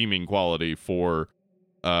like redeeming quality for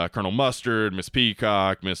Colonel Mustard, Miss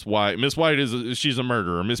Peacock, Miss White. Miss White she's a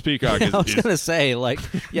murderer. Miss Peacock is. I was gonna say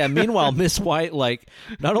meanwhile, Miss White like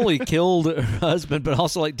not only killed her husband but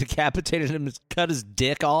also like decapitated him and cut his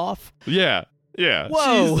dick off. Yeah. Yeah.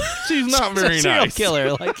 Whoa. She's not very a serial nice.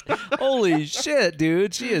 Killer. Like, holy shit,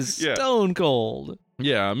 dude. She is stone cold.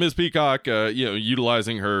 Yeah. Miss Peacock,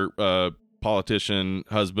 utilizing her politician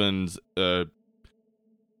husband's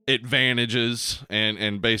advantages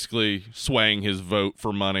and basically swaying his vote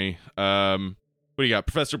for money. What do you got?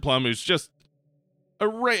 Professor Plum, who's just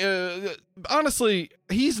honestly,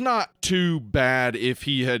 he's not too bad if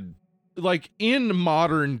he had, like, in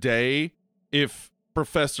modern day, if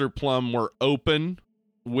Professor Plum were open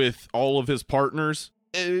with all of his partners,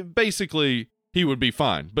 basically he would be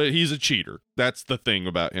fine. But he's a cheater. That's the thing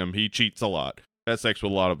about him. He cheats a lot. Has sex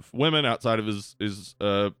with a lot of women outside of his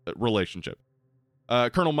relationship.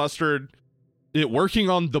 Colonel Mustard, working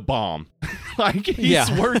on the bomb. Like, he's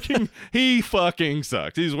working. He fucking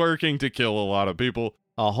sucks. He's working to kill a lot of people.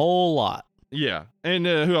 A whole lot. Yeah. And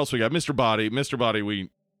who else we got? Mr. Body. Mr. Body,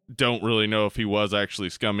 we don't really know if he was actually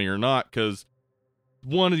scummy or not, because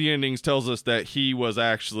one of the endings tells us that he was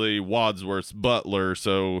actually Wadsworth's butler,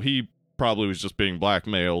 so he probably was just being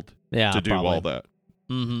blackmailed to do all that.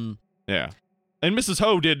 Mm-hmm. Yeah. And Mrs.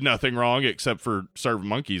 Ho did nothing wrong except for serve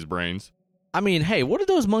monkeys' brains. I mean, hey, what did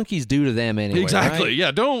those monkeys do to them anyway? Exactly. Right?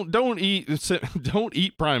 Yeah, don't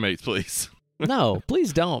eat primates, please. No,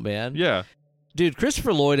 please don't, man. Yeah. Dude,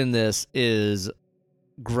 Christopher Lloyd in this is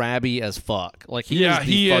grabby as fuck. Like, he is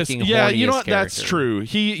the fucking horniest you know what? character. That's true.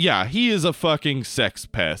 He is a fucking sex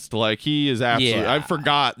pest. Like, he is absolutely. I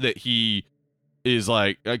forgot that he is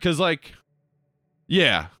like, because like,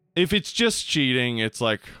 if it's just cheating, it's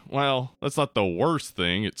like, well, that's not the worst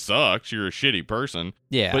thing. It sucks. You're a shitty person.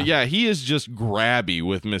 Yeah. But yeah, he is just grabby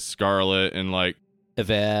with Miss Scarlet and like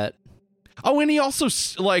Yvette. Oh, and he also,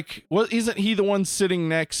 like, well, isn't he the one sitting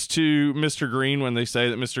next to Mr. Green when they say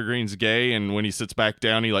that Mr. Green's gay, and when he sits back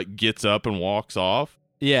down, he, like, gets up and walks off?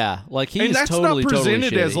 Yeah, like, he's and that's totally, not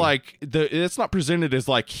presented totally as, like, it's not presented as,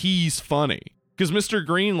 like, he's funny. Because Mr.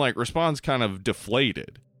 Green, like, responds kind of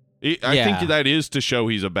deflated. I think that is to show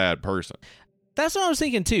he's a bad person. That's what I was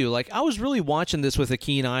thinking, too. Like, I was really watching this with a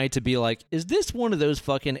keen eye to be like, is this one of those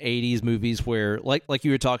fucking 80s movies where, like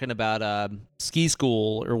you were talking about Ski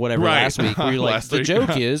School or whatever last week, where you're like, the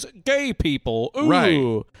joke is gay people. Ooh.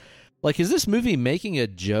 Right. Like, is this movie making a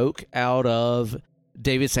joke out of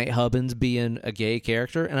David St. Hubbins being a gay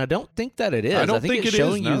character? And I don't think that it is. I think it's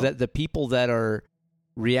showing you that the people that are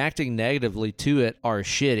reacting negatively to it are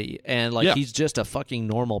shitty, and, like, he's just a fucking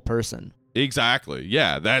normal person. Exactly.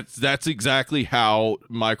 Yeah, that's exactly how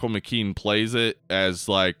Michael McKean plays it, as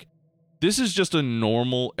like, this is just a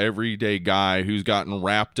normal everyday guy who's gotten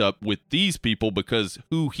wrapped up with these people because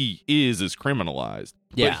who he is criminalized.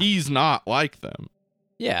 Yeah. But he's not like them.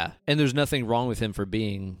 Yeah, and there's nothing wrong with him for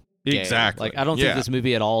being gay. Exactly. Like, I don't think this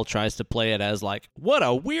movie at all tries to play it as like, what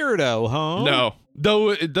a weirdo, huh? No.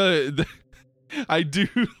 Though I do,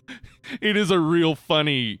 it is a real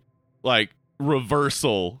funny, like,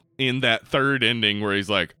 reversal in that third ending where he's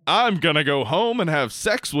like, I'm gonna go home and have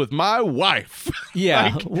sex with my wife.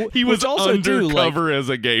 Yeah. Like, he was also undercover as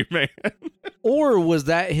a gay man. Or was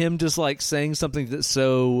that him just, like, saying something that's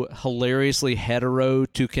so hilariously hetero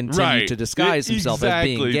to continue to disguise himself as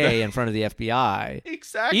being gay in front of the FBI?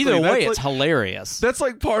 Exactly. Either way, it's hilarious. That's,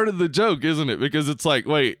 like, part of the joke, isn't it? Because it's like,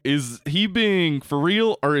 wait, is he being for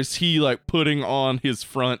real, or is he, like, putting on his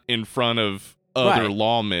front in front of other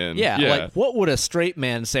lawmen? Yeah, like, what would a straight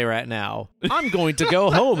man say right now? I'm going to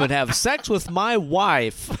go home and have sex with my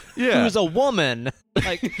wife, who's a woman.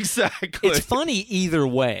 Like, exactly. It's funny either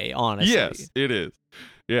way, honestly. Yes, it is.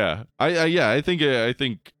 Yeah, I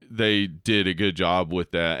think they did a good job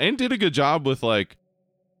with that, and did a good job with, like,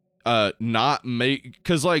 not make,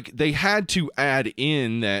 because, like, they had to add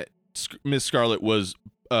in that Miss Scarlet was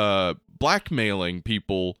blackmailing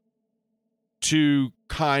people to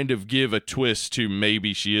kind of give a twist to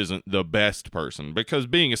maybe she isn't the best person, because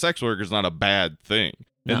being a sex worker is not a bad thing.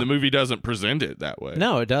 No. And the movie doesn't present it that way.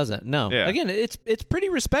 No, it doesn't. No. Yeah. Again, it's pretty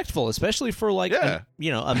respectful, especially for, like, a mid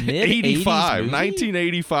 85 movie?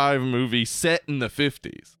 1985 movie set in the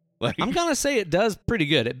 50s. Like, I'm gonna say it does pretty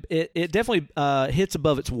good. It definitely hits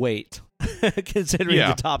above its weight, considering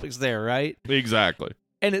the topics there, right? Exactly.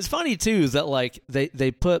 And it's funny too that, like,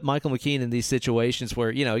 they put Michael McKean in these situations where,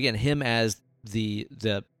 again, him as the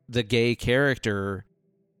gay character,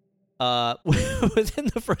 within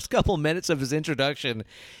the first couple minutes of his introduction,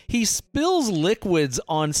 he spills liquids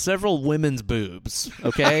on several women's boobs.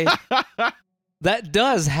 Okay, that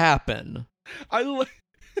does happen. I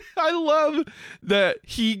love that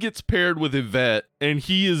he gets paired with Yvette, and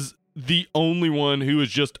he is the only one who is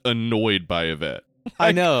just annoyed by Yvette. Like,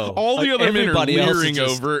 I know. All the other men are leering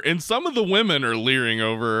over, and some of the women are leering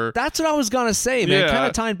over her. That's what I was going to say, man. Kind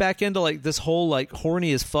of tying back into, like, this whole, like,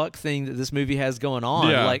 horny as fuck thing that this movie has going on.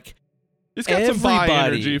 Yeah. Like, it's got some bi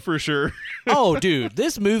energy for sure. Oh, dude,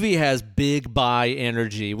 this movie has big bi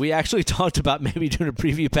energy. We actually talked about maybe doing a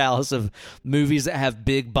preview palace of movies that have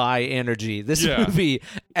big bi energy. This movie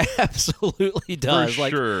absolutely does. For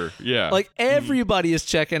sure, yeah. Like, everybody is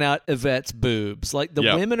checking out Yvette's boobs. Like, the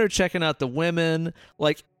women are checking out the women.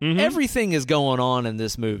 Like, everything is going on in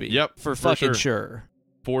this movie. Yep, for fucking sure.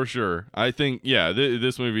 For sure. I think,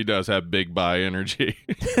 this movie does have big bi energy.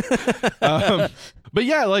 But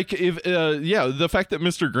yeah, like, if the fact that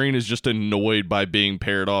Mr. Green is just annoyed by being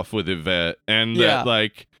paired off with Yvette, and that,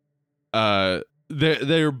 like,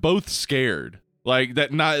 they're both scared, like,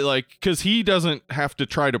 that, not like, because he doesn't have to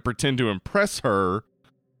try to pretend to impress her,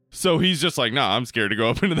 so he's just like, nah, I'm scared to go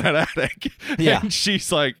up into that attic. And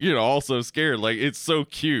she's like, also scared. Like, it's so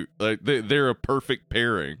cute. Like, they're a perfect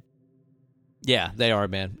pairing. Yeah, they are,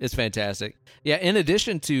 man. It's fantastic. Yeah, in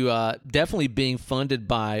addition to definitely being funded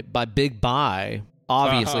by Big Bi,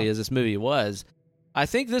 obviously, as this movie was, I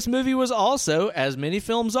think this movie was also, as many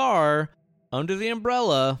films are, under the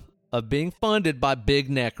umbrella of being funded by Big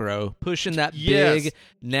Necro, pushing that big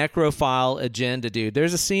necrophile agenda, dude.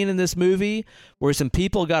 There's a scene in this movie where some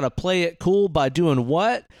people got to play it cool by doing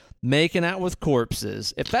what? Making out with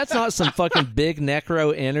corpses. If that's not some fucking Big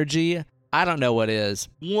Necro energy, I don't know what is.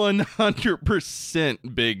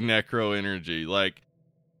 100% Big Necro energy. Like,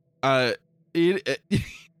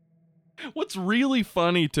 what's really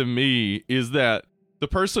funny to me is that the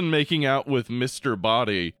person making out with Mr.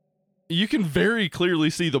 Body, you can very clearly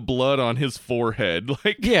see the blood on his forehead.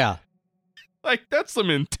 Like, Like, that's some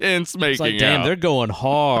intense making it's like, damn, out. they're going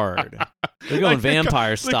hard. They're going like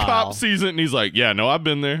vampire style. The cop sees it and he's like, yeah, no, I've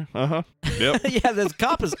been there. Uh-huh. Yep. Yeah, this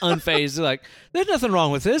cop is unfazed. He's like, there's nothing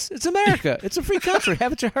wrong with this. It's America. It's a free country.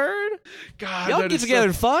 Haven't you heard? God, y'all get together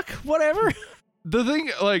and fuck. Whatever. The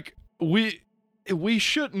thing, like, we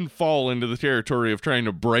shouldn't fall into the territory of trying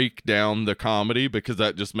to break down the comedy because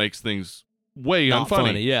that just makes things way not unfunny.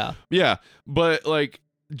 Funny, yeah. Yeah, but, like,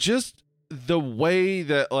 just the way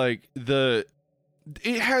that, like,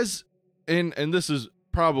 it has, and this is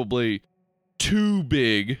probably too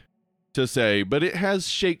big to say, but it has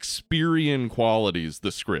Shakespearean qualities,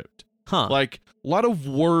 the script. Huh. Like, a lot of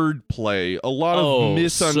wordplay, a lot of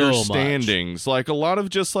misunderstandings, like, a lot of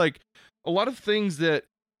just, like, a lot of things that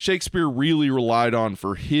Shakespeare really relied on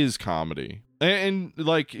for his comedy. And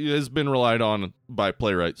like, has been relied on by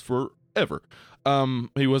playwrights forever.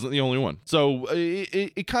 He wasn't the only one. So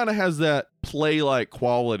it kind of has that play-like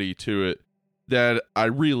quality to it that I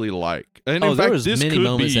really like. And in fact, there was this many could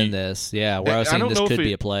moments be, in this, where I was saying this could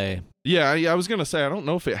be a play. Yeah, I was gonna say I don't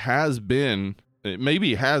know if it has been.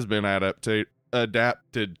 Maybe it has been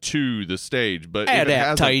adapted to the stage, but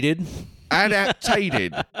adapted.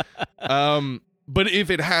 But if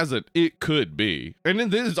it hasn't, it could be. And then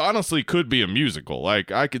this honestly could be a musical.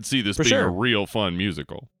 Like, I could see this being a real fun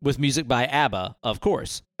musical. With music by ABBA, of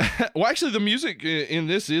course. Well, actually, the music in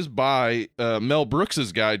this is by Mel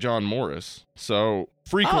Brooks' guy, John Morris. So,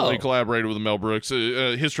 frequently collaborated with Mel Brooks.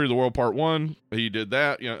 History of the World Part 1, he did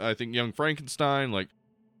that. I think Young Frankenstein, like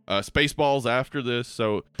Spaceballs after this.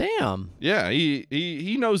 So, damn. Yeah,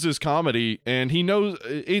 he knows his comedy, and he knows,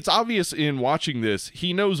 it's obvious in watching this,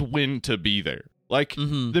 he knows when to be there. Like,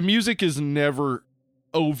 the music is never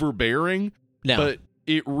overbearing, but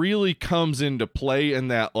it really comes into play in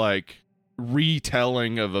that, like,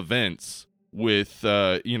 retelling of events with,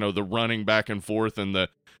 the running back and forth and the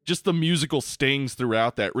musical stings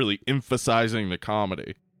throughout that, really emphasizing the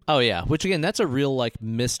comedy. Oh, yeah. Which, again, that's a real, like,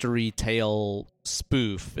 mystery tale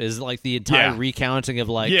spoof, is, like, the entire recounting of,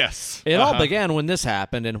 like, yes, it all began when this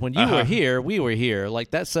happened, and when you were here, we were here.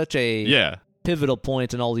 Like, that's such a pivotal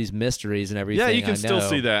point in all these mysteries and everything. Yeah, you can still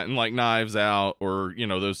see that in, like, Knives Out, or,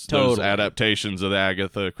 those adaptations of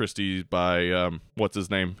Agatha Christie by, what's his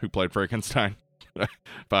name, who played Frankenstein? Kenneth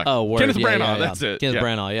Branagh, that's it. Kenneth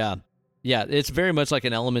Branagh, yeah. Yeah, it's very much like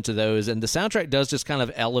an element to those, and the soundtrack does just kind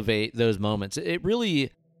of elevate those moments. It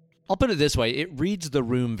really, I'll put it this way, it reads the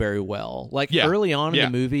room very well. Like, early on in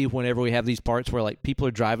the movie, whenever we have these parts where, like, people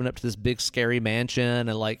are driving up to this big scary mansion,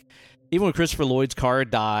 and, like, even when Christopher Lloyd's car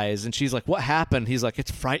dies, and she's like, what happened? He's like,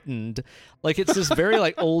 it's frightened. Like, it's this very,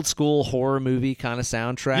 like, old school horror movie kind of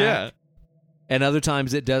soundtrack. Yeah. And other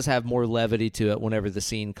times it does have more levity to it whenever the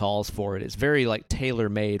scene calls for it. It's very, like,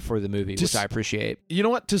 tailor-made for the movie, which I appreciate. You know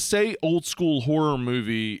what? To say old school horror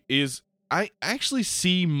movie is, I actually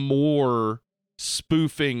see more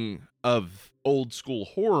spoofing of old school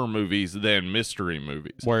horror movies than mystery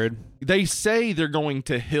movies. Word. They say they're going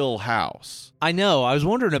to Hill House. I know. I was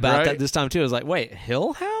wondering about that this time, too. I was like, wait,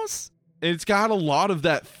 Hill House? It's got a lot of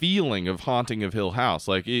that feeling of Haunting of Hill House.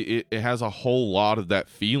 Like, it has a whole lot of that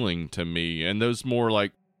feeling to me. And those more,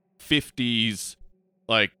 like, 50s,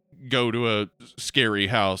 like, go to a scary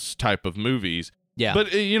house type of movies. Yeah.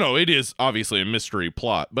 But, it is obviously a mystery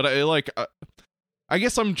plot. But, I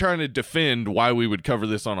guess I'm trying to defend why we would cover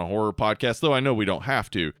this on a horror podcast, though I know we don't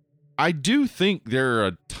have to. I do think there are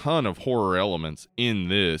a ton of horror elements in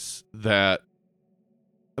this that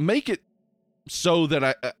make it so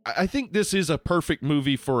that I think this is a perfect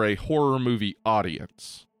movie for a horror movie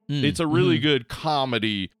audience. It's a really good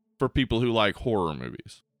comedy for people who like horror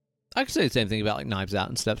movies. I could say the same thing about, like, Knives Out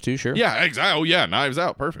and stuff, too, sure. Yeah, exactly. Oh, yeah, Knives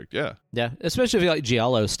Out, perfect, yeah. Yeah, especially if you like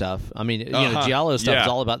Giallo stuff. I mean, Giallo stuff is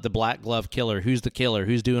all about the black glove killer. Who's the killer?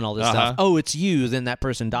 Who's doing all this stuff? Oh, it's you, then that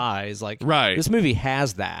person dies. Like, this movie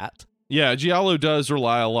has that. Yeah, Giallo does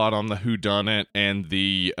rely a lot on the whodunit and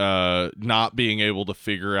the not being able to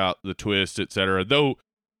figure out the twist, etc. Though,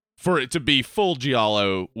 for it to be full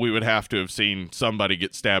Giallo, we would have to have seen somebody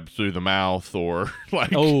get stabbed through the mouth, or,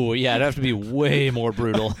 like... Oh, yeah, it'd have to be way more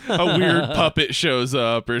brutal. A weird puppet shows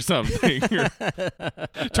up or something.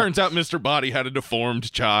 Turns out Mr. Body had a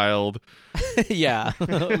deformed child. Yeah,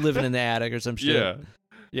 living in the attic or some shit.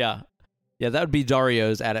 Yeah, that would be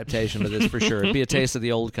Dario's adaptation of this for sure. It'd be a taste of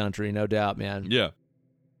the old country, no doubt, man.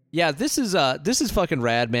 Yeah, this is fucking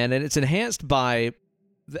rad, man, and it's enhanced by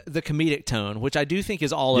the comedic tone, which I do think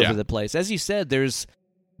is all over the place. As you said, there is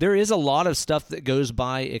a lot of stuff that goes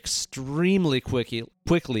by extremely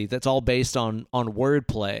quickly that's all based on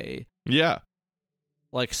wordplay. Yeah.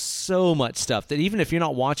 like so much stuff that even if you're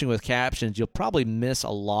not watching with captions, you'll probably miss a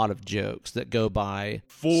lot of jokes that go by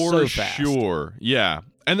so fast. For sure. Yeah.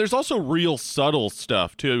 And there's also real subtle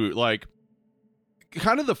stuff too. Like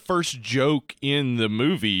kind of the first joke in the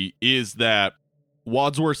movie is that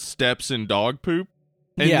Wadsworth steps in dog poop.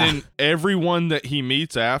 And then everyone that he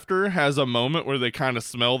meets after has a moment where they kind of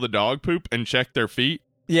smell the dog poop and check their feet.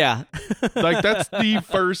 Yeah. Like, that's the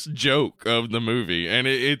first joke of the movie. And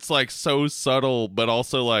it's, like, so subtle, but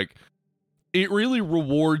also, like, it really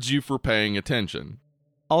rewards you for paying attention.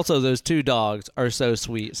 Also, those two dogs are so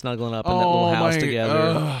sweet, snuggling up in that little house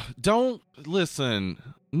together. Don't listen.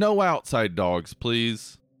 No outside dogs,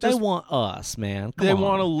 please. They want us, man. They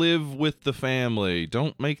want to live with the family.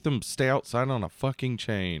 Don't make them stay outside on a fucking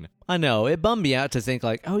chain. I know. It bummed me out to think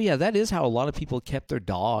like, oh, yeah, that is how a lot of people kept their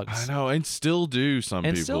dogs. I know, and still do some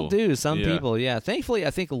people. People, yeah. Thankfully, I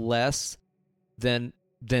think less than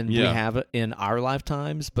we have in our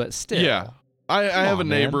lifetimes, but still. Yeah. I have a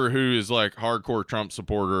neighbor who is like hardcore Trump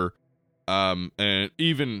supporter, and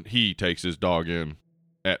even he takes his dog in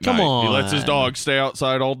at night. On. He lets his dog stay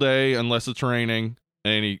outside all day unless it's raining.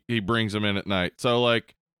 And he brings them in at night. So,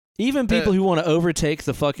 like... Even people who want to overtake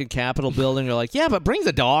the fucking Capitol building are like, yeah, but bring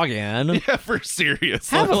the dog in. Yeah, for serious.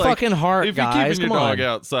 Have a fucking heart, if guys. If you're keeping your dog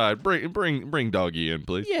outside, bring doggy in,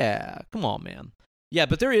 please. Yeah, come on, man. Yeah,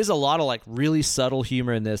 but there is a lot of, like, really subtle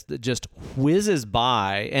humor in this that just whizzes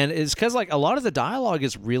by. And it's because, like, a lot of the dialogue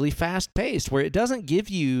is really fast-paced, where it doesn't give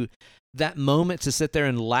you that moment to sit there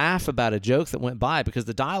and laugh about a joke that went by because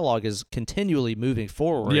the dialogue is continually moving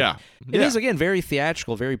forward. Yeah. It is, again, very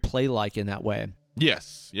theatrical, very play-like in that way.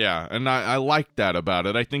 Yes, yeah, and I like that about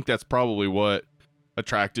it. I think that's probably what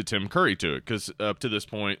attracted Tim Curry to it, because up to this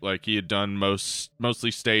point, like, he had done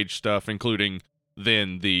mostly stage stuff, including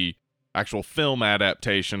then the actual film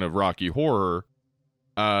adaptation of Rocky Horror.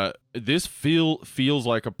 This feels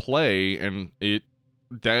like a play, and it's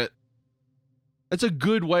a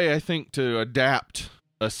good way, I think, to adapt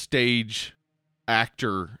a stage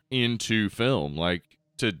actor into film, like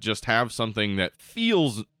to just have something that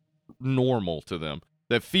feels normal to them,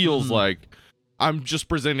 that feels like I'm just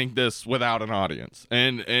presenting this without an audience.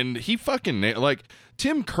 And he fucking like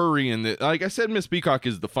Tim Curry in the, like I said, Miss Peacock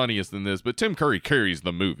is the funniest in this, but Tim Curry carries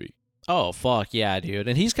the movie. Oh fuck yeah, dude!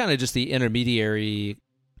 And he's kind of just the intermediary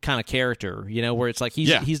kind of character, you know, where it's like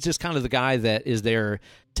he's just kind of the guy that is there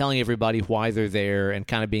telling everybody why they're there and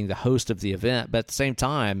kind of being the host of the event, but at the same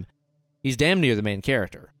time, he's damn near the main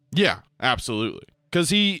character. Yeah, absolutely. Because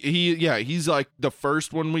he's like the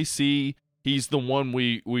first one we see. He's the one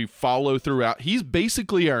we follow throughout. He's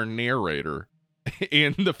basically our narrator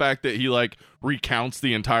in the fact that he like recounts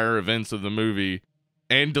the entire events of the movie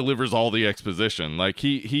and delivers all the exposition. Like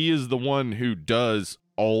he is the one who does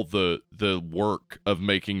all the work of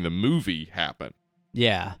making the movie happen.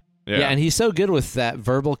 Yeah, and he's so good with that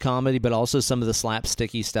verbal comedy, but also some of the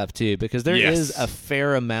slapsticky stuff too, because there is a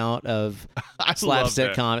fair amount of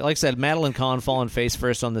slapstick comedy. Like I said, Madeline Kahn falling face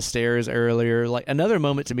first on the stairs earlier. Like another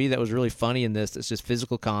moment to me that was really funny in this, that's just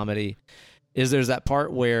physical comedy, is there's that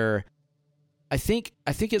part where I think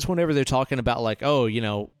it's whenever they're talking about like, oh, you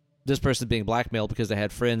know, this person's being blackmailed because they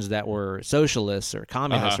had friends that were socialists or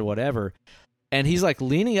communists or whatever. And he's like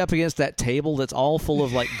leaning up against that table that's all full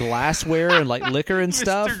of like glassware and like liquor and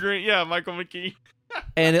stuff. Mr. Green, yeah, Michael McKee.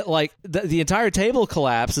 And it like the entire table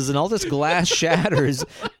collapses and all this glass shatters.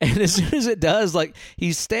 And as soon as it does, like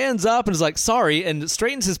he stands up and is like, sorry, and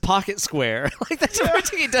straightens his pocket square. Like that's the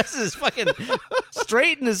first thing he does is fucking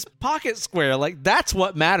straighten his pocket square. Like that's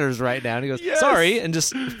what matters right now. And he goes, sorry, and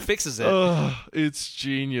just fixes it. It's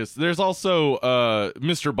genius. There's also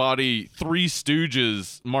Mr. Body, Three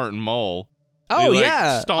Stooges, Martin Mull. Oh, he,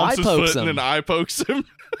 yeah. Stomps his foot and then eye pokes him.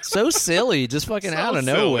 So silly. Just fucking out of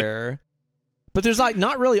nowhere. But there's like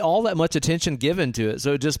not really all that much attention given to it,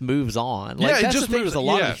 so it just moves on. Like, that's the thing with a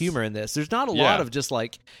lot of humor in this. There's not a lot of just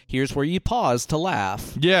like, here's where you pause to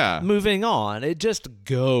laugh. Yeah. Moving on. It just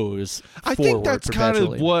goes I think that's kind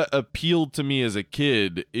of what appealed to me as a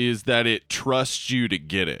kid, is that it trusts you to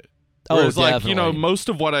get it. Whereas, like, you know, most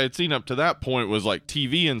of what I had seen up to that point was like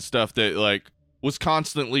TV and stuff that like was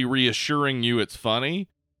constantly reassuring you it's funny.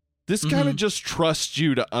 This kind of just trusts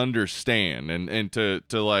you to understand and to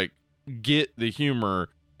like get the humor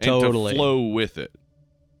and to flow with it.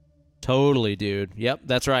 Totally, dude. Yep,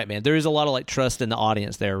 that's right, man. There is a lot of like trust in the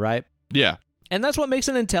audience there, right? Yeah. And that's what makes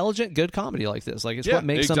an intelligent, good comedy like this. Like, it's what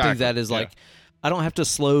makes something that is like, I don't have to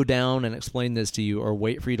slow down and explain this to you or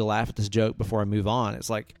wait for you to laugh at this joke before I move on. It's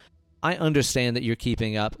like, I understand that you're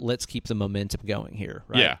keeping up. Let's keep the momentum going here,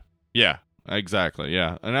 right? Yeah, exactly,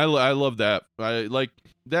 yeah. And I love that. I like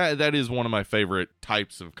that. That is one of my favorite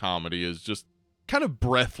types of comedy, is just kind of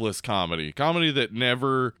breathless comedy that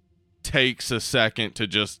never takes a second to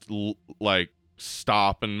just like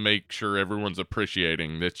stop and make sure everyone's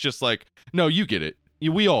appreciating. It's just like, no, you get it.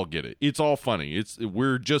 We all get it. It's all funny.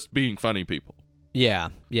 We're just being funny people. Yeah.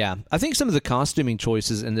 I think some of the costuming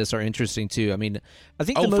choices in this are interesting too. I mean, I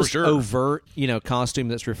think the most overt, costume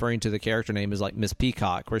that's referring to the character name is like Miss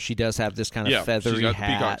Peacock, where she does have this kind of feathery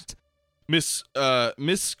hat. Miss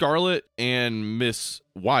Scarlet and Miss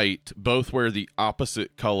White both wear the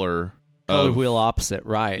opposite color. Wheel opposite,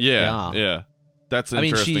 right? Yeah. That's an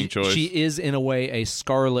interesting choice. She is in a way a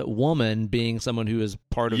Scarlet Woman, being someone who is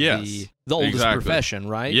part of the oldest profession,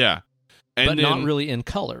 right? Yeah, but not really in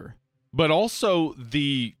color. But also,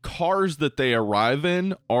 the cars that they arrive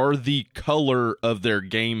in are the color of their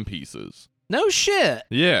game pieces. No shit.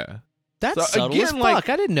 Yeah. That's subtle as fuck.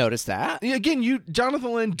 I didn't notice that. Again,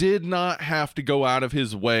 Jonathan Lynn did not have to go out of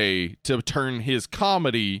his way to turn his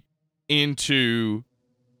comedy into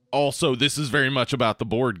also, this is very much about the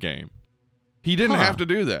board game. He didn't have to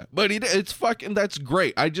do that. But that's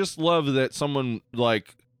great. I just love that someone,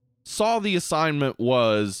 like, saw the assignment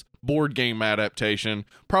was board game adaptation,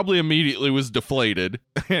 probably immediately was deflated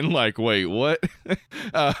and like, wait, what?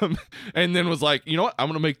 And then was like, you know what? I'm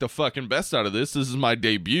going to make the fucking best out of this. This is my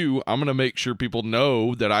debut. I'm going to make sure people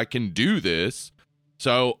know that I can do this.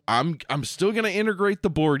 So I'm still going to integrate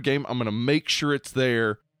the board game. I'm going to make sure it's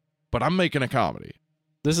there, but I'm making a comedy.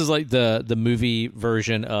 This is like the movie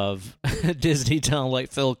version of Disney telling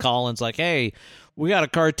like Phil Collins, like, hey, we got a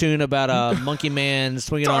cartoon about a monkey man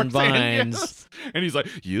swinging on vines. Yes. And he's like,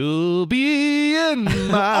 you'll be in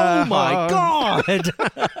my Oh, my God.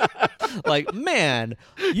 Like, man,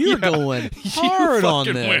 you're going hard on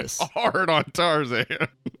this. Went hard on Tarzan.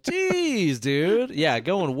 Jeez, dude. Yeah,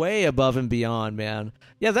 going way above and beyond, man.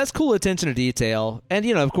 Yeah, that's cool attention to detail. And,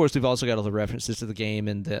 of course, we've also got all the references to the game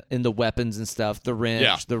and the weapons and stuff, the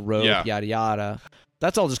wrench, the rope, yada, yada.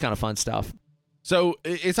 That's all just kind of fun stuff. So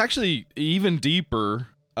it's actually even deeper.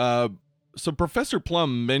 So Professor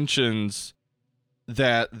Plum mentions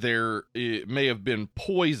that it may have been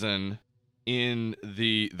poison in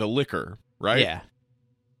the liquor, right? Yeah.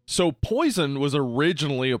 So poison was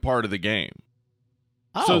originally a part of the game.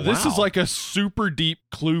 Oh, so this is like a super deep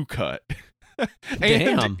clue cut. And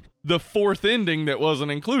damn. The fourth ending that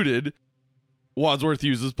wasn't included, Wadsworth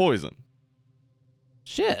uses poison.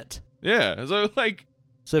 Shit. Yeah. So like.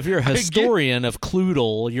 So if you're a historian of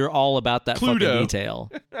Cluedo, you're all about that fucking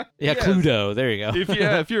detail. Yeah, yes. Cluedo. There you go.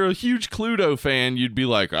 If you're a huge Cluedo fan, you'd be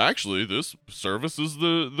like, actually, this services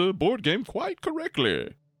the board game quite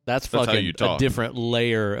correctly. That's fucking a different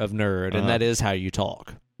layer of nerd, and that is how you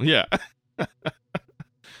talk. Yeah.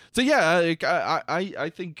 So yeah,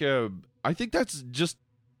 I think that's just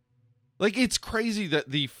like, it's crazy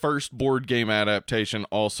that the first board game adaptation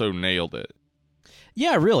also nailed it.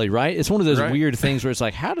 Yeah, really, right? It's one of those weird things where it's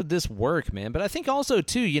like, how did this work, man? But I think also,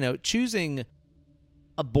 too, choosing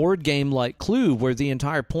a board game like Clue, where the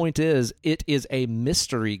entire point is it is a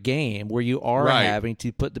mystery game where you are having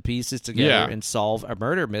to put the pieces together and solve a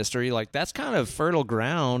murder mystery. Like, that's kind of fertile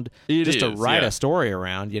ground to write a story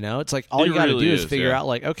around, It's like all you got to do is figure out,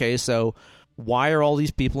 like, okay, so why are all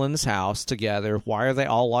these people in this house together? Why are they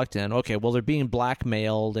all locked in? Okay, well, they're being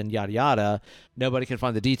blackmailed and yada, yada. Nobody can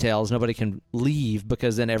find the details. Nobody can leave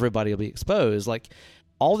because then everybody will be exposed. Like,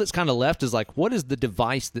 all that's kind of left is like, what is the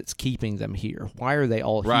device that's keeping them here? Why are they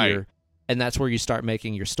all here? And that's where you start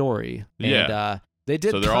making your story. Yeah. And they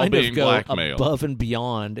did kind of go above and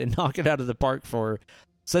beyond and knock it out of the park for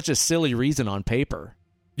such a silly reason on paper.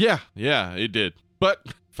 Yeah, it did. But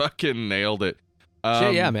fucking nailed it.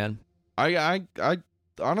 Shit, yeah, man. I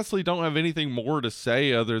honestly don't have anything more to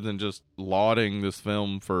say other than just lauding this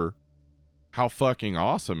film for how fucking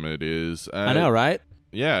awesome it is. I know, right?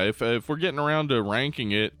 Yeah, if we're getting around to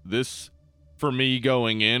ranking it, this, for me,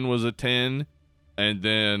 going in was a 10, and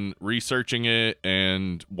then researching it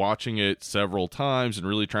and watching it several times and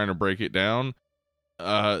really trying to break it down,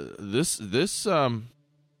 this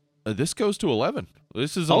goes to 11.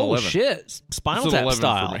 This is an 11. Oh, shit. Spinal Tap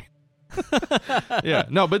style. For me. Yeah,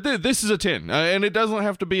 no, but this is a 10, and it doesn't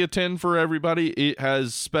have to be a 10 for everybody. It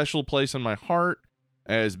has special place in my heart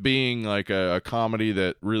as being like a comedy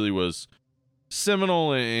that really was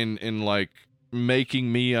seminal in like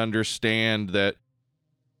making me understand that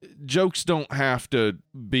jokes don't have to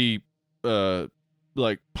be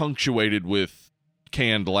like punctuated with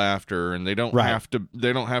canned laughter, and they don't have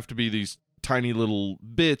to be these tiny little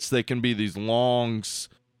bits. They can be these longs,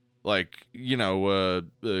 like,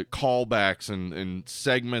 callbacks and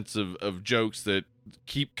segments of jokes that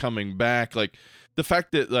keep coming back. Like the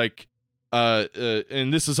fact that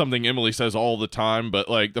and this is something Emily says all the time, but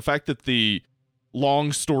like the fact that the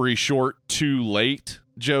long story short, too late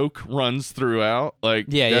joke runs throughout. Like,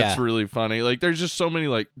 that's really funny. Like, there's just so many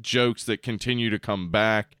like jokes that continue to come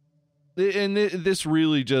back. And this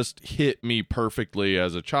really just hit me perfectly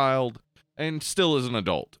as a child and still as an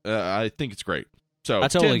adult. I think it's great. So I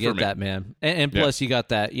totally get that, man. And plus you got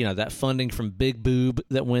that, that funding from Big Boob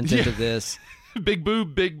that went into this. Big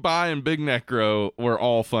Boob, Big Buy, and Big Necro were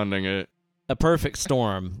all funding it. A perfect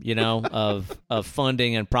storm, of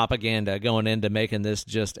funding and propaganda going into making this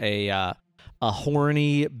just a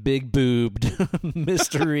horny, big boobed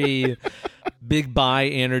mystery, big buy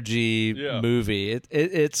energy movie.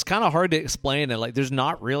 It's kind of hard to explain it. Like, there's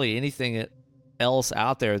not really anything else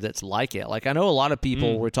out there that's like it. Like, I know a lot of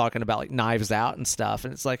people were talking about like Knives Out and stuff,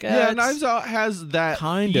 and it's like, Knives Out has that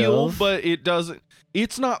kind feel, of, but it doesn't.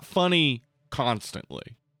 It's not funny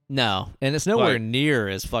constantly. No, and it's nowhere near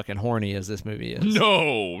as fucking horny as this movie is.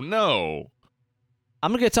 No.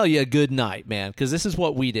 I'm gonna tell you a good night, man, because this is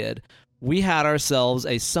what we did. We had ourselves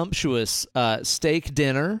a sumptuous steak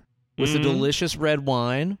dinner with a delicious red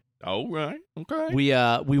wine. Oh, right.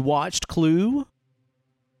 Okay. We watched Clue.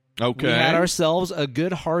 Okay. We had ourselves a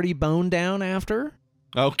good hearty bone down after.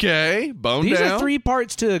 Okay. Bone These down. These are 3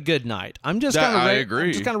 parts to a good night. I agree.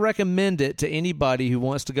 I'm just gonna recommend it to anybody who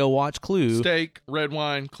wants to go watch Clue. Steak, red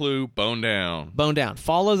wine, Clue, bone down. Bone down.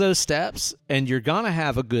 Follow those steps, and you're gonna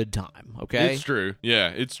have a good time. Okay. It's true. Yeah,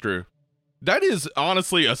 it's true. That is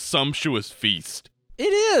honestly a sumptuous feast. It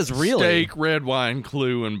is, really. Steak, red wine,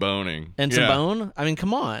 Clue, and boning. And some bone? I mean,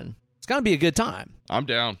 come on. It's going to be a good time. I'm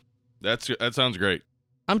down. That sounds great.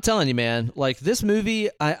 I'm telling you, man, like, this movie,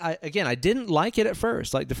 I didn't like it at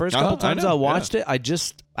first. Like, the first couple times I watched it, I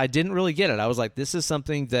didn't really get it. I was like, this is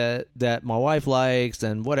something that my wife likes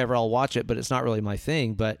and whatever, I'll watch it, but it's not really my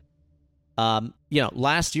thing. But,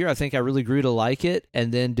 last year, I think I really grew to like it,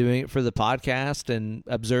 and then doing it for the podcast and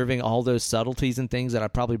observing all those subtleties and things that I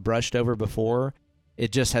probably brushed over before,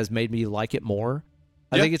 it just has made me like it more.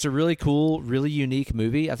 I think it's a really cool, really unique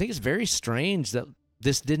movie. I think it's very strange that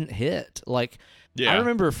this didn't hit. Like, I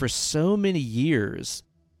remember for so many years,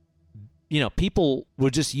 people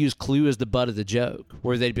would just use Clue as the butt of the joke,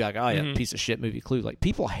 where they'd be like, oh, yeah, piece of shit movie, Clue. Like,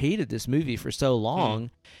 people hated this movie for so long,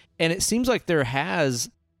 and it seems like there has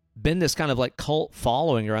been this kind of like cult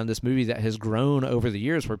following around this movie that has grown over the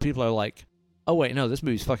years, where people are like, oh, wait, no, this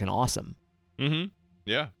movie's fucking awesome.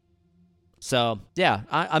 Yeah. So, yeah,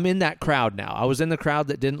 I'm in that crowd now. I was in the crowd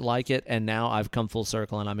that didn't like it, and now I've come full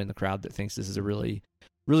circle, and I'm in the crowd that thinks this is a really,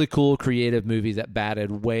 really cool, creative movie that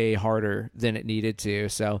batted way harder than it needed to.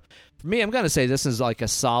 So, for me, I'm going to say this is like a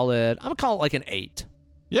solid, I'm going to call it like an 8.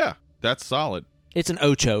 Yeah, that's solid. It's an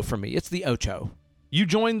ocho for me. It's the ocho. You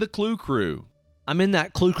joined the Clue crew. I'm in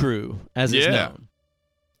that Clue crew, as it's known.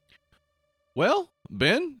 Well,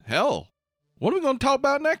 Ben, hell, what are we going to talk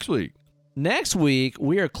about next week? Next week,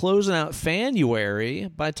 we are closing out Fanuary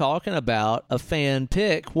by talking about a fan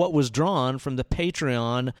pick, what was drawn from the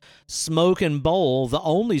Patreon Smokin' Bowl, the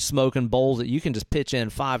only Smokin' Bowl that you can just pitch in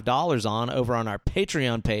 $5 on over on our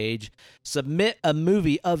Patreon page. Submit a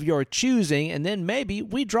movie of your choosing, and then maybe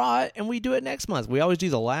we draw it and we do it next month. We always do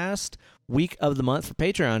the last week of the month for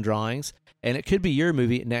Patreon drawings, and it could be your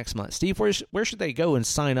movie next month. Steve, where should they go and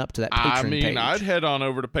sign up to that Patreon page? I'd head on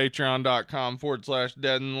over to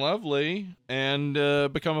patreon.com/deadandlovely and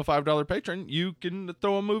become a $5 patron. You can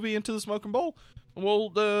throw a movie into the Smokin' Bowl. We'll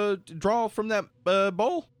draw from that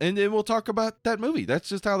bowl, and then we'll talk about that movie. That's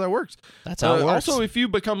just how that works. That's how it works. Also, if you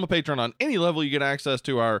become a patron on any level, you get access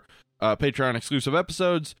to our Patreon exclusive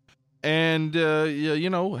episodes. And,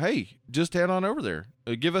 hey, just head on over there.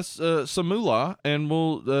 Give us some moolah, and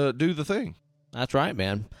we'll do the thing. That's right,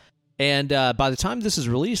 man. And by the time this is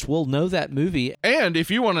released, we'll know that movie. And if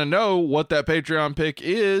you want to know what that Patreon pick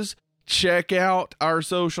is, check out our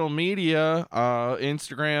social media,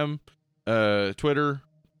 Instagram, Twitter,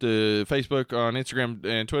 the Facebook on Instagram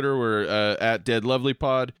and Twitter. We're at Dead Lovely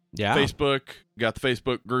Pod. Yeah. Facebook, got the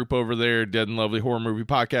Facebook group over there, Dead and Lovely Horror Movie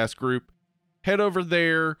Podcast group. Head over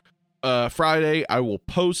there. Friday, I will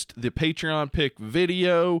post the Patreon pick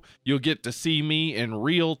video. You'll get to see me in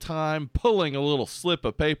real time pulling a little slip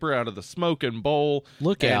of paper out of the Smokin' Bowl.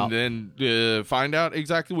 Look out. And then find out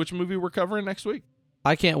exactly which movie we're covering next week.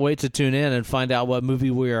 I can't wait to tune in and find out what movie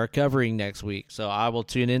we are covering next week. So I will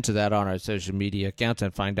tune into that on our social media accounts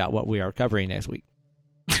and find out what we are covering next week.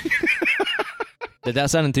 Did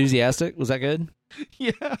that sound enthusiastic? Was that good?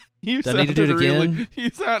 Yeah. You do I need to do it again?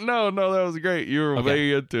 No, that was great. You were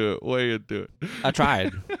way into it. I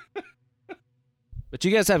tried. But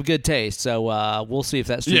you guys have good taste, so we'll see if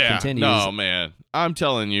that streak continues. No, man. I'm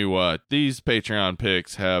telling you what, these Patreon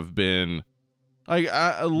picks have been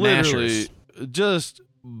literally just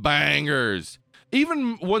bangers.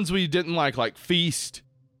 even ones we didn't like Feast.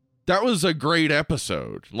 That was a great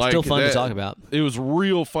episode. Like, still fun to talk about. It was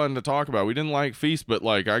real fun to talk about. We didn't like Feast, but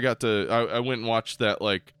like I went and watched that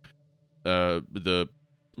like the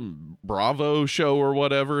Bravo show or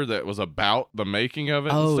whatever that was about the making of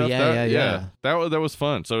it. Oh, and stuff. yeah. That was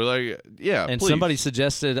fun. So like, yeah. And please. somebody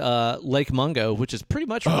suggested Lake Mungo, which has pretty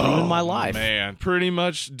much ruined my life. Man, pretty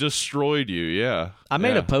much destroyed you. Yeah. I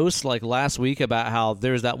made a post like last week about how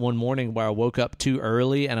there's that one morning where I woke up too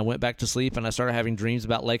early and I went back to sleep and I started having dreams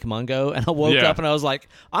about Lake Mungo, and I woke up and I was like,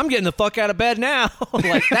 I'm getting the fuck out of bed now.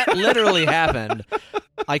 Like, that literally happened.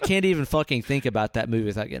 I can't even fucking think about that movie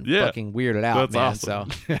without getting fucking weirded out, That's man.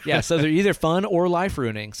 awesome. So, so they're either fun or life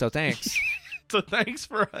ruining. So thanks. So thanks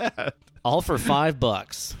for that. All for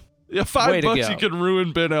 $5. Yeah, $5 you can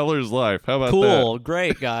ruin Ben Eller's life. How about that? Cool,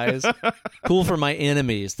 great, guys. Cool for my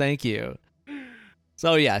enemies. Thank you.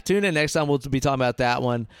 So yeah, tune in next time. We'll be talking about that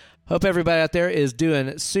one. Hope everybody out there is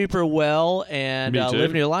doing super well and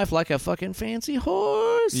living your life like a fucking fancy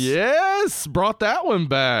horse. Yes, brought that one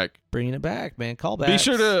back. Bringing it back, man. Call back. Be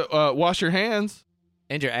sure to wash your hands.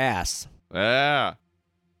 And your ass. Yeah.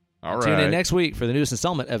 All right. Tune in next week for the newest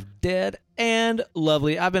installment of Dead and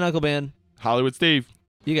Lovely. I've been Uncle Ben. Hollywood Steve.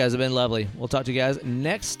 You guys have been lovely. We'll talk to you guys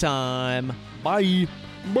next time. Bye.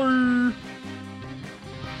 Bye.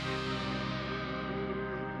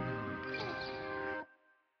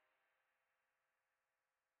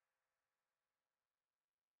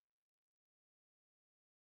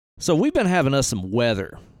 So we've been having us some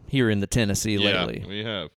weather here in the Tennessee lately. Yeah, we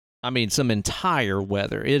have. I mean, some entire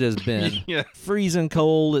weather. It has been freezing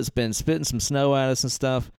cold. It's been spitting some snow at us and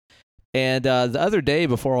stuff. And the other day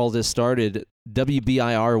before all this started,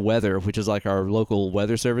 WBIR Weather, which is like our local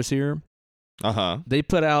weather service here, they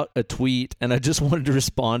put out a tweet, and I just wanted to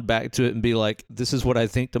respond back to it and be like, this is what I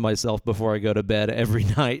think to myself before I go to bed every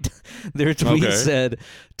night. Their tweet said,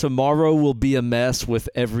 tomorrow will be a mess with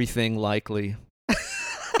everything likely.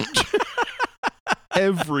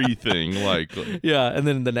 Everything likely. Yeah, and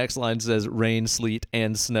then the next line says rain, sleet,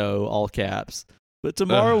 and snow, all caps. But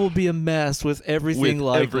tomorrow will be a mess with everything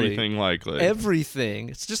likely. Everything likely. Everything.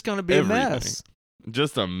 It's just going to be a mess.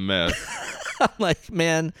 Just a mess. I'm like,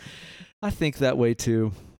 man, I think that way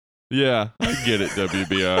too. Yeah, I get it,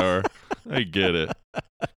 WBR. I get it.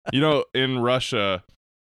 You know, in Russia,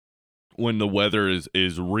 when the weather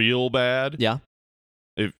is real bad,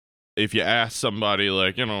 if you ask somebody,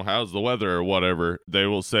 like, you know, how's the weather or whatever, they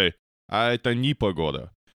will say, "Это не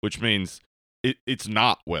погода," which means it's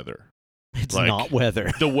not weather. It's like, not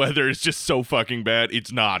weather. The weather is just so fucking bad,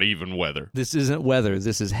 it's not even weather. This isn't weather.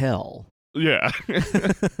 This is hell. Yeah.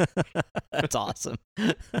 That's awesome.